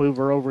that'll move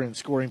her over in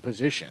scoring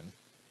position.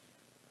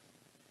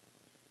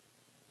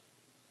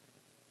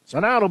 So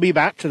now it'll be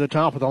back to the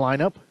top of the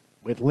lineup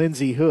with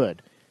Lindsey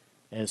Hood.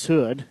 As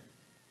Hood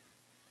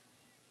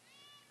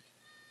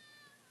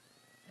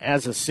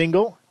has a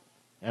single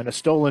and a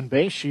stolen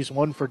base. She's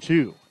 1 for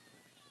 2.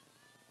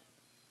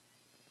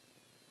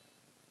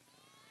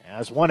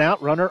 As 1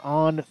 out, runner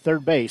on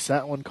third base.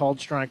 That one called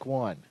strike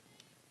 1.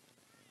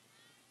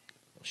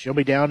 She'll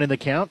be down in the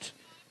count.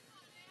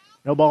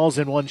 No balls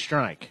and 1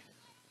 strike.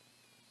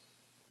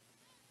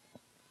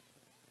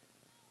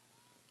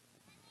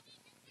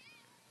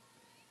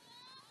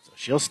 So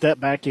she'll step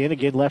back in,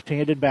 again,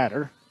 left-handed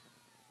batter.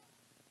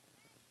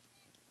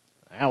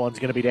 That one's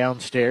going to be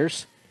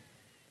downstairs.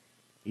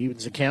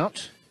 Evens the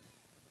count.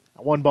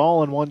 1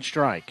 ball and 1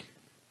 strike.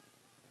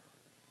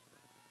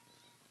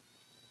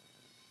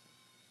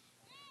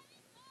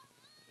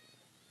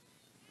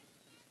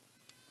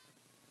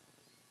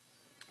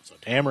 So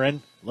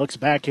Dameron looks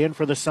back in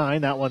for the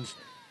sign. That one's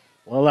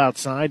well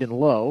outside and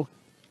low.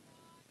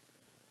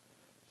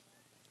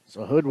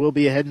 So Hood will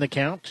be ahead in the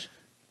count.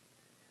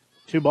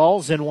 2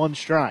 balls and 1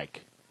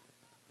 strike.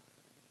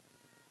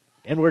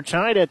 And we're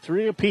tied at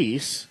 3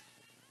 apiece.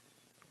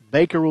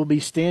 Baker will be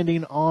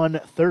standing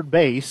on third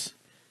base.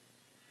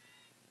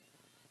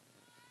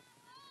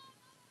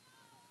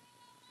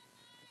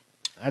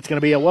 That's going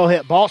to be a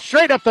well-hit ball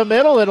straight up the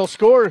middle. It'll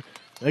score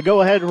the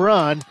go-ahead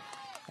run,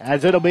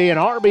 as it'll be an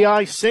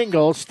RBI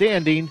single.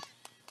 Standing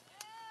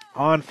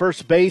on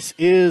first base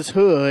is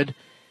Hood,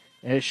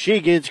 as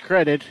she gets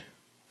credit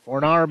for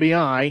an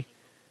RBI.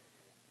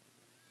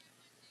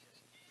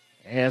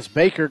 As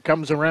Baker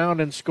comes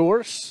around and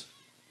scores.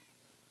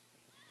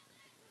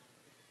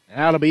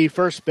 That'll be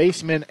first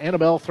baseman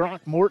Annabelle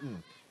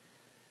Throckmorton.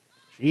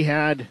 She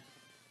had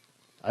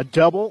a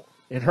double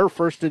in her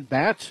first at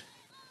bat.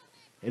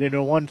 Hit into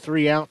a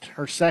 1-3 out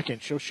her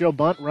second. She'll show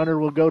bunt. Runner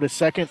will go to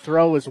second.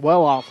 Throw is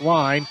well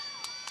offline.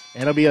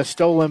 And it'll be a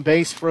stolen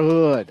base for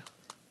Hood.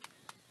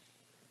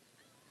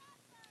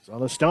 So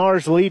the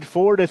Stars lead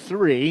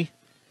 4-3.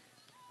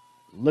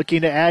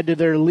 Looking to add to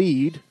their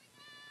lead.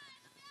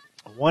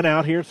 1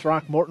 out here.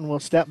 Throckmorton will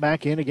step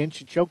back in. Again,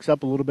 she chokes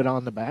up a little bit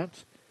on the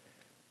bat.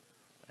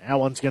 That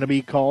one's going to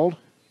be called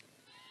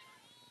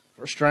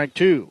for strike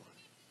 2.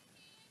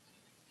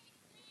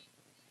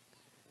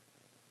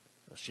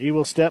 She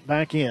will step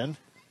back in.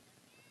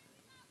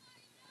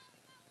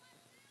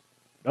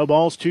 No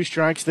balls, 2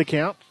 strikes the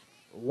count.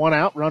 1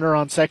 out, runner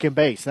on second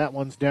base. That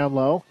one's down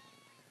low.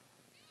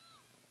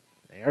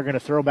 They are going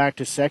to throw back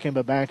to second,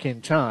 but back in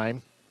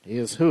time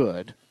is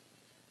Hood.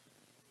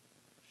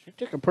 She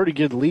took a pretty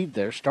good lead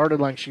there. Started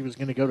like she was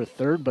going to go to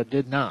third, but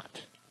did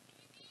not.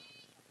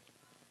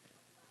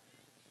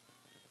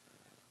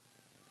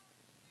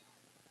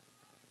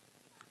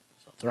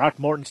 So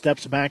Throckmorton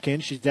steps back in.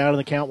 She's down in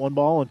the count, 1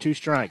 ball and 2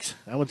 strikes.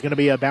 That one's going to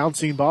be a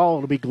bouncing ball.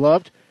 It'll be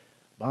gloved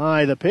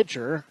by the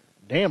pitcher,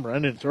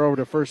 Dameron, and throw over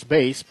to first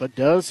base, but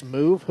does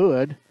move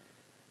Hood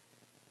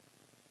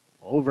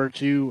over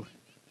to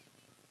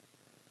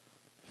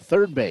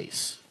third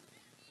base.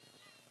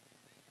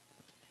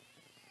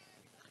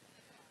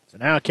 So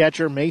now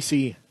catcher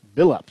Macy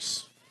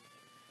Billups.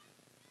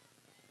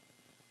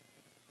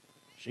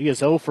 She is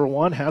 0 for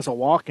 1, has a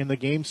walk in the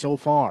game so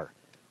far.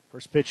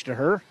 First pitch to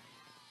her,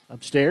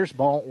 upstairs,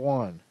 ball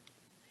 1.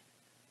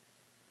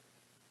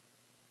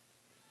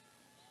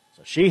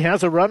 So she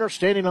has a runner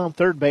standing on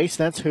third base,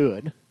 that's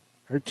Hood.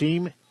 Her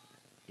team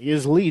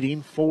is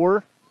leading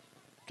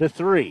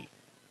 4-3.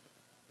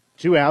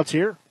 2 outs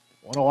here.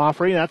 One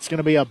offering, that's going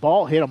to be a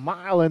ball hit a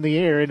mile in the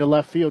air into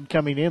left field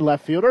coming in.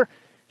 Left fielder,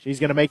 she's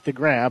going to make the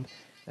grab.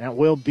 That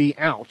will be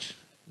out,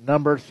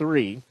 number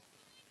 3.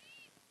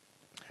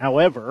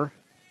 However,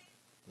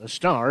 the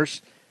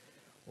Stars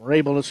were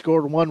able to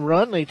score 1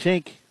 run. They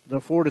take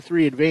the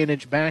 4-3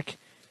 advantage back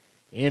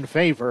in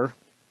favor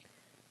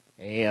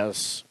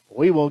as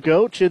we will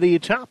go to the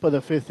top of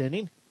the 5th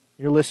inning.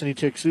 You're listening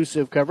to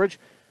exclusive coverage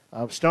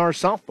of Stars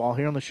softball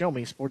here on the Show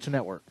Me Sports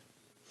Network.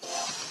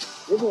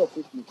 Riverwalk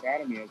Christian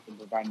Academy has been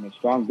providing a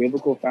strong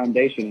biblical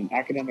foundation and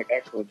academic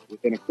excellence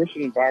within a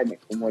Christian environment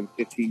for more than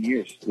 15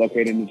 years.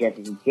 Located in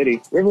Jefferson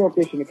City, Riverwalk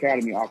Christian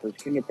Academy offers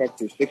kinder prep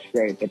through 6th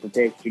grade that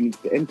prepares students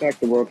to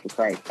impact the world for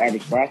Christ.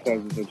 Average class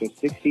sizes are just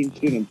 16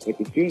 students, with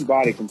the student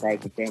body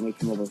comprised of families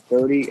from over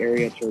 30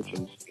 area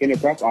churches. Kinder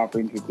prep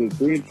offerings include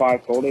 3 and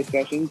 5 full-day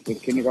sessions,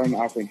 with kindergarten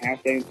offering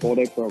half-day and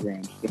full-day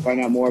programs. To find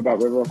out more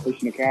about Riverwalk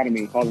Christian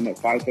Academy, call them at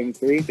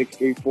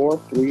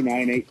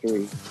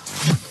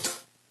 573-634-3983.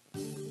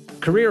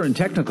 Career and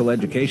technical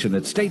education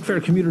at State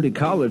Fair Community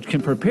College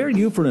can prepare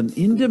you for an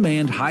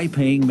in-demand,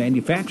 high-paying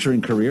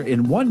manufacturing career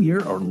in 1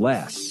 year or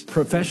less.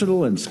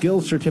 Professional and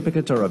skills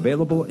certificates are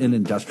available in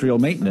industrial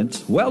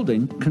maintenance,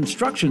 welding,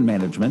 construction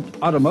management,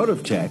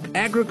 automotive tech,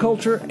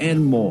 agriculture,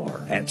 and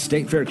more. At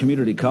State Fair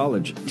Community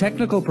College,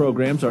 technical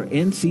programs are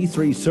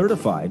NC3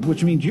 certified,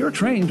 which means you're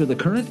trained to the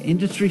current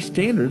industry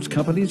standards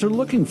companies are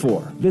looking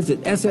for.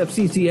 Visit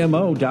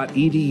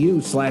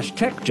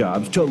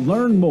sfccmo.edu/techjobs to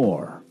learn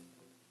more.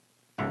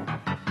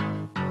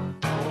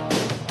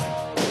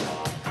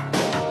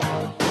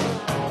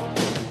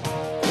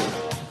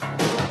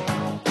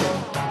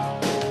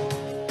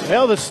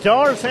 Well, the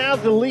Stars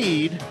have the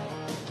lead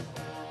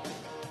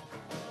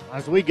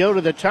as we go to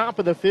the top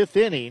of the 5th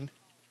inning.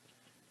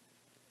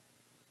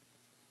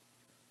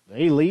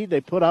 They lead.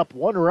 They put up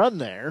 1 run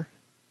there.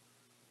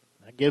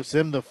 That gives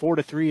them the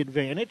 4-3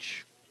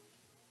 advantage.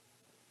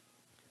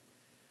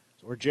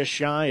 So we're just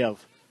shy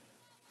of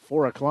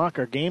 4 o'clock.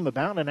 Our game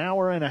about an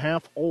hour and a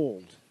half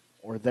old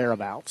or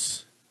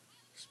thereabouts.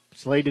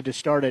 Slated to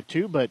start at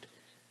 2, but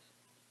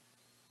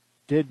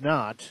did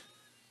not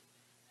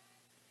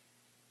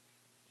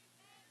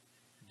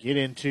get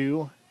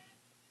into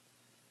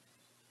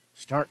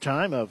start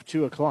time of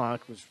 2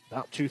 o'clock, was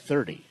about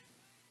 2:30.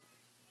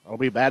 That'll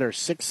be batters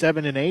 6,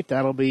 7, and 8.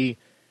 That'll be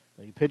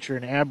the pitcher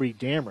in Abby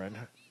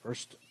Dameron.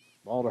 First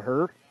ball to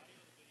her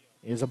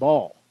is a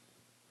ball.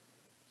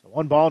 So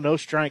 1 ball, no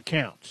strike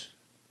count.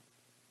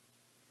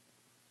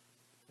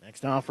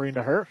 Next offering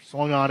to her,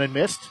 swung on and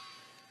missed.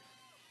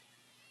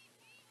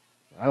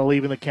 That'll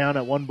leave in the count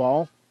at 1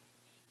 ball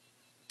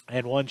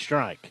and 1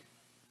 strike.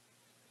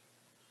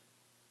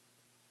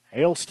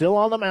 Hale still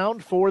on the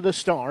mound for the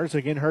Stars.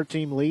 Again, her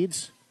team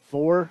leads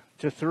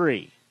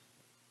 4-3.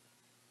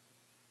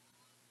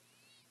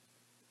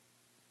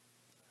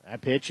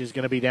 That pitch is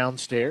going to be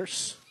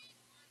downstairs.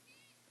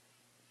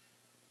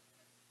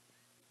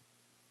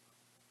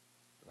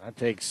 That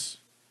takes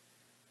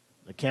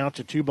the count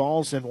to 2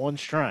 balls and 1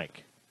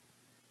 strike.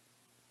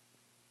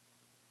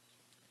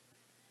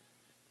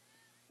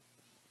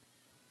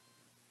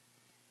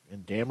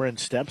 And Dameron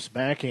steps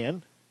back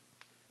in.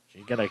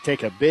 She's going to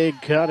take a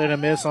big cut and a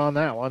miss on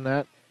that one.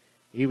 That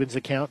evens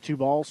the count, 2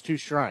 balls, 2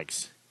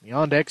 strikes. The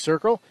on-deck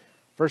circle,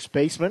 first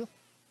baseman,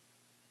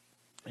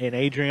 and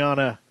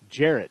Adriana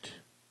Jarrett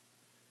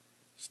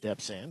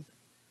steps in.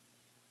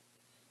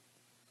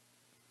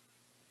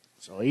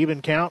 So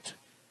even count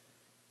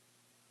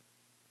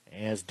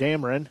as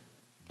Dameron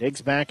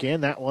digs back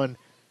in. That one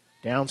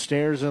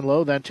downstairs and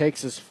low. That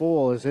takes us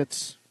full as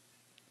it's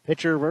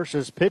pitcher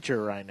versus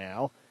pitcher right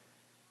now.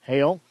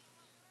 Hale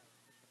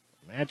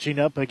matching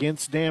up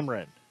against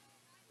Dameron.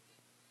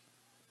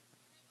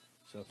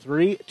 So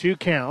 3-2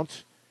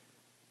 count.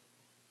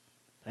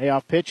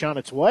 Payoff pitch on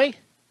its way.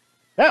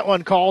 That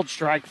one called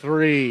strike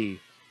 3.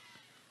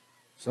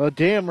 So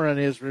Dameron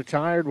is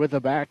retired with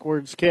a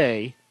backwards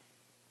K.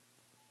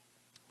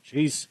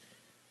 She's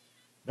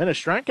been a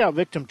strikeout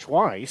victim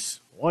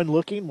twice. 1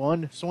 looking,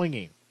 1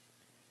 swinging.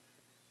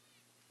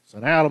 So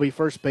now it'll be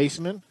first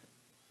baseman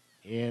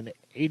in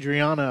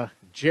Adriana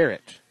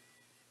Jarrett.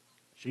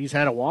 She's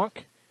had a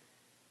walk,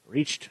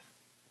 reached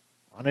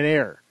on an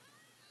error.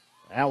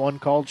 That one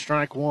called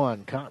strike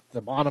one. Caught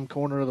the bottom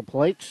corner of the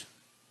plate,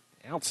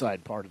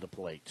 outside part of the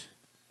plate.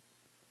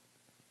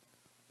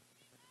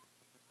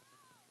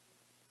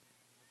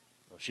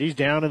 So she's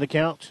down in the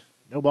count.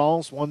 No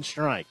balls, one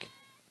strike.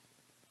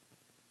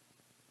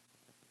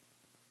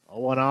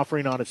 0-1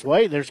 offering on its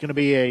way. There's going to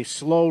be a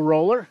slow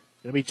roller.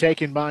 Going to be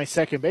taken by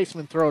second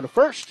baseman. Throw to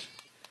first.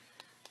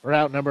 For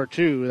out number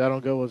 2,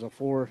 that'll go as a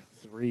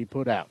 4-3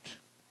 put out.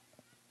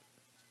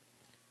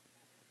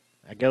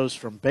 That goes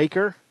from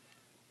Baker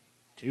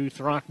to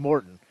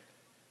Throckmorton.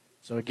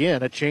 So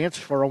again, a chance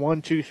for a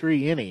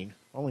 1-2-3 inning.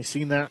 Only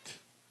seen that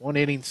one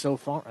inning so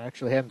far.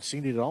 Actually, haven't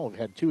seen it at all. We've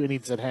had 2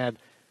 innings that had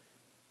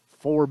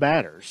 4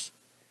 batters.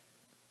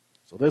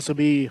 So this will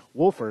be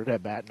Wolford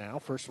at bat now.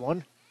 First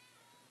one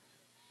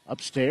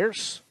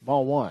upstairs,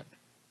 ball 1.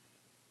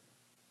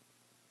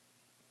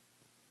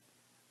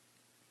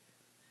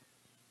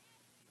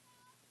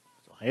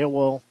 So Hale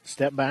will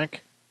step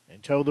back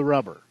and toe the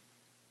rubber.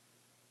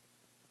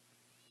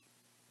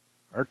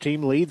 Our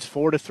team leads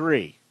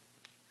 4-3.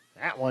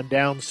 That one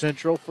down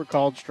central for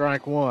called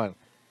strike 1.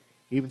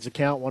 Evens the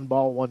count, 1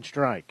 ball, 1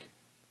 strike.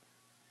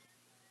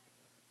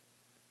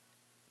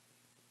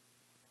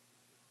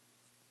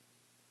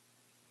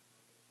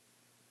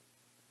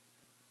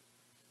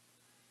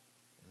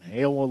 And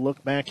Hale will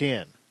look back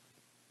in.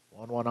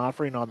 1-1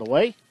 offering on the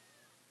way.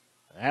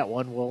 That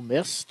one will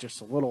miss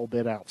just a little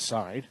bit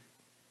outside.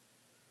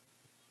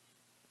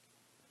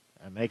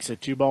 That makes it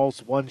 2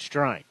 balls, 1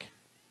 strike.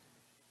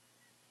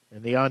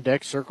 In the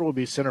on-deck circle will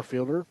be center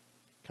fielder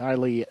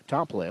Kylie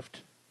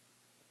Toplift.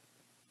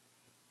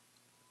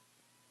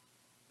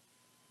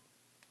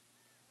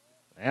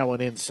 That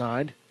one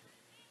inside.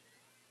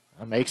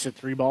 That makes it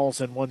 3 balls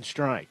and 1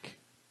 strike.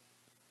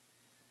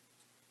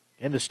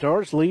 And the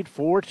Stars lead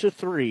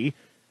 4-3.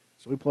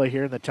 So we play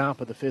here in the top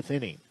of the 5th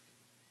inning.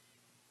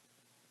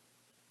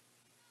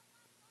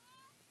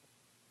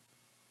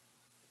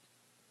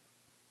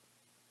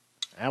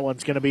 That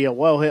one's going to be a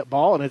well-hit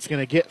ball, and it's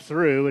going to get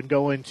through and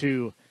go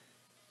into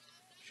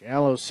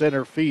shallow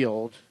center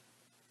field.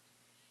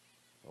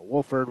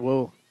 Wolford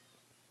will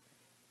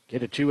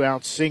get a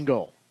 2-out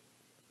single.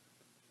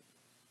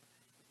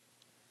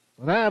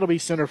 Well, that'll be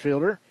center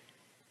fielder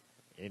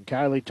in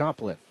Kylie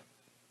Topliff.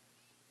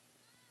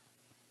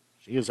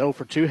 She is 0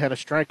 for 2, had a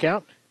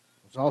strikeout.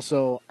 Was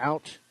also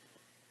out,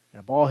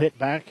 and a ball hit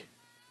back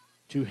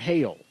to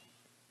Hale.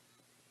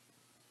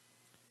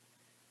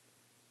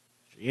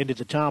 She ended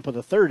the top of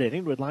the 3rd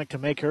inning. Would like to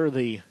make her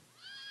the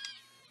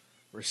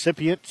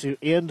recipient to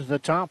end the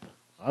top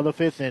of the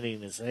 5th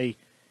inning as they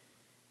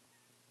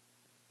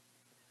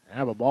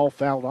have a ball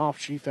fouled off.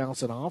 She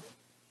fouls it off.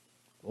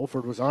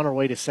 Wolford was on her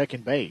way to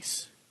second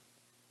base.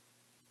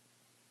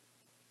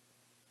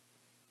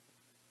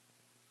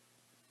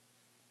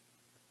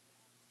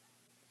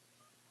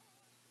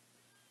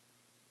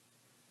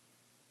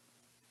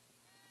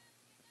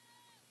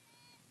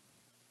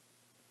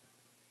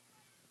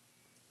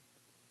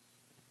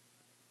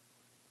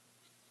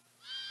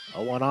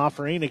 A 1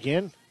 offering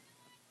again.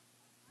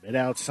 Mid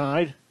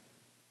outside.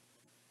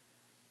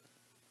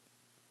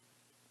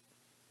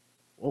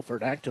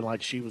 Wolford acted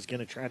like she was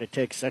going to try to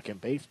take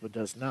second base, but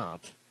does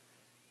not.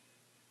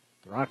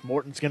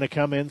 Throckmorton's going to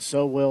come in,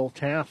 so will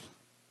Taft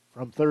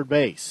from third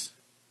base.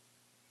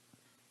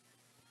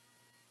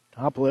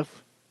 Topliff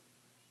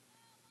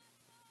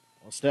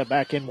will step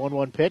back in,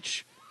 1-1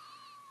 pitch.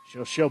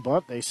 She'll show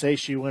bunt. They say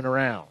she went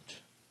around.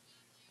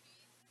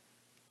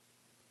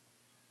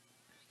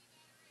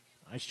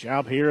 Nice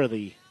job here of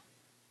the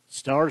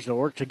Stars to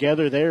work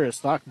together there as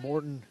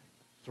Throckmorton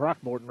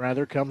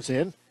comes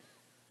in.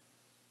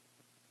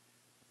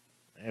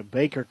 And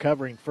Baker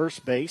covering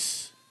first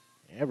base.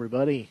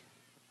 Everybody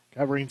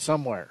covering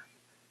somewhere.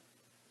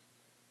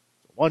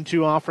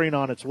 1-2 offering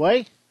on its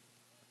way.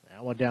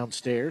 That one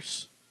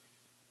downstairs.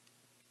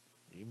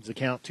 Evens the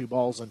count, 2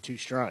 balls and 2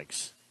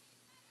 strikes.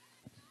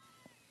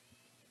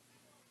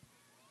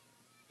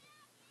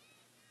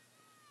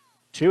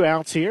 Two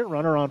outs here,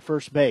 runner on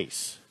first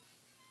base.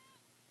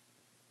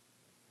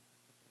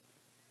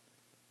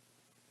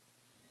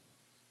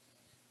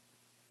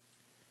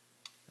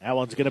 That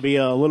one's going to be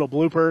a little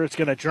blooper. It's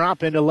going to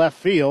drop into left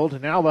field,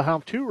 and now they'll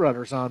have 2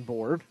 runners on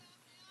board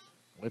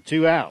with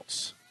 2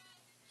 outs.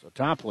 So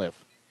Topliff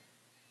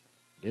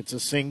gets a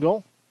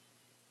single.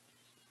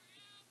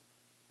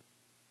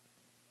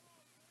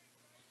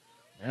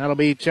 That'll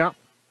be top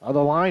of the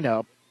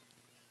lineup.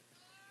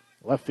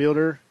 Left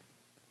fielder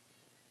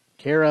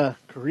Kara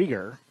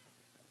Krieger.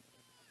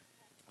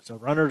 So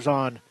runners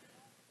on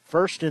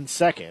first and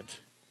second.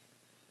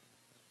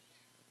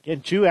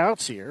 Again, 2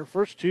 outs here.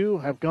 First 2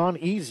 have gone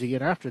easy,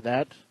 and after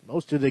that,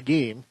 most of the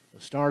game,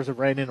 the Stars have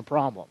ran into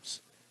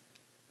problems.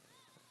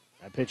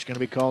 That pitch going to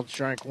be called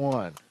strike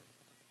 1.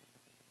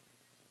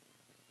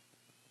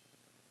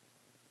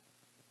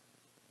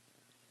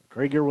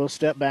 Krieger will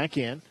step back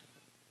in.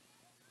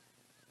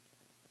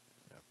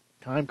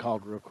 Time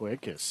called real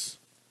quick as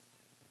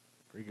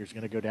Krieger's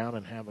going to go down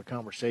and have a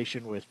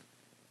conversation with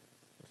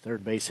the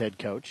third base head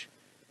coach.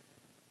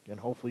 Again,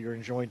 hopefully you're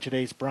enjoying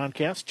today's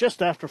broadcast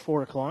just after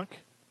 4 o'clock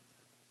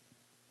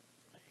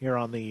here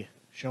on the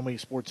Show Me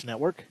Sports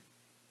Network.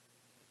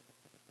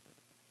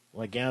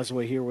 Blake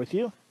Gazaway here with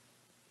you.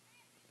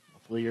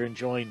 Hopefully you're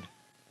enjoying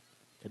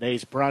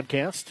today's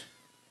broadcast.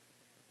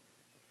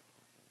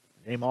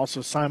 The game also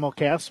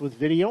simulcast with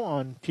video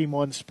on Team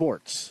One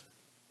Sports.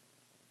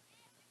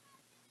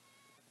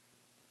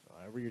 So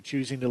however you're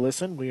choosing to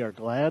listen, we are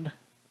glad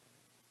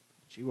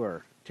that you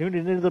are tuned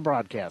into the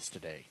broadcast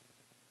today.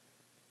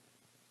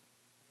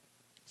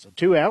 So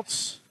 2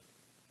 outs,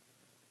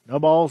 no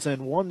balls,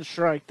 and 1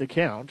 strike to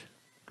count.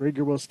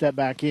 Krieger will step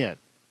back in.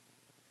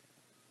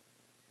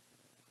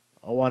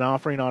 0-1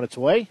 offering on its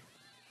way.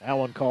 That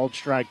one called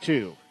strike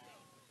 2.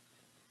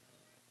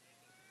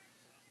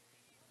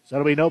 So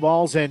it'll be no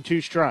balls and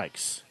 2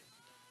 strikes.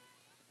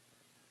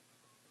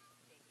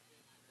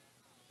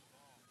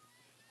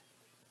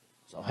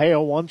 So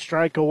Hale 1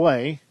 strike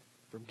away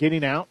from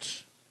getting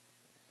out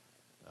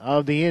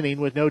of the inning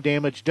with no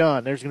damage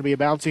done. There's going to be a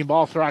bouncing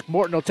ball.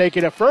 Throckmorton will take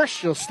it at first.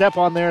 She'll step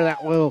on there.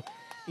 That will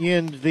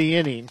end the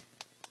inning.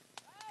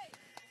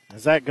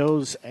 As that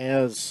goes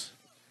as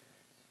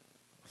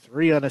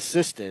 3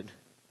 unassisted.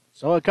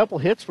 So a couple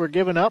hits were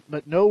given up,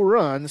 but no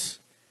runs.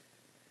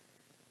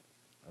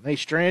 And they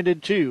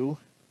stranded 2.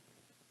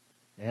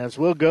 As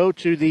we'll go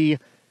to the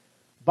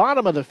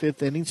bottom of the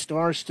 5th inning.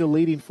 Stars still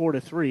leading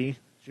 4-3.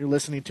 You're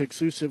listening to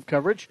exclusive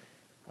coverage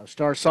of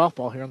Star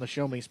Softball here on the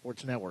Show Me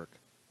Sports Network.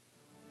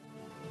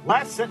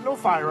 Last Sentinel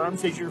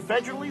Firearms is your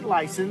federally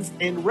licensed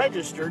and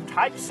registered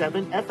Type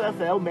 7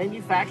 FFL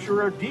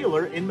manufacturer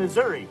dealer in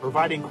Missouri,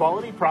 providing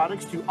quality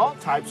products to all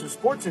types of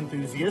sports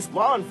enthusiasts,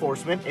 law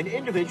enforcement, and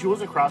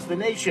individuals across the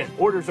nation.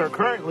 Orders are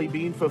currently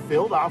being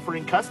fulfilled,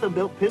 offering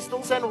custom-built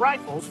pistols and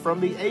rifles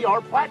from the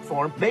AR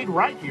platform made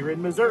right here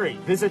in Missouri.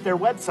 Visit their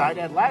website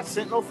at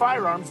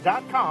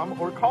lastsentinelfirearms.com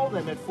or call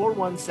them at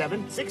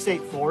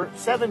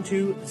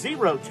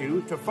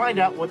 417-684-7202 to find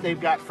out what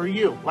they've got for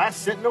you.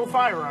 Last Sentinel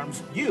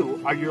Firearms,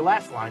 you are your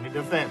last line of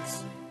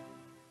defense.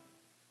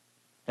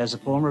 As a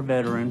former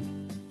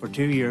veteran, for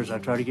 2 years I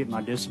tried to get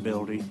my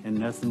disability and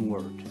nothing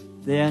worked.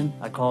 Then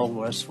I called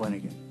Wes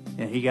Swanigan,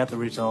 and he got the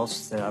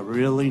results that I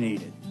really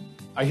needed.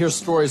 I hear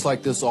stories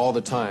like this all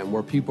the time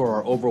where people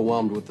are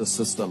overwhelmed with the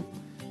system.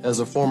 As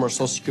a former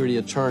Social Security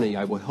attorney,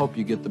 I will help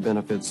you get the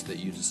benefits that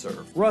you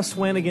deserve. Russ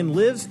Swanigan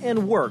lives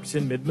and works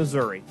in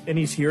mid-Missouri, and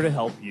he's here to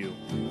help you.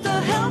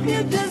 The help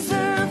you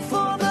deserve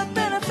for the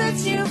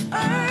benefits you've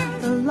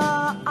earned. The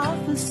law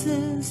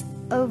offices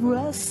of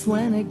Russ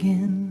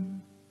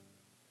Swanigan.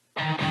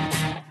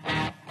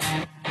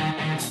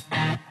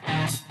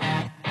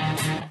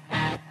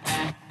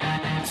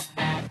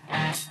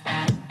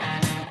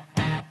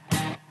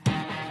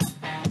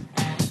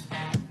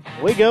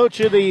 We go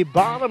to the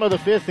bottom of the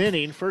 5th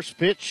inning. First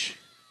pitch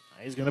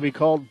is going to be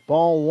called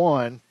ball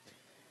 1.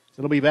 So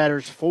it'll be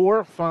batters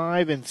 4,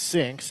 5, and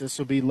 6. This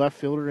will be left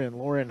fielder and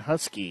Lauren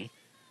Husky.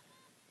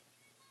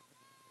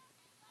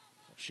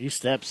 She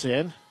steps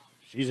in.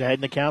 She's ahead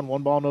in the count.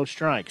 1 ball, no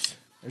strikes.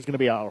 There's going to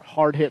be a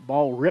hard hit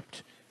ball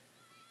ripped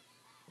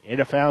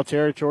into foul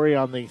territory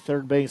on the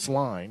third base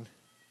line.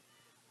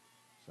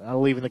 So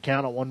that'll leave in the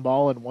count at 1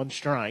 ball and 1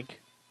 strike.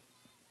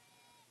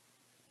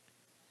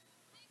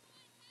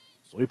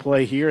 So we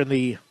play here in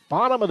the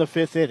bottom of the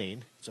 5th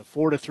inning. It's a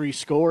 4-3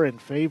 score in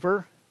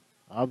favor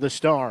of the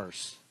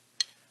Stars.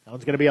 That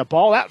one's going to be a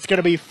ball. That's going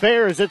to be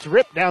fair as it's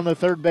ripped down the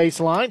third base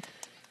line.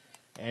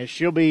 And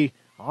she'll be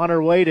on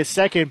her way to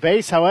second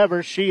base.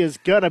 However, she is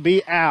going to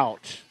be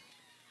out.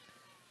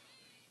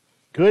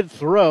 Good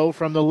throw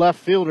from the left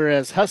fielder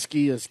as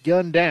Husky is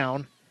gunned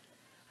down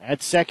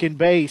at second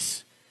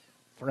base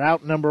for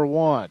out number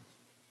 1.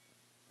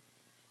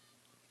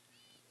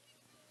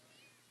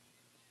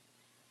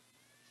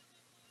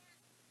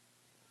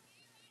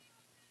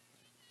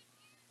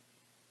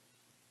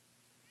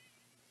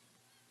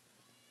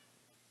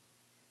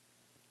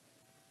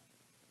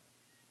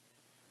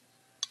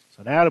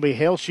 So now it'll be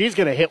Hill. She's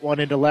going to hit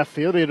one into left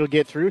field. It'll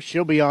get through.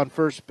 She'll be on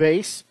first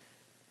base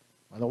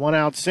with a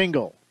 1-out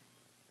single.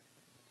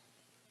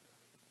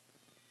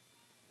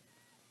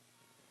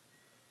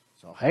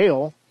 So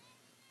Hale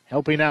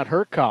helping out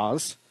her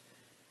cause.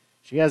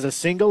 She has a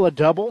single, a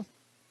double,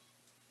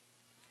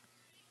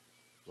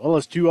 as well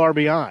as 2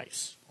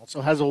 RBIs.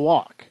 Also has a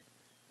walk.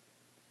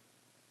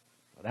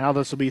 But now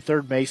this will be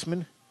third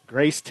baseman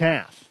Grace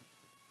Taff.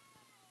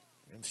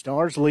 And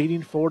Stars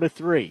leading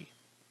 4-3.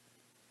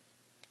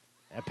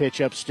 That pitch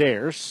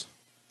upstairs,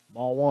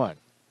 ball 1.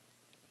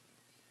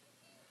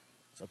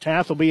 So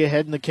Taft will be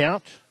ahead in the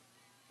count.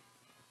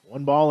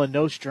 1 ball and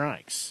no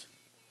strikes.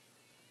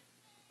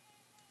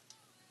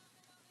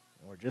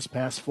 We're just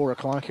past 4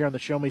 o'clock here on the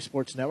Show Me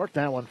Sports Network.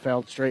 That one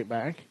fouled straight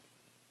back.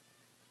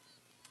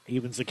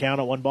 Evens the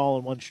count at 1 ball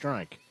and 1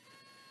 strike.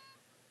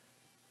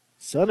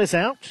 Sun is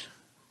out.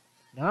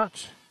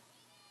 Not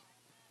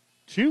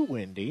too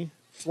windy.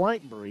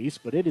 Slight breeze,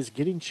 but it is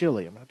getting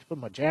chilly. I'm going to have to put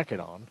my jacket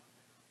on.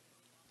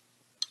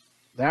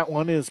 That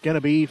one is going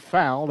to be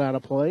fouled out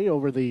of play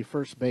over the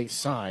first base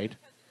side.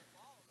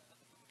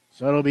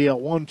 So it'll be a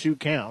 1-2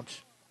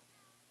 count.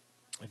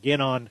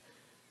 Again, on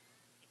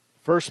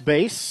first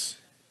base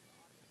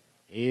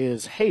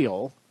is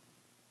Hale.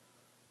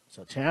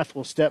 So Taft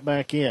will step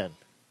back in.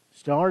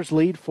 Stars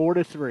lead 4-3.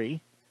 There's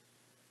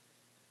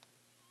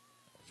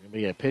going to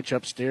be a pitch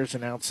upstairs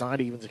and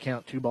outside. Evens the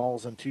count, 2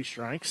 balls and 2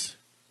 strikes.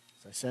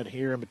 As I said,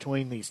 here in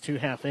between these 2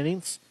 half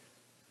innings,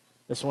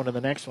 this one and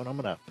the next one, I'm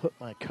going to put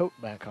my coat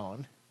back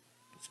on.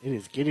 It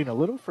is getting a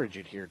little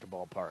frigid here at the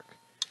ballpark.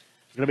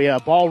 It's going to be a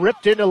ball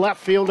ripped into left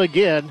field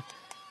again.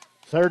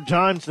 Third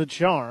time's the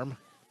charm.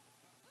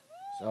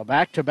 So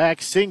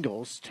back-to-back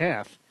singles.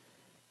 Taft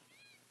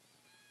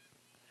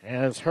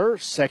has her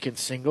second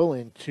single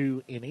in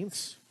 2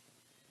 innings.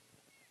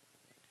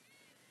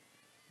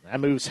 That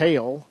moves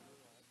Hale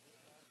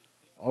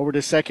over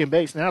to second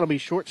base. Now it'll be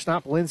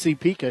shortstop Lindsey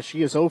Pica.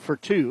 She is 0 for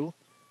 2.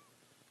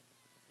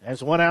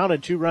 Has 1 out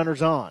and 2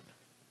 runners on.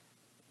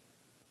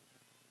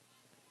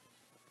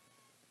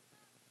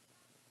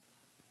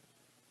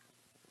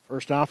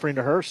 First offering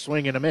to her,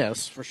 swing and a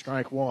miss for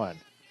strike 1.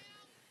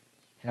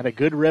 Had a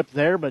good rip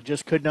there, but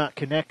just could not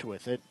connect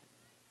with it.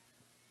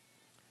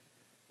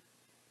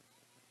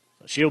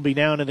 So she'll be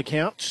down in the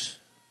count.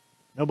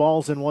 No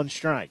balls and 1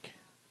 strike.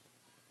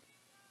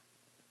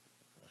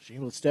 She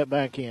will step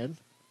back in.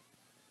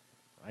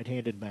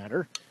 Right-handed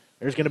batter.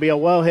 There's going to be a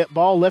well-hit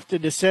ball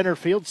lifted to center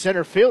field.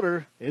 Center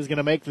fielder is going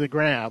to make the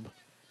grab.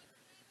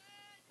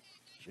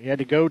 She had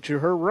to go to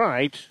her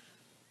right.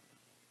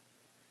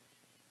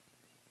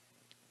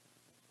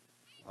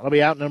 That'll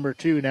be out number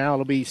 2 now.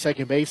 It'll be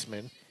second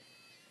baseman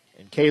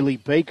and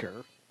Kaylee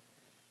Baker.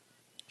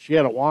 She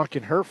had a walk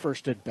in her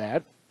first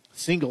at-bat,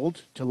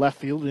 singled to left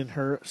field in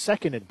her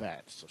second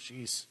at-bat. So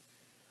she's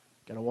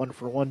got a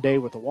 1-for-1 day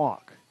with a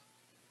walk.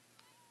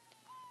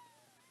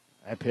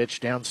 That pitch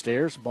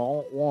downstairs,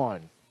 ball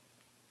 1.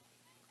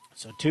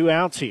 So 2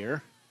 outs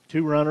here,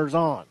 2 runners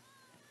on.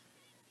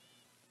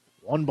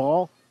 1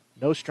 ball,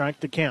 no strike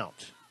to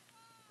count.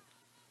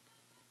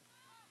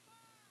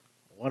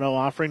 1-0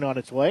 offering on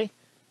its way.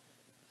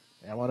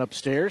 That one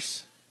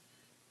upstairs.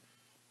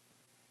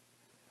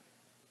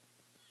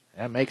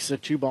 That makes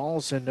it 2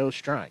 balls and no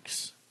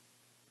strikes.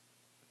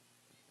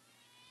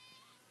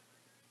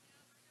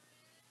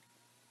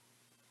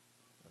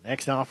 The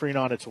next offering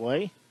on its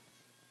way.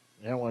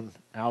 That one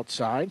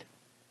outside.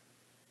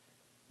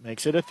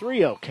 Makes it a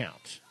 3-0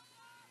 count.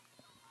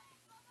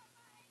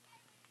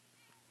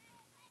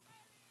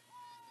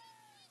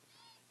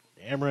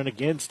 Dameron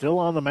again still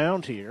on the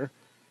mound here.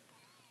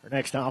 Her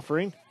next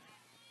offering.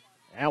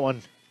 That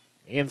one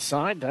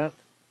inside. That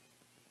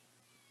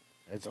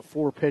is a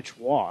 4-pitch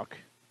walk.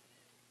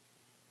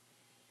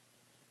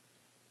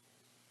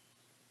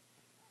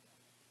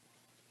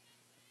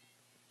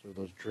 So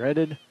those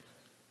dreaded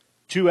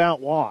 2-out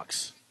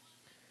walks.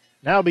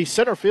 Now it'll be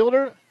center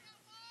fielder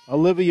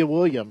Olivia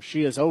Williams.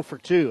 She is 0 for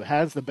 2.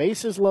 Has the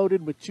bases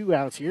loaded with 2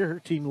 outs here. Her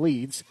team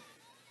leads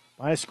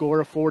by a score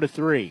of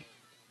 4-3.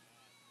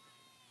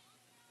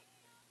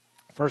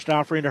 First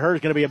offering to her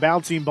is going to be a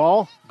bouncing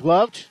ball.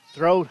 Gloved.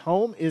 Throw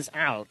home is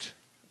out.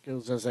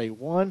 Goes as a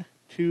 1-2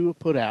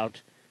 put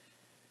out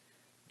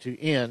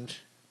to end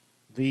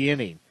the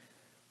inning.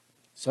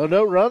 So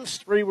no runs.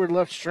 3 were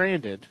left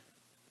stranded.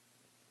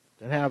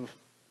 Didn't have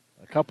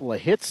a couple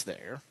of hits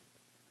there.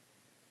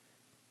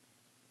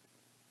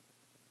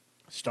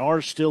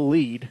 Stars still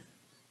lead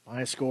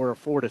by a score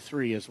of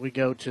 4-3 as we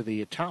go to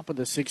the top of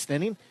the 6th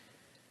inning.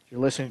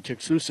 You're listening to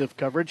exclusive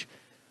coverage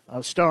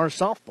of Stars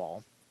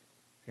softball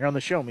here on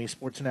the Show Me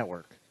Sports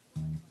Network.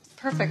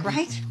 Perfect,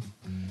 right?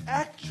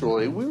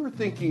 Actually, we were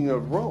thinking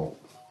of Rome.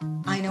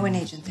 I know an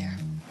agent there.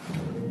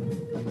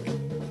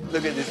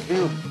 Look at this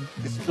view.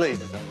 This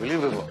place is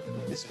unbelievable.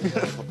 It's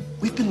beautiful.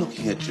 We've been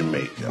looking at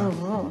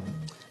Jamaica.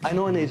 I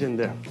know an agent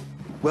there.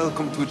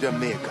 Welcome to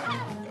Jamaica.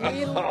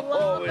 We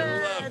love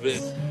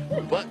it.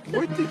 But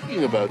we're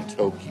thinking about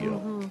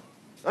Tokyo.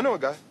 I know a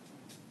guy.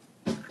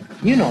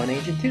 You know an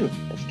agent too.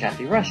 That's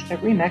Kathy Rush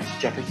at RE/MAX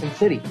Jefferson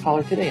City.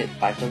 Call her today at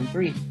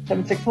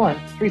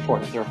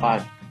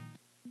 573-761-3405.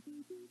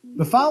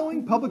 The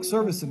following public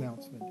service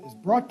announcement is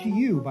brought to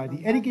you by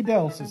the Eddie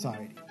Gaedel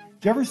Society,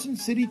 Jefferson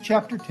City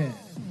Chapter 10,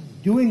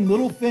 doing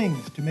little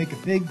things to make a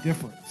big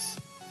difference.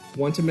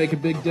 Want to make a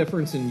big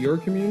difference in your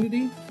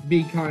community?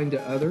 Be kind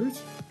to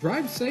others,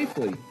 drive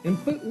safely, and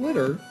put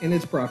litter in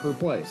its proper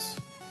place.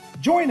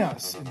 Join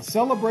us in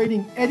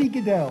celebrating Eddie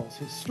Gaedel's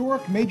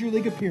historic Major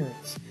League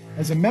appearance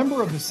as a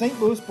member of the St.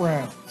 Louis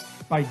Browns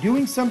by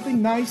doing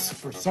something nice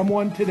for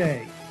someone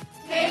today.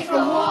 Take a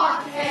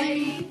walk,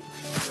 Eddie.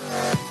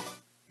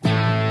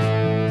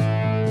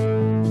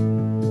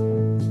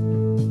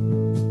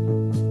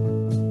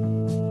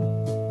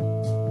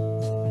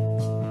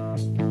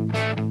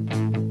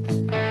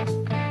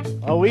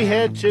 Well, we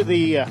head to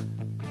the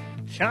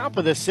top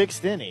of the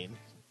 6th inning.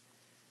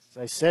 As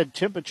I said,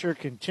 temperature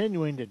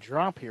continuing to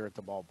drop here at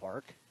the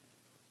ballpark.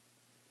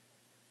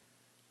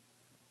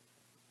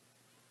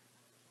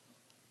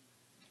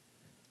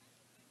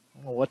 I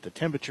don't know what the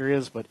temperature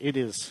is, but it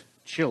is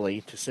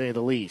chilly, to say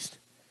the least.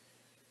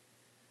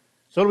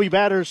 So it'll be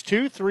batters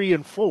 2, 3,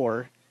 and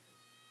 4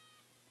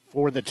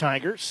 for the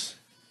Tigers.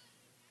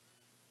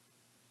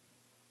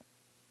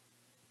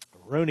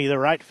 Rooney, the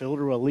right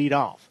fielder, will lead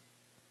off.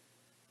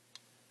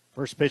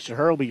 First pitch to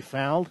her will be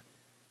fouled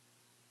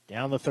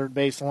down the third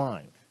base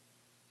line.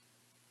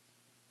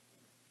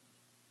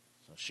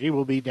 So she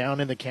will be down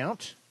in the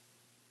count.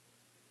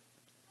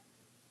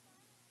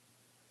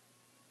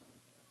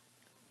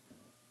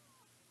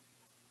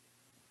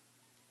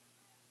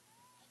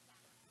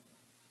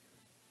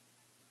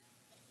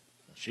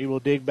 She will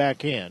dig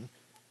back in.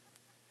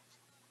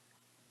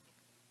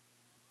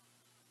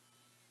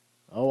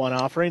 0-1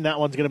 offering. That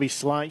one's going to be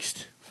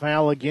sliced.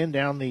 Foul again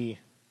down the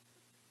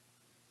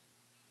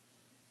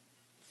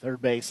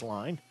third base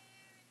line.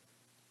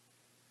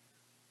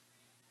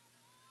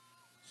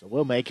 So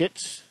we'll make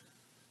it.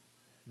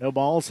 No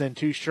balls and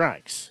 2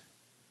 strikes.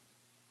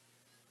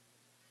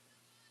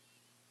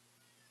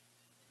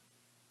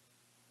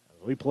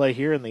 As we play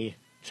here in the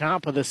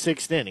top of the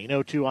 6th inning.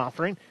 0-2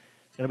 offering.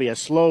 It's going to be a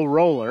slow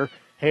roller.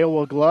 Hale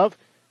will glove.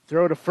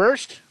 Throw to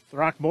first.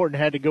 Throckmorton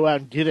had to go out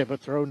and get it, but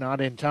throw not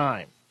in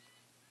time.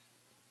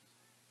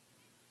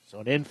 So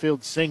an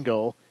infield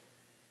single.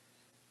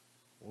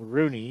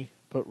 Rooney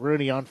put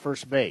Rooney on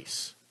first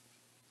base.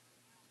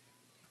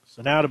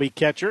 So now to be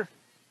catcher.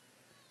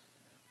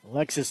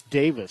 Alexis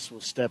Davis will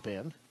step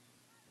in.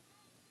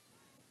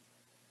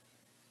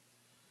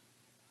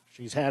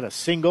 She's had a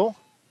single.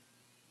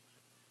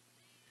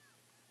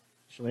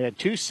 She had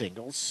 2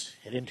 singles.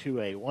 Hit into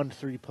a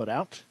 1-3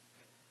 putout.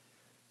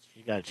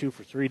 She got a 2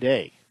 for 3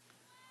 day.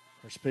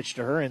 First pitch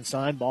to her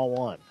inside, ball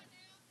 1.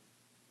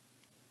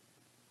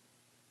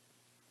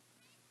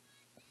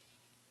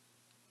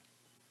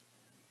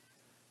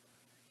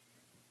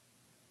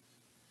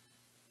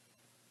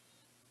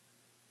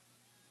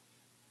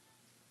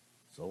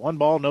 So 1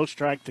 ball, no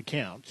strike to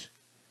count.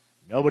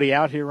 Nobody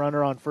out here,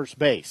 runner on first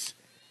base.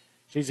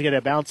 She's going to get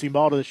a bouncing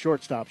ball to the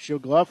shortstop. She'll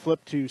glove,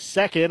 flip to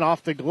second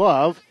off the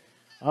glove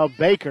of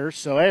Baker,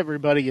 so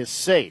everybody is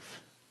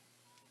safe.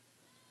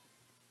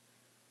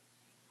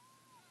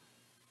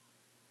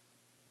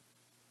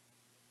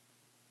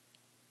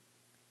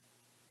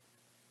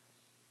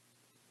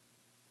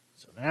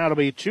 So now it'll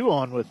be 2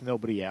 on with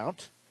nobody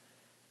out.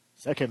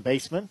 Second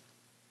baseman.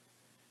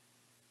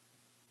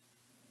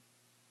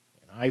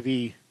 And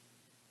Ivy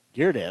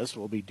Geardes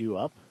will be due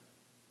up.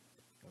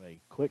 A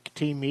quick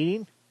team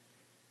meeting.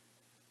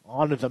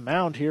 Onto the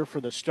mound here for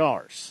the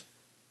Stars.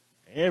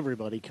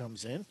 Everybody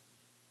comes in.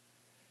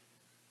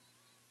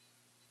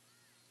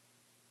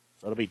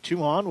 So it'll be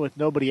 2 on with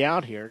nobody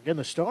out here. Again,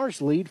 the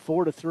Stars lead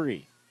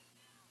 4-3.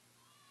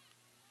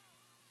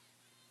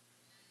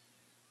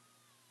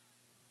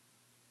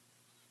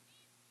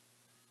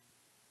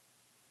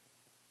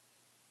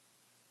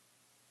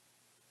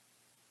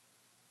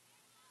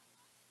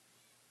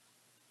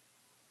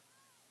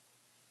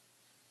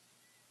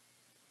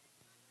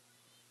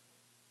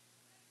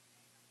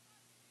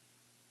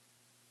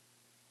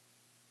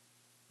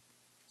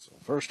 So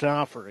first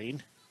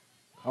offering,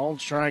 called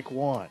strike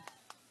 1.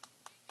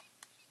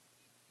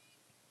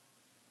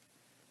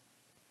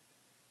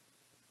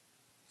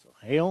 So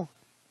Hale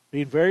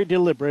being very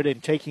deliberate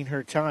and taking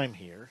her time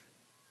here.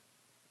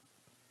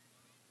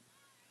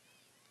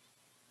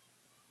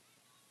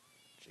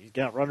 She's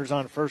got runners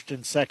on first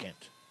and second.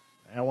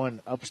 That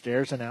one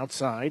upstairs and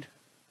outside.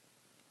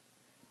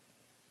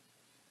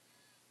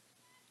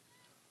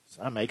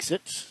 So that makes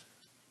it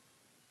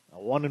a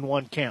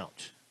 1-1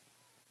 count.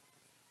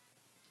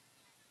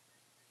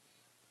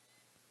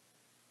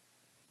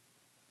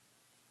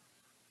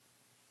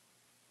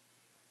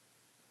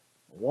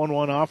 A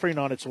 1-1 offering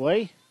on its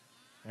way.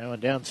 That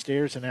one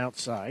downstairs and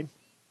outside.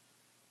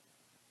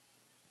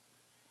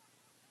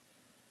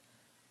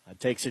 That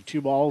takes it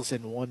 2 balls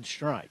and 1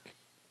 strike.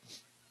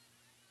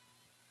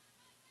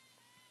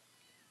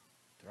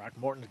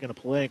 Throckmorton's going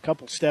to play a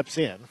couple steps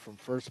in from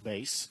first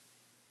base.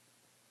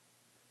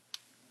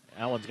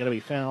 That one's going to be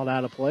fouled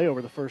out of play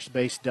over the first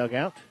base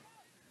dugout.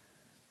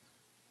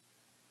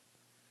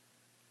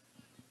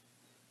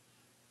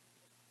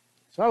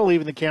 So I'll leave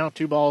in the count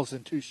 2 balls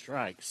and 2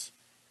 strikes.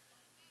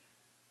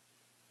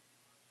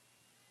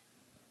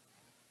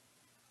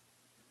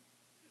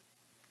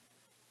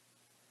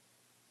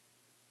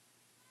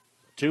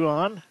 Two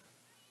on,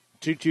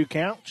 2-2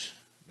 count,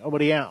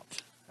 nobody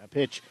out. That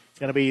pitch is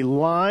going to be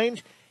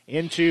lined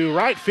into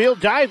right field,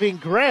 diving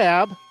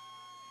grab.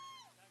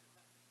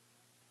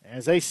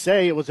 As they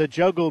say, it was a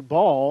juggled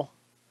ball.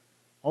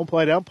 Home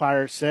plate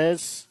umpire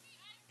says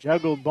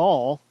juggled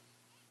ball.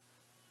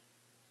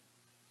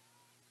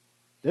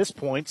 At this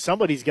point,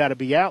 somebody's got to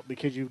be out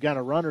because you've got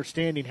a runner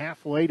standing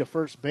halfway to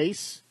first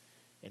base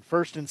and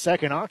first and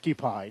second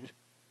occupied.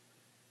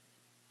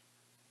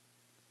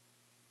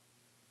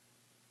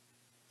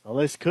 Well,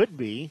 this could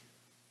be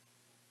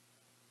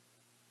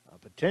a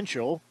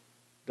potential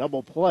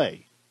double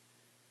play.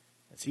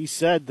 As he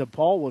said, the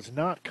ball was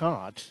not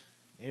caught.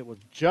 It was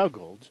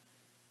juggled.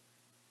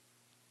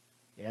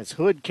 As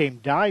Hood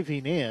came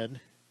diving in,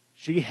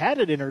 She had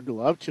it in her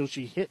glove till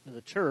she hit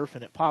the turf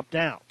and it popped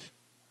out.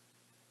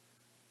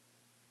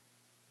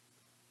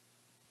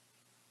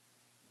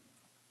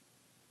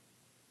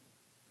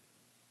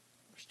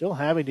 We're still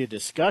having a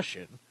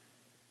discussion.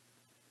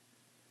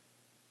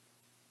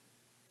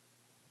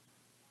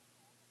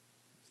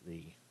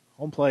 The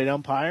home plate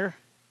umpire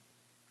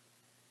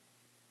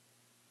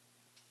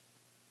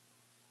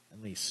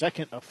and the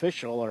second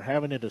official are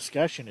having a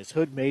discussion as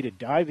Hood made a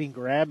diving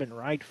grab in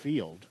right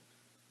field.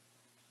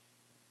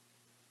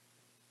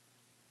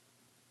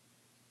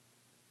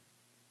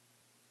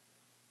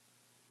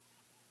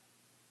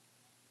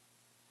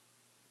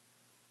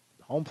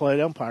 The home plate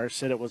umpire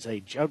said it was a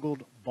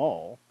juggled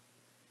ball.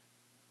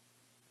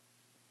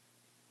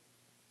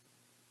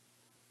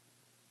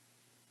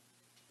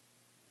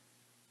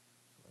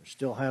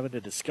 Still having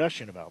a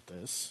discussion about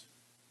this.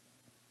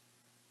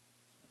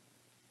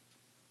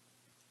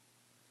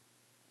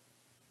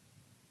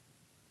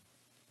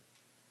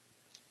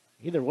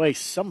 Either way,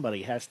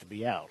 somebody has to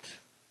be out.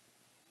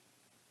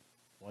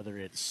 Whether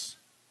it's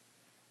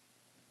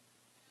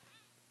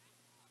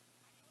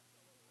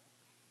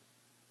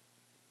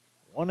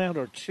one out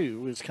or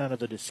two is kind of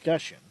the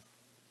discussion.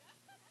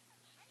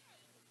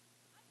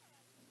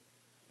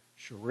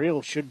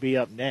 Sherrill should be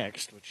up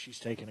next, but she's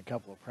taking a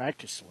couple of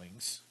practice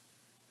swings.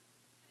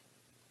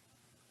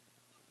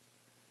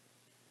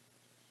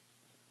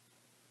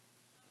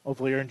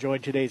 Hopefully you're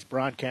enjoying today's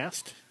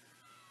broadcast.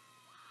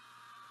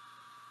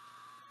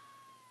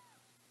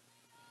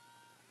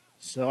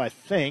 So I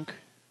think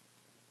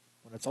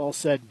when it's all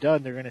said and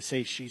done, they're going to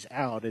say she's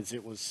out, as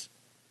it was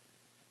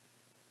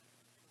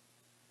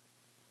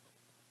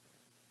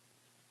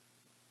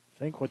I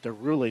think what the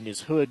ruling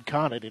is Hood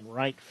caught it in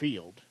right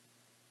field.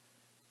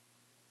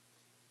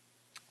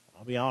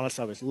 I'll be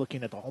honest, I was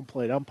looking at the home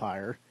plate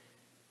umpire.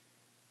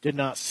 Did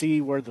not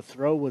see where the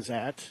throw was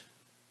at.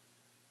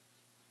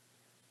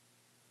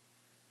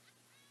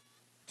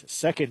 To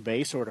second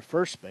base or to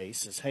first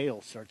base as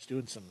Hale starts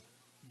doing some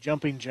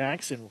jumping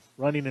jacks and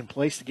running in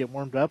place to get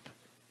warmed up.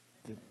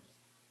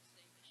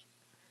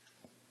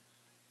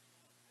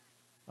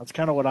 That's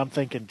kind of what I'm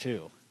thinking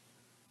too.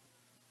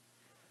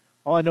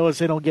 All I know is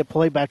they don't get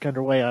play back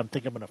underway. I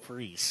think I'm going to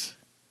freeze.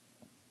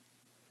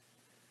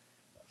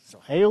 So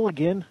Hale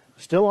again,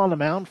 still on the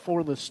mound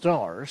for the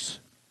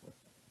Stars.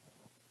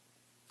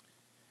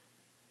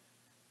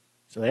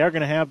 So they are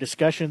going to have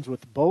discussions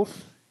with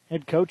both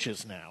head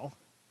coaches now.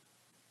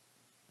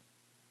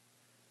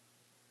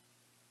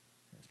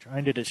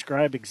 Trying to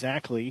describe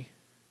exactly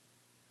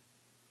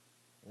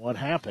what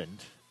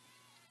happened.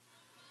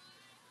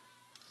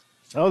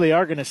 So they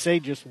are going to say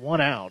just one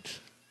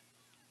out.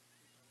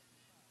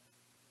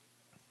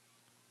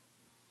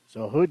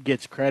 So Hood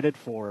gets credit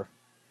for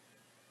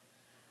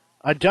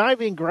a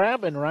diving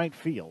grab in right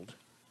field.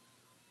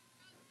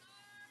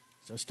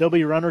 So still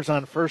be runners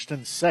on first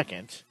and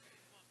second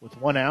with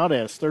one out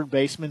as third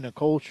baseman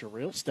Nicole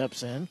Sherrill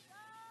steps in.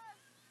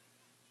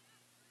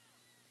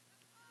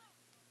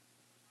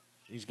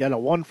 He's got a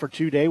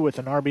 1-for-2 day with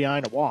an RBI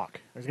and a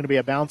walk. There's going to be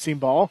a bouncing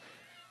ball.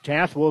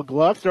 Taft will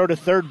glove, throw to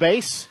third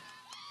base.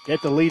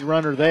 Get the lead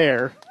runner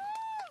there.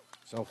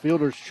 So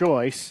fielder's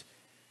choice.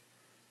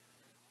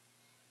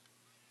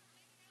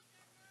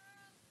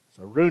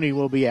 So Rooney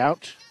will be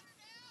out.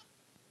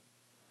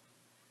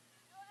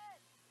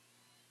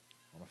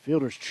 On a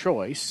fielder's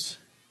choice.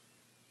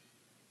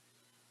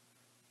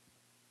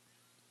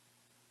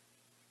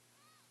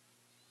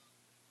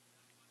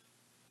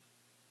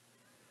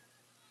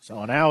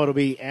 So now it'll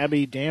be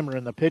Abby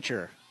Dameron, the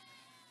pitcher.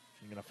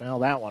 She's going to foul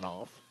that one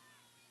off.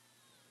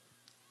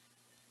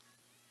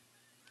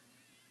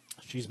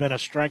 She's been a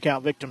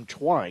strikeout victim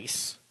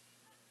twice.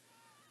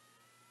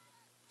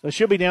 So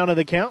she'll be down to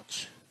the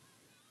count.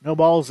 No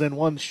balls and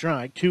one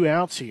strike. 2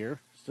 outs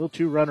here. Still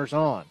 2 runners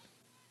on.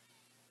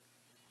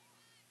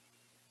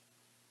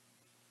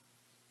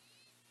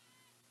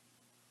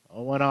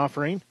 Oh, one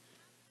offering.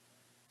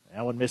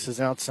 That one misses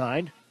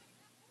outside.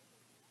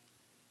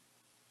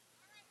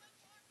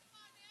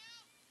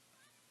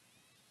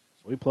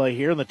 We play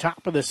here in the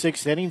top of the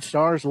 6th inning.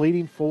 Stars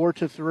leading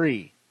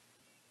 4-3.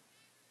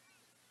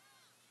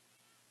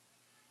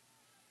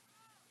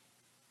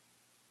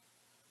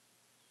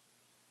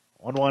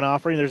 One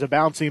offering. There's a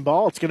bouncing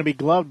ball. It's going to be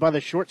gloved by the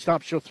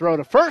shortstop. She'll throw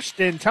to first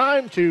in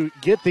time to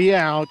get the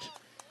out.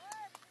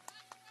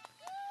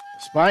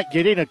 Despite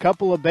getting a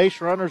couple of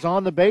base runners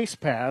on the base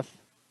path,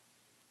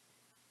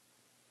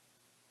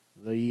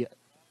 the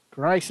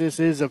crisis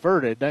is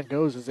averted. That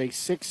goes as a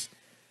 6-3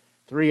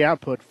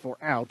 output for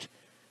out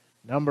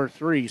number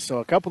 3. So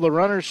a couple of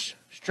runners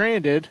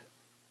stranded.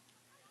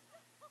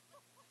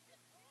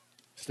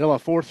 Still a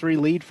 4-3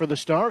 lead for the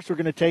Stars. We're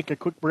going to take a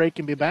quick break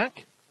and be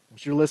back.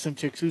 As you're listening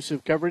to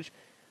exclusive coverage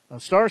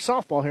of Stars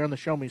softball here on the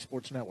Show Me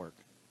Sports Network.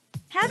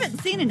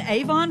 Haven't seen an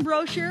Avon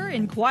brochure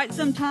in quite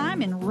some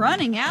time and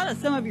running out of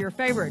some of your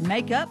favorite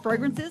makeup,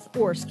 fragrances,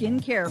 or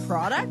skincare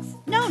products?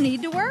 No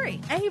need to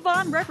worry.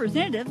 Avon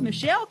representative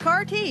Michelle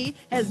Carty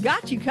has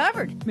got you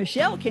covered.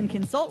 Michelle can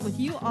consult with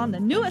you on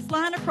the newest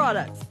line of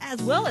products, as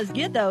well as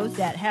get those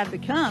that have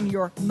become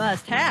your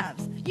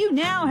must-haves. You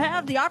now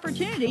have the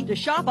opportunity to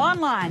shop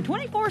online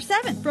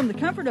 24/7 from the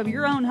comfort of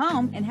your own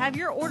home and have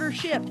your order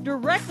shipped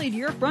directly to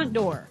your front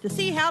door. To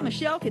see how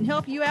Michelle can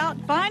help you out,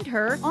 find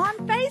her on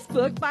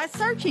Facebook by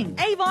searching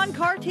Avon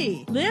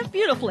Carty. Live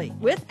beautifully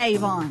with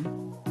Avon.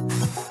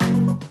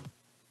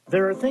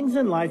 There are things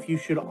in life you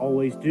should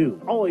always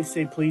do. Always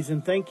say please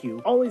and thank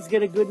you. Always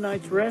get a good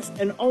night's rest,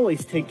 and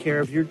always take care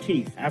of your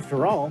teeth.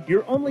 After all,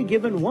 you're only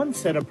given one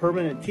set of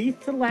permanent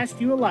teeth to last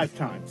you a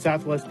lifetime.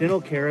 Southwest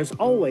Dental Care is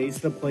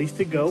always the place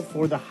to go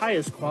for the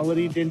highest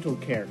quality dental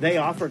care. They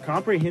offer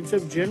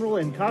comprehensive general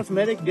and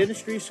cosmetic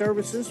dentistry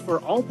services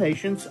for all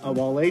patients of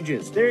all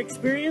ages. Their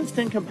experienced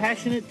and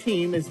compassionate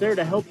team is there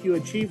to help you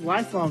achieve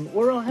lifelong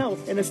oral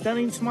health and a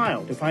stunning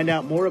smile. To find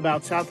out more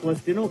about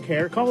Southwest Dental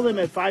Care, call them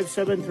at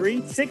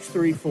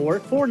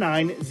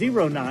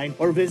 573-634-4909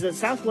 or visit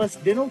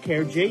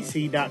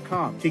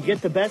southwestdentalcarejc.com. To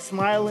get the best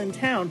smile in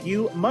town,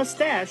 you must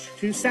dash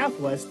to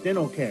Southwest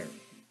Dental Care.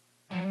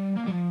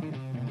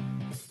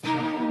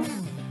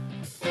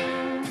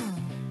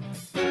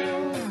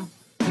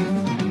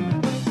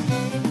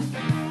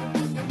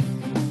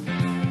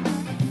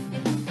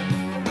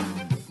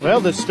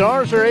 Well, the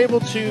Stars are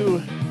able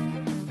to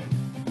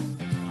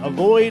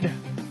avoid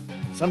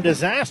some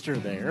disaster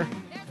there.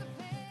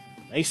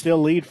 They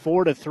still lead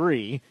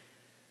 4-3.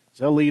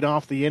 So they'll lead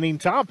off the inning.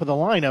 Top of the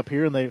lineup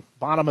here in the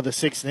bottom of the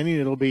sixth inning,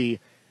 it'll be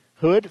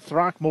Hood,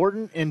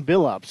 Throckmorton, and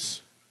Billups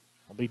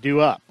will be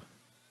due up.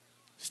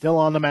 Still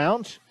on the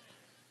mound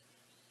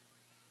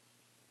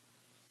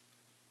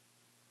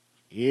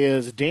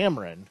is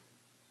Dameron.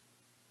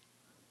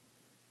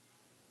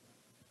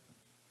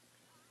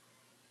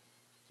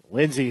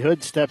 Lindsey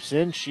Hood steps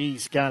in.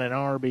 She's got an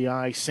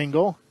RBI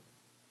single.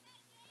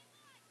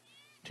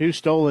 2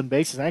 stolen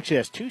bases. Actually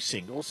has 2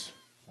 singles.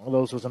 One of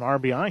those was an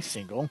RBI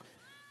single.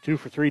 2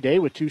 for 3 day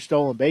with 2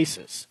 stolen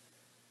bases.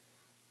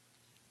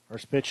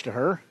 First pitch to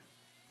her.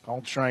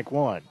 Called strike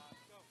 1.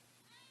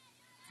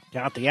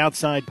 Got the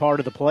outside part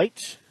of the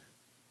plate.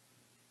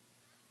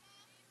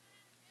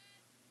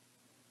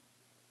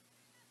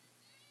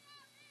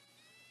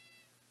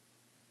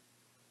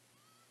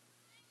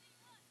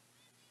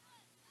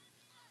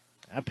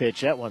 That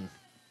pitch, that one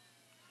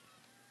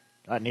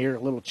got near a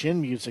little chin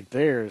music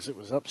there as it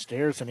was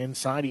upstairs and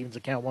inside, evens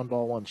the count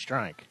 1-1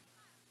 strike.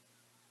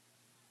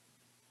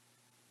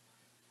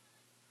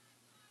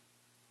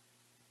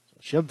 So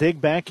she'll dig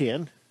back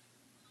in.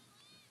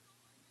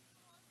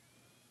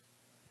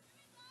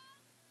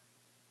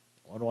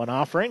 1-1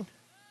 offering.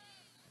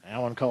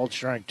 That one called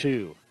strike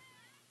 2.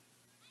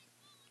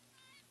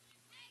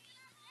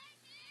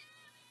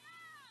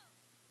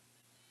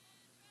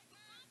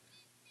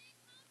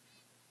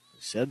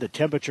 Said the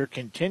temperature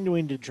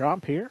continuing to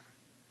drop here.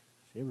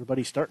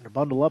 Everybody's starting to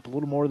bundle up a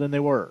little more than they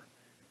were.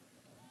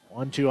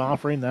 1-2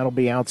 offering. That'll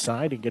be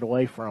outside and get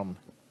away from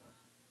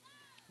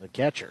the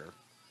catcher.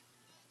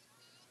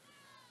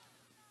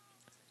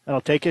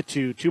 That'll take it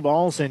to 2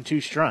 balls and 2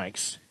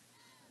 strikes.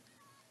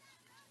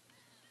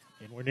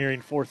 And we're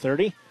nearing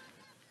 4:30.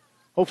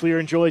 Hopefully you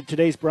enjoyed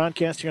today's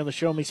broadcast here on the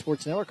Show Me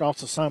Sports Network.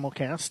 Also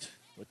simulcast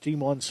with Team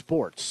One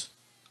Sports.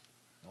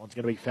 No one's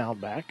going to be fouled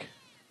back.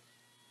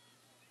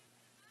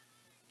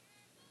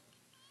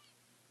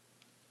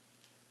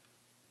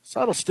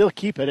 So it'll still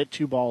keep it at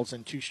 2 balls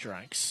and 2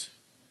 strikes.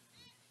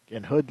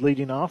 Again, Hood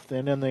leading off,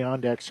 then in the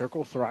on-deck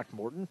circle,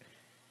 Throckmorton.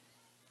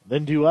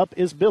 Then due up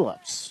is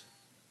Billups.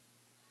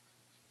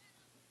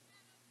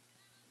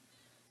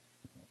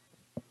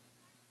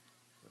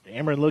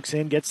 Dameron looks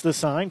in, gets the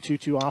sign,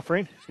 2-2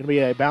 offering. It's going to be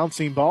a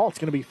bouncing ball. It's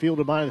going to be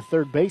fielded by the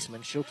third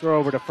baseman. She'll throw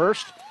over to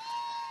first,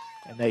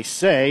 and they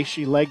say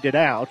she legged it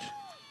out.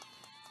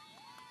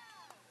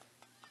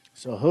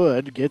 So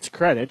Hood gets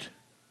credit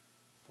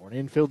for an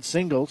infield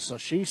single, so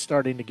she's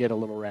starting to get a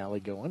little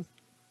rally going.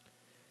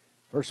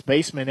 First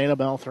baseman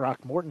Annabelle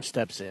Throckmorton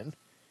steps in.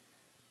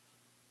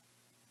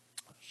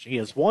 She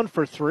is 1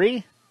 for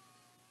 3,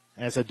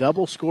 has a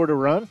double, scored a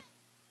run.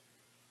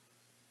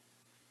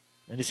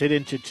 And is hit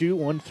into 2,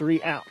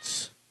 1-3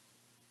 outs.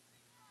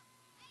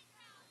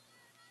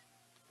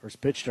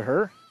 First pitch to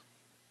her.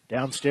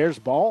 Downstairs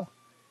ball.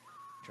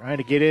 Trying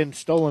to get in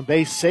stolen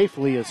base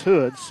safely is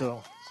Hood,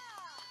 so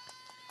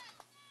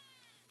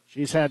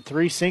she's had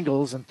 3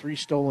 singles and 3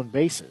 stolen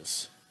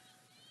bases.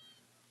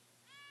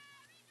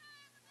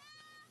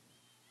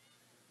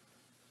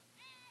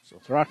 So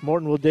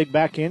Throckmorton will dig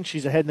back in.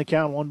 She's ahead in the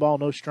count, 1 ball,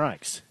 no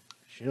strikes.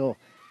 She'll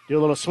do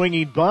a little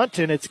swinging bunt,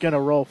 and it's going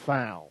to roll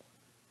foul.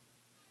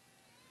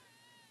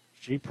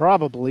 She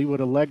probably would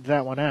have legged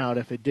that one out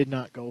if it did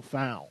not go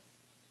foul.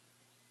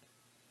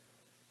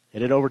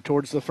 Hit it over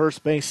towards the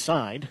first base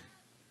side.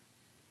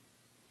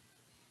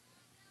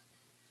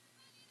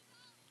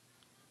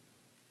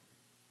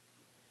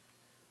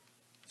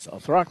 So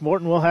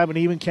Throckmorton will have an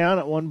even count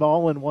at 1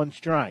 ball and 1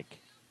 strike.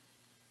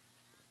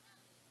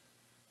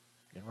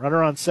 And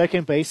runner on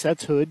second base,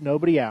 that's Hood,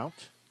 nobody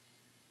out.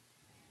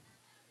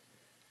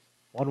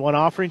 1-1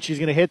 offering, she's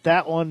going to hit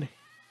that one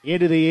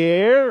into the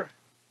air.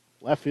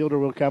 Left fielder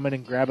will come in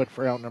and grab it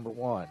for out number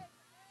 1.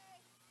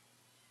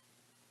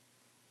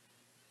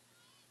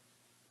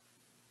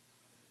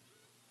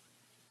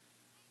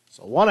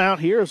 So 1 out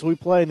here as we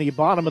play in the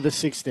bottom of the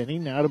 6th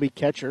inning. Now it'll be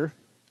catcher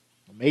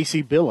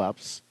Macy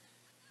Billups.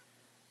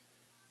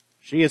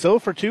 She is 0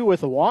 for 2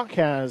 with a walk,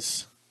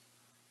 has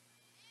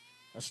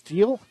a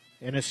steal,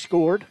 and has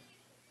scored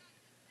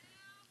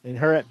in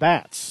her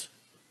at-bats.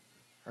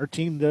 Her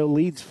team, though,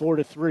 leads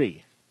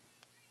 4-3.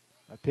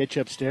 A pitch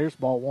upstairs,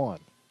 ball 1.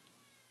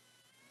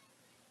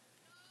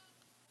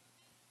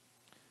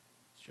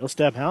 She'll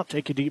step out,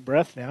 take a deep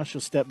breath. Now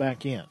she'll step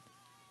back in.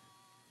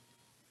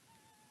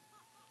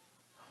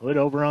 Hood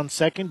over on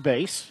second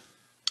base.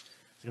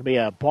 It's going to be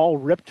a ball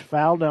ripped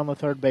foul down the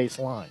third base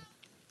line.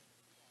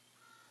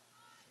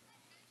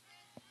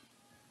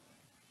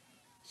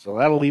 So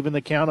that'll even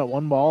the count at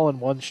 1 ball and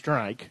 1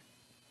 strike.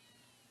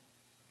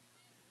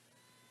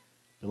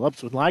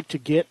 Billups would like to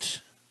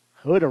get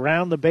Hood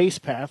around the base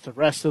path the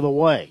rest of the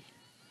way.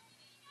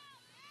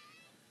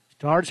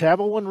 Stars have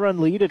a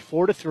 1-run lead at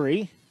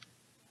 4-3.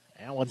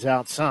 That one's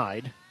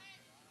outside.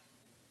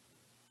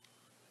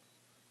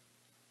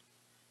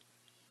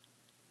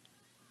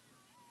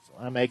 So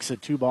that makes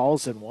it 2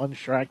 balls and 1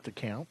 strike to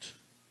count.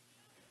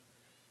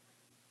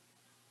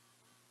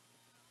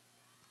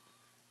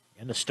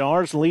 And the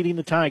Stars leading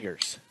the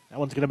Tigers. That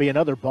one's going to be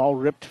another ball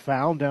ripped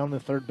foul down the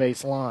third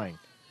base line.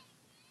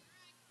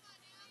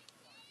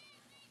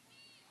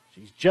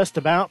 She's just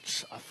about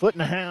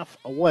 1.5 feet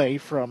away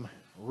from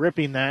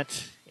ripping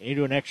that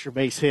into an extra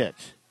base hit.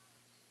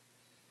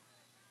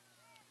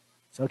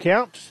 So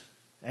count,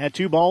 add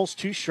 2 balls,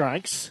 2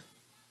 strikes,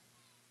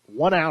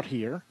 1 out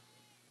here.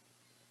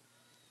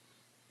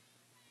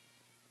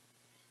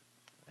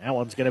 That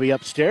one's going to be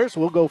upstairs.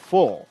 We'll go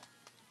full.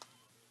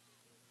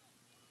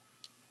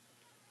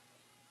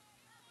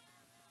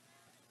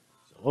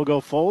 So we'll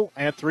go full,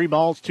 add 3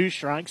 balls, 2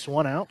 strikes,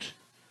 1 out.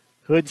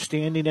 Hood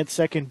standing at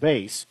second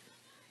base.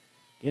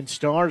 In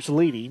Stars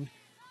leading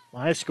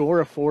by a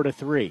score of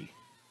 4-3.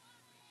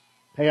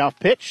 Payoff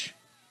pitch,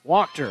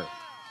 walked her.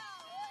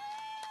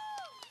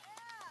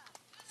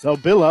 So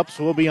Billups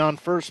will be on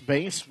first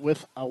base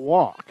with a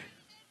walk.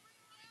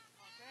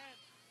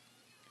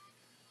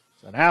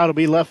 So now it'll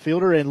be left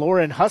fielder and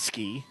Lauren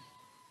Husky.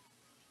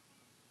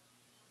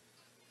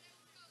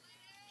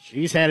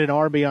 She's had an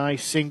RBI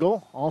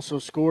single, also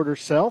scored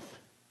herself.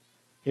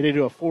 Hit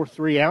into a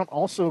 4-3 out,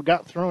 also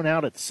got thrown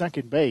out at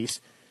second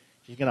base.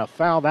 She's going to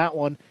foul that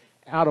one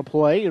out of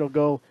play. It'll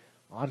go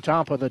on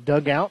top of the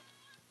dugout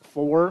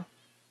for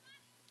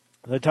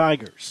the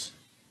Tigers.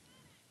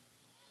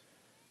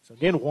 So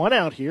again, 1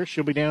 out here.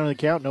 She'll be down in the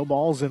count. No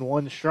balls and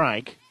 1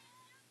 strike.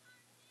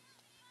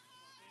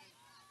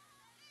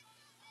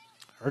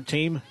 Her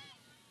team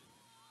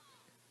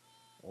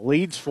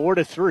leads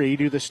 4-3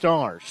 to the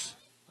Stars.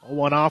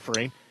 0-1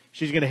 offering.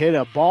 She's going to hit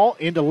a ball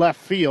into left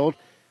field.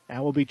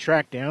 That will be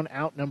tracked down,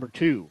 out number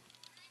 2.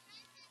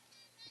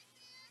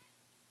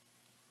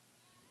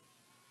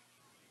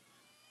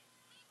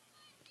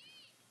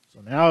 So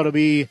now it'll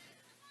be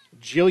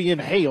Jillian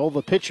Hale,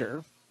 the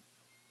pitcher.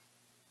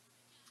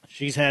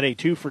 She's had a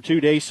 2 for 2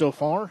 day so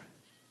far.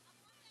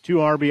 2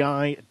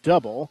 RBI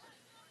double.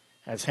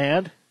 Has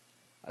had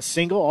a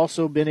single,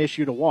 also been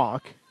issued a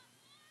walk.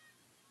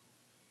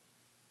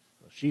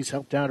 So she's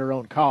helped out her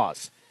own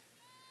cause.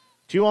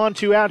 2 on,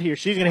 2 out here.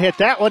 She's going to hit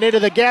that one into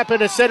the gap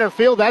into center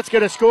field. That's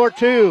going to score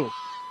 2.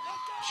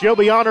 She'll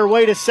be on her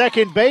way to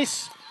second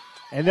base,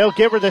 and they'll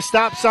give her the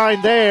stop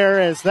sign there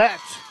as that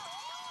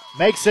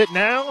makes it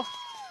now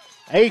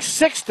a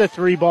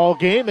 6-3 ball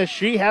game as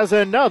she has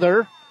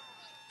another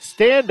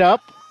stand-up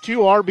 2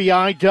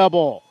 RBI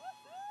double.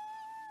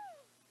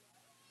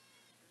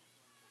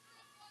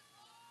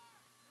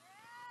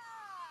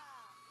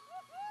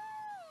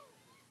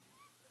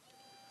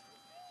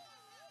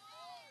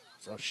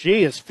 So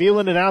she is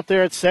feeling it out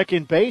there at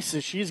second base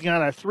as she's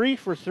got a 3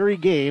 for 3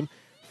 game,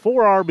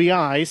 4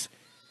 RBIs,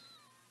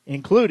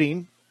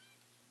 including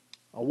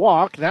a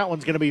walk. That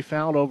one's going to be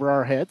fouled over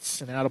our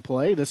heads and out of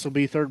play. This will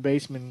be third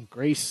baseman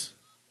Grace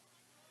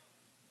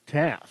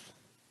Taff.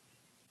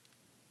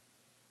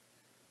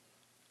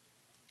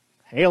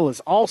 Hale has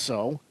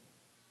also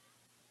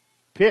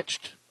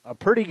pitched a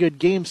pretty good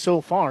game so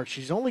far.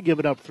 She's only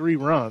given up 3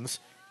 runs,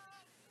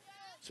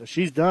 so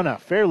she's done a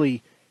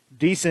fairly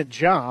decent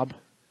job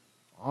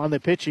on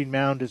the pitching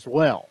mound as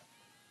well.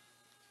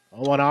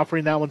 0-1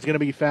 offering. That one's going to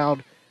be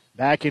fouled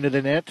back into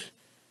the net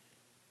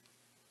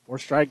for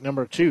strike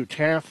number 2.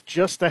 Taft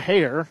just a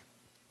hair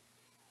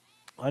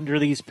under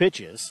these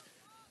pitches.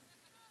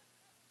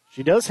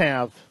 She does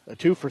have a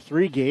 2 for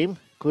 3 game,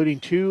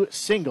 including 2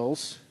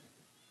 singles.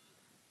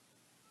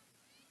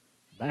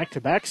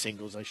 Back-to-back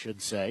singles, I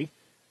should say.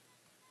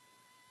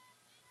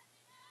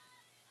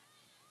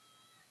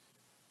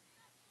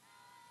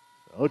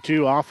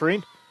 O2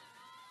 offering.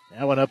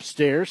 That one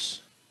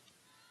upstairs.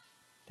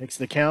 Takes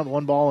the count,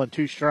 1 ball and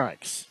 2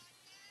 strikes.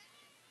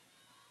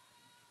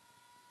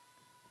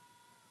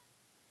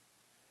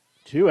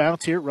 2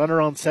 outs here, runner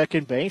on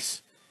second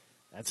base.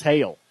 That's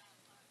Hale.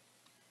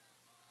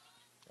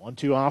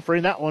 1-2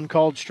 offering, that one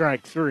called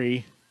strike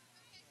 3.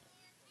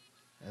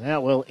 And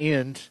that will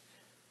end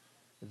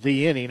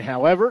the inning.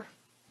 However,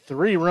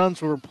 2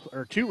 runs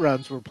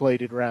were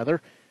plated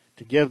rather,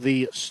 to give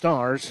the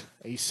Stars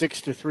a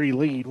 6-3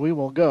 lead. We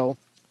will go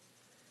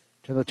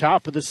to the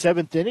top of the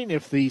 7th inning.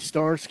 If the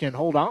Stars can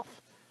hold off,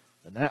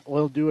 then that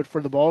will do it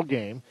for the ball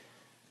game.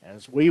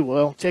 As we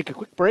will take a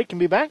quick break and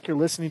be back. You're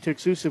listening to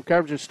exclusive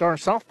coverage of Star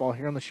Softball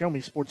here on the Show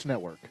Me Sports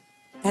Network.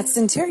 At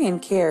Centurion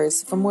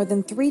Cares, for more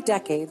than 3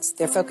 decades,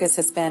 their focus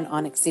has been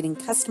on exceeding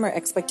customer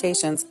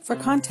expectations for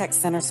contact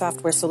center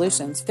software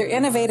solutions. Their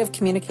innovative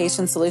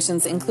communication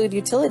solutions include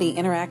utility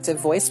interactive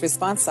voice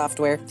response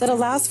software that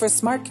allows for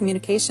smart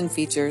communication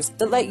features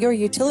that let your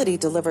utility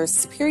deliver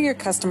superior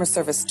customer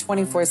service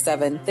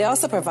 24/7. They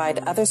also provide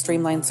other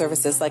streamlined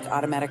services like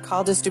automatic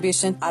call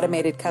distribution,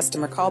 automated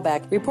customer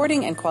callback,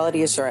 reporting, and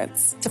quality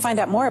assurance. To find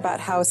out more about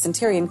how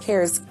Centurion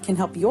Cares can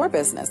help your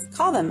business,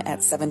 call them at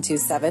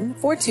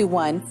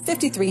 727-421-5300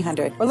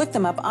 or look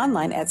them up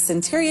online at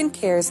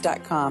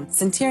centurioncares.com.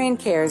 Centurion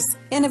Cares,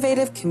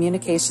 innovative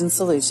communication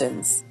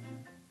solutions.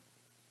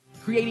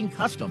 Creating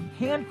custom,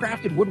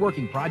 handcrafted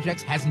woodworking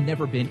projects has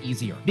never been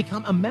easier.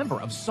 Become a member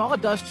of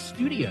Sawdust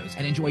Studios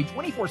and enjoy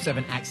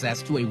 24/7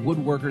 access to a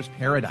woodworker's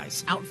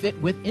paradise. Outfit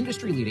with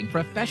industry-leading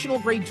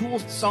professional-grade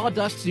tools,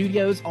 Sawdust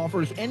Studios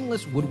offers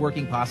endless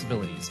woodworking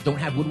possibilities. Don't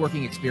have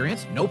woodworking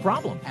experience? No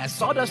problem, as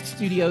Sawdust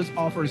Studios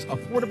offers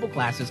affordable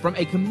classes from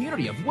a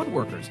community of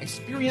woodworkers,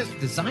 experienced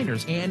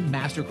designers, and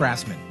master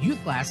craftsmen.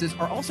 Youth classes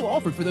are also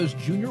offered for those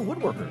junior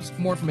woodworkers.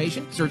 For more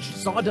information, search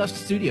Sawdust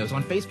Studios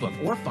on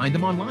Facebook or find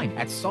them online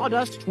at sawdust247.com.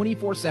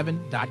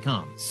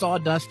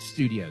 Sawdust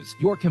Studios,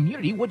 your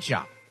community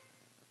woodshop.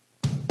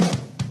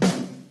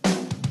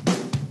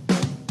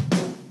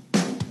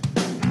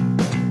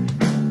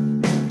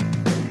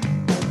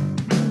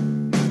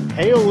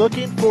 Hale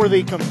looking for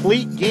the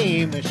complete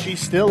game as she's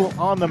still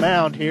on the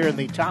mound here in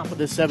the top of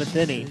the 7th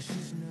inning.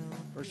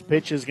 First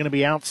pitch is going to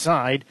be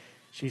outside.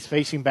 She's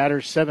facing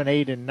batters 7,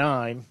 8, and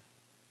 9.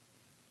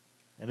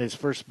 And his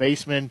first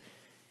baseman,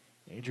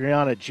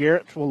 Adriana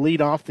Jarrett, will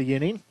lead off the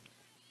inning.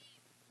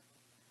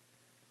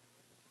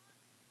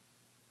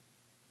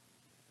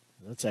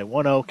 That's a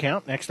 1-0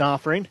 count. Next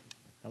offering.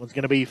 That one's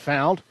going to be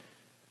fouled.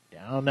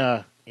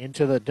 Down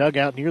into the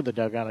dugout, near the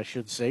dugout, I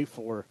should say,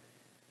 for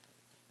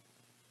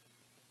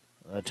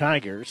the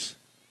Tigers.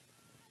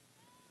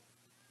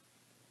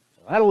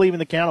 So that'll even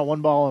the count of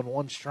 1 ball and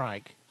 1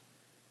 strike.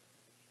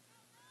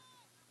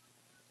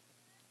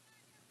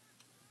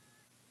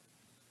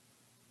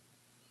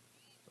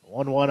 The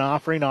 1-1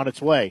 offering on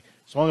its way.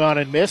 Swung on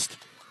and missed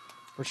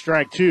for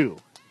strike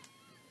 2.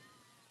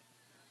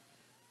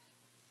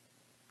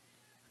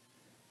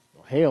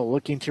 Hale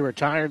looking to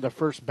retire the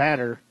first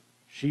batter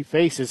she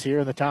faces here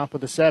in the top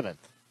of the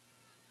 7th.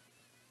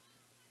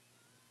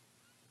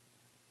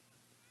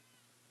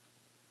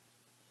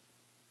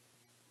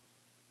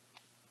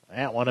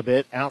 That one a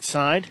bit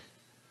outside.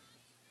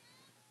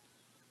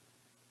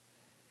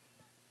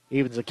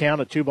 Evens the count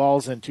of 2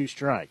 balls and 2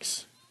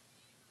 strikes.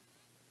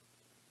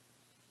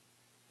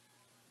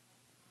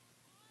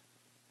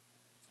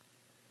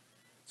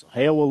 So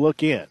Hale will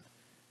look in.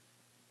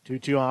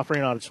 2-2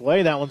 offering on its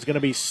way. That one's going to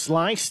be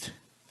sliced.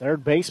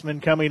 Third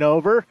baseman coming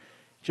over,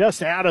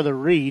 just out of the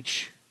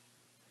reach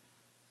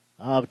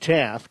of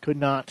Taft. Could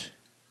not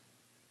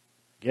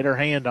get her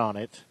hand on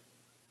it.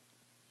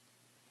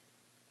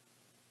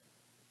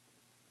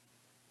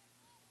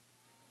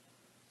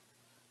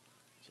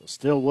 So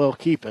still will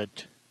keep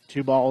it.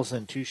 2 balls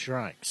and 2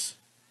 strikes.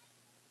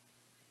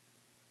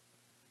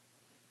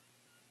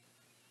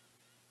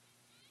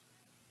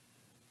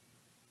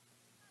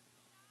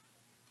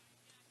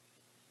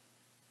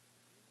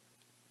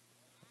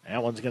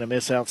 That one's going to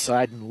miss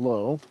outside and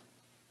low.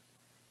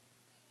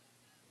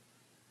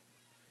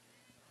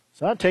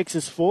 So that takes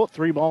us full.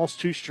 3 balls,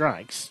 2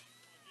 strikes.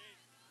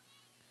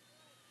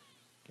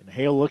 And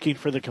Hale looking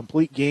for the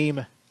complete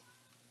game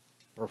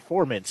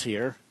performance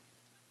here,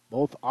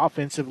 both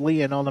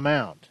offensively and on the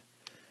mound.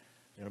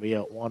 Going to be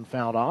a 1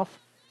 fouled off.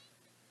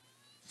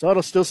 So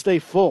it'll still stay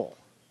full.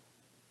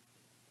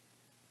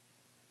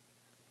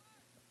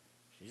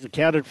 She's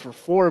accounted for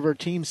 4 of her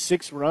team's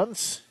 6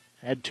 runs,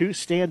 had 2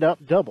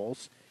 stand-up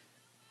doubles.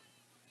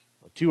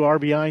 2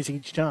 RBIs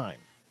each time.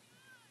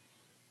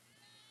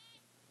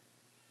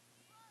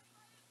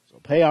 So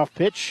payoff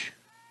pitch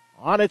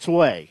on its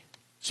way.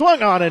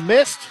 Swung on and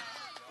missed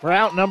for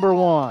out number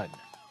 1.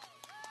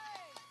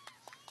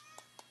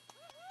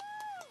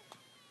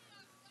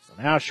 So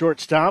now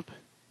shortstop,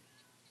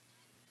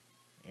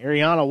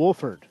 Ariana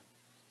Wolford.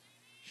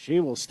 She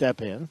will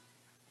step in.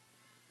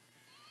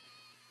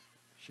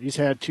 She's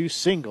had 2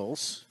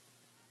 singles.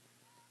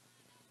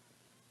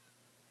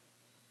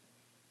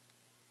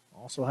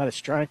 Also had a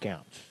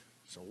strikeout.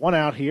 So 1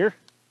 out here.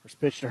 First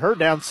pitch to her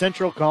down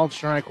central, called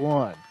strike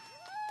 1.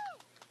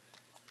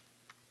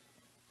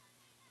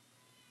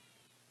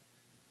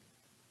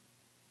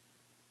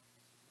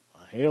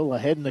 Hale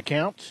ahead in the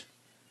count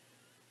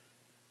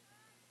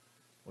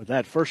with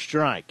that first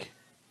strike.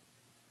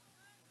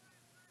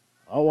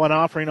 0-1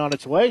 offering on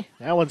its way.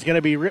 That one's going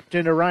to be ripped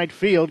into right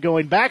field.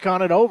 Going back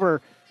on it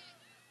over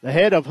the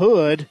head of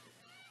Hood.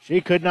 She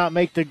could not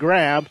make the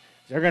grab.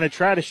 They're going to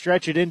try to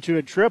stretch it into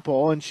a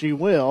triple, and she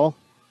will.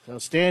 So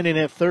standing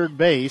at third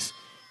base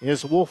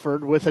is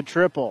Wolford with a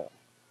triple.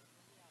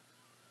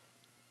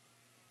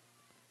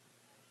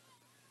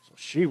 So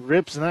she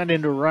rips that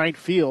into right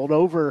field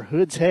over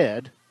Hood's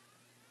head.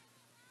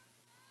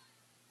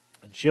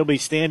 And she'll be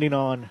standing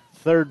on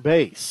third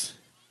base.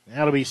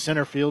 That'll be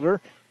center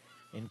fielder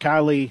in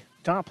Kylie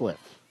Topliff.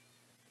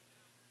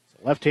 So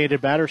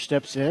left-handed batter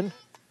steps in.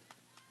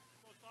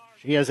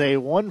 She has a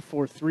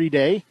 1-for-3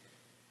 day,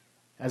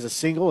 has a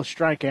single, a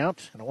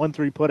strikeout, and a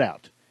 1-3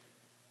 putout.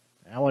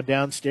 Now one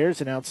downstairs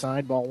and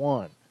outside, ball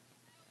one.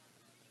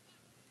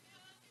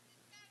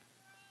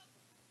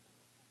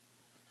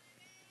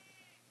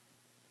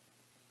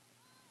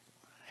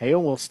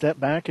 Hale will step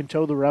back and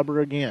toe the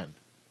rubber again.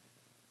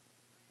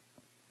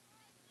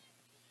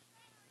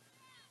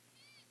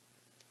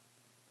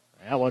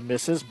 That one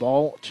misses,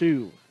 ball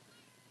two.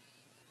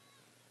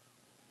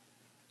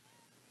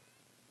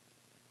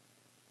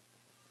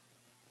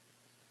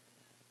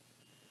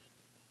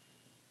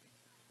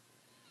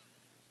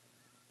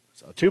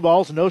 So 2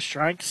 balls, no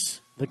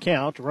strikes, the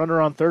count. Runner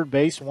on third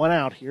base, 1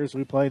 out here as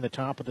we play in the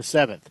top of the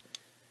 7th.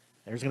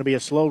 There's going to be a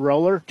slow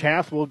roller.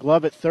 Taft will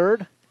glove at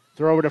third.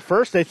 Throw over to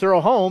first. They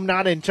throw home,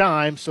 not in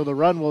time, so the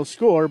run will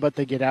score, but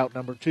they get out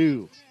number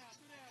 2.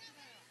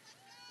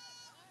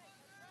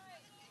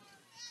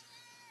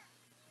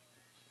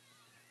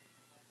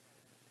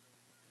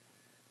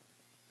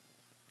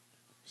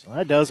 So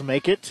that does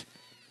make it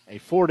a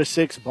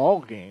 4-6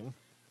 ball game.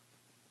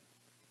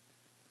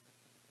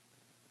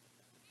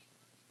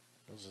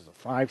 This is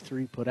a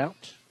 5-3 put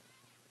out.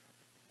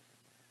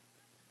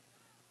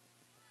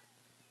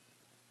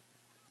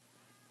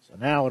 So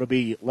now it'll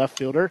be left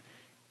fielder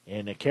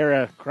and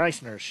Kara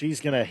Kreisner. She's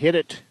going to hit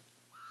it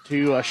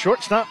to a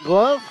shortstop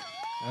glove.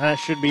 That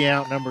should be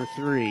out number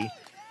 3.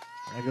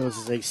 That goes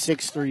as a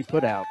 6-3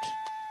 put out.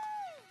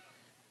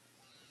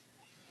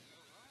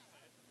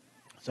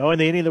 So in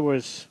the inning, there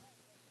was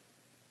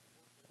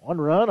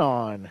 1 run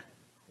on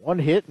 1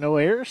 hit, no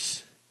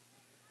errors,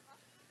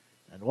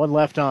 and 1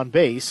 left on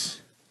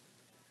base.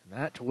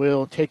 And that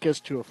will take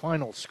us to a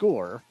final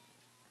score.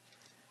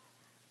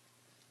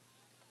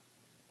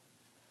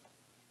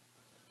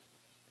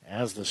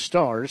 As the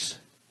Stars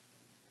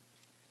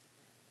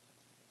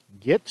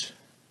get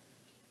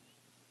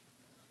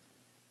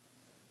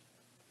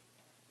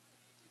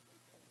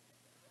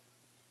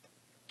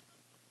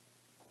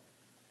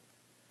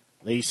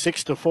the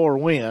 6-4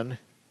 win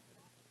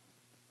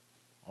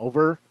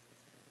over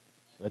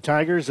the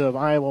Tigers of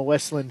Iowa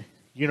Wesleyan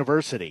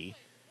University.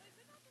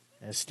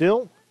 And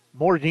still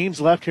more games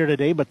left here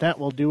today, but that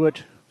will do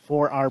it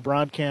for our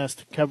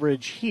broadcast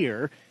coverage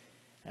here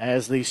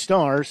as the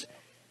Stars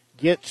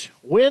get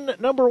win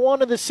number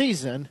 1 of the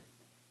season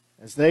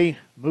as they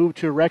move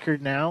to a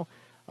record now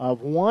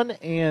of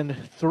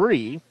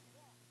 1-3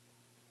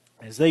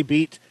 as they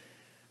beat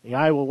the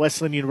Iowa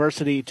Wesleyan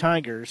University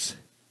Tigers.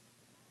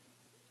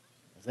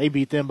 They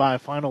beat them by a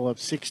final of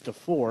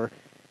 6-4.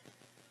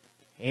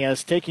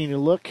 As taking a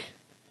look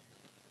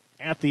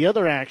at the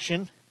other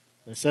action,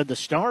 they said the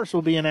Stars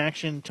will be in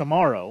action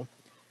tomorrow.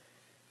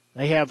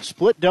 They have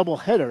split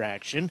doubleheader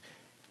action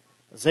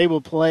as they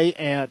will play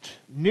at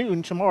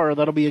noon tomorrow.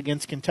 That'll be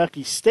against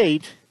Kentucky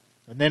State.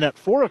 And then at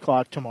 4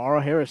 o'clock tomorrow,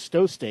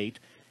 Harris-Stowe State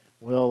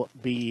will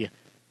be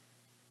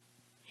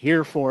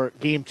here for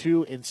Game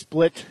 2 in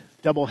split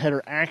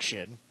doubleheader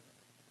action.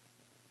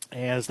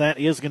 As that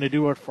is going to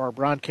do it for our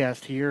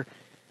broadcast here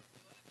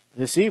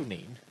this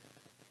evening.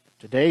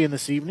 Today and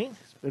this evening,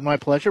 it's been my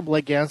pleasure.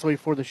 Blake Gasly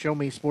for the Show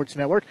Me Sports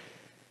Network.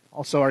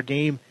 Also our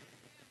game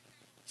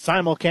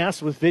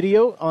simulcast with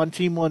video on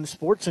Team One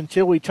Sports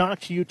until we talk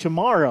to you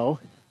tomorrow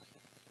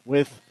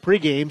with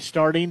pregame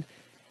starting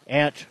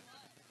at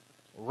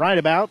right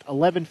about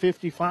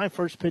 11:55.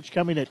 First pitch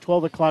coming at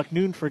 12 o'clock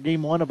noon for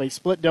Game 1 of a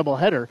split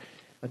doubleheader.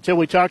 Until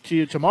we talk to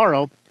you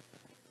tomorrow,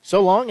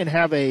 so long and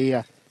have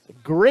a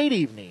great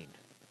evening.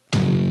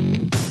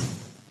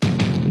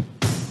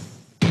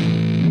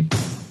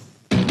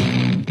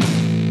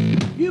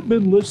 You've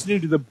been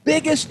listening to the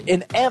biggest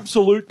and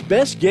absolute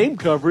best game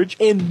coverage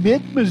in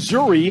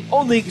mid-Missouri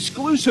on the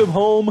exclusive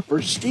home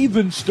for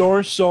Stephen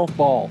Stars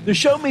Softball, the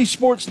Show Me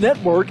Sports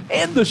Network,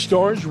 and the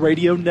Stars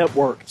Radio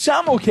Network.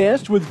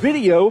 Simulcast with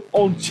video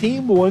on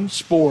Team One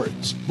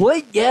Sports.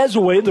 Blake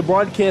Gazaway and the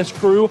broadcast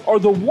crew are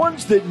the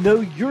ones that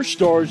know your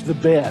Stars the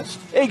best.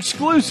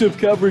 Exclusive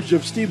coverage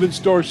of Stephen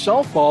Stars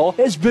Softball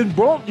has been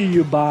brought to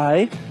you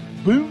by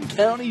Boone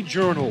County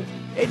Journal,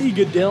 Eddie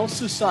Gaedel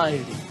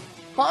Society,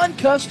 Han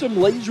Custom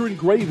Laser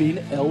Engraving,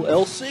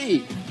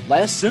 LLC,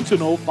 Last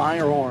Sentinel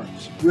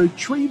Firearms,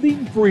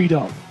 Retrieving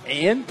Freedom,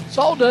 and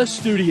Sawdust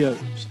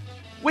Studios.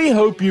 We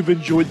hope you've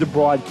enjoyed the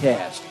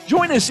broadcast.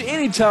 Join us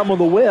anytime on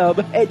the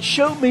web at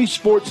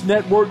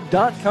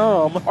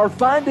ShowMeSportsNetwork.com or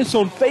find us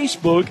on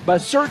Facebook by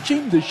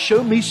searching the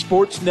Show Me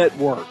Sports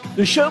Network.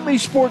 The Show Me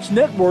Sports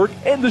Network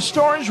and the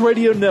Stars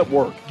Radio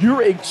Network,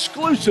 your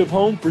exclusive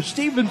home for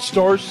Stephen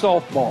Stars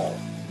softball.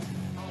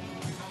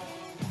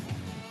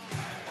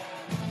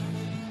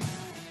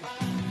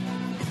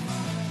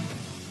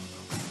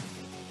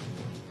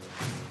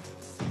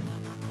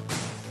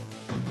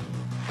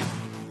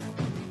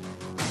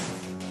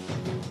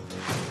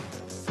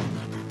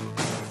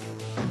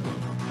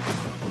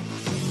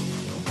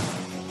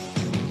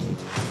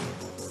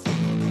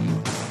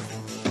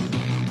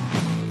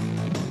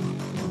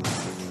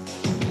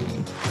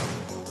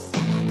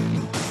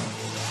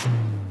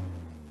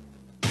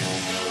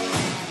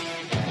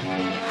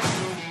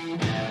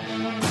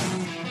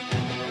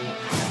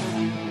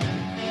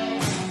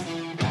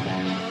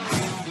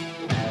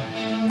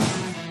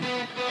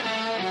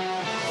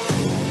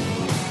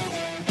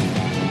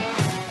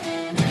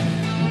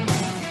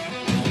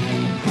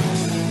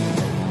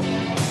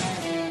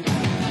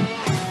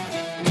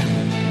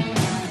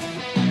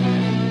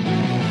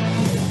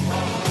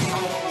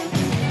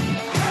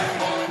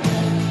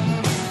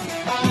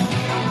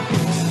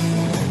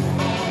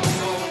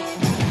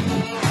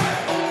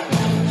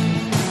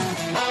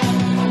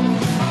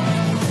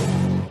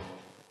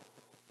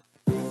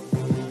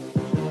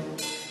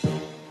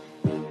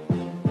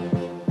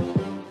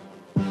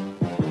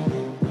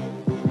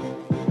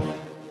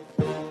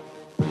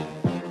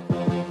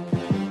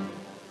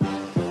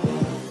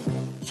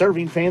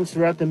 Serving fans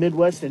throughout the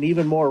Midwest and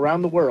even more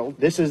around the world,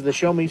 this is the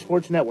Show Me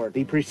Sports Network.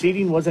 The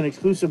preceding was an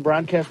exclusive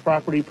broadcast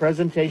property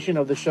presentation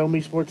of the Show Me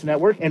Sports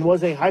Network and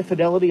was a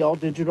high-fidelity,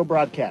 all-digital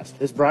broadcast.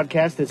 This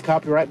broadcast is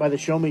copyright by the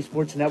Show Me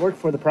Sports Network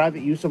for the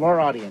private use of our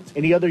audience.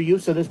 Any other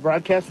use of this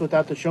broadcast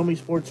without the Show Me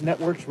Sports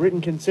Network's written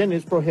consent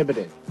is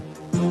prohibited.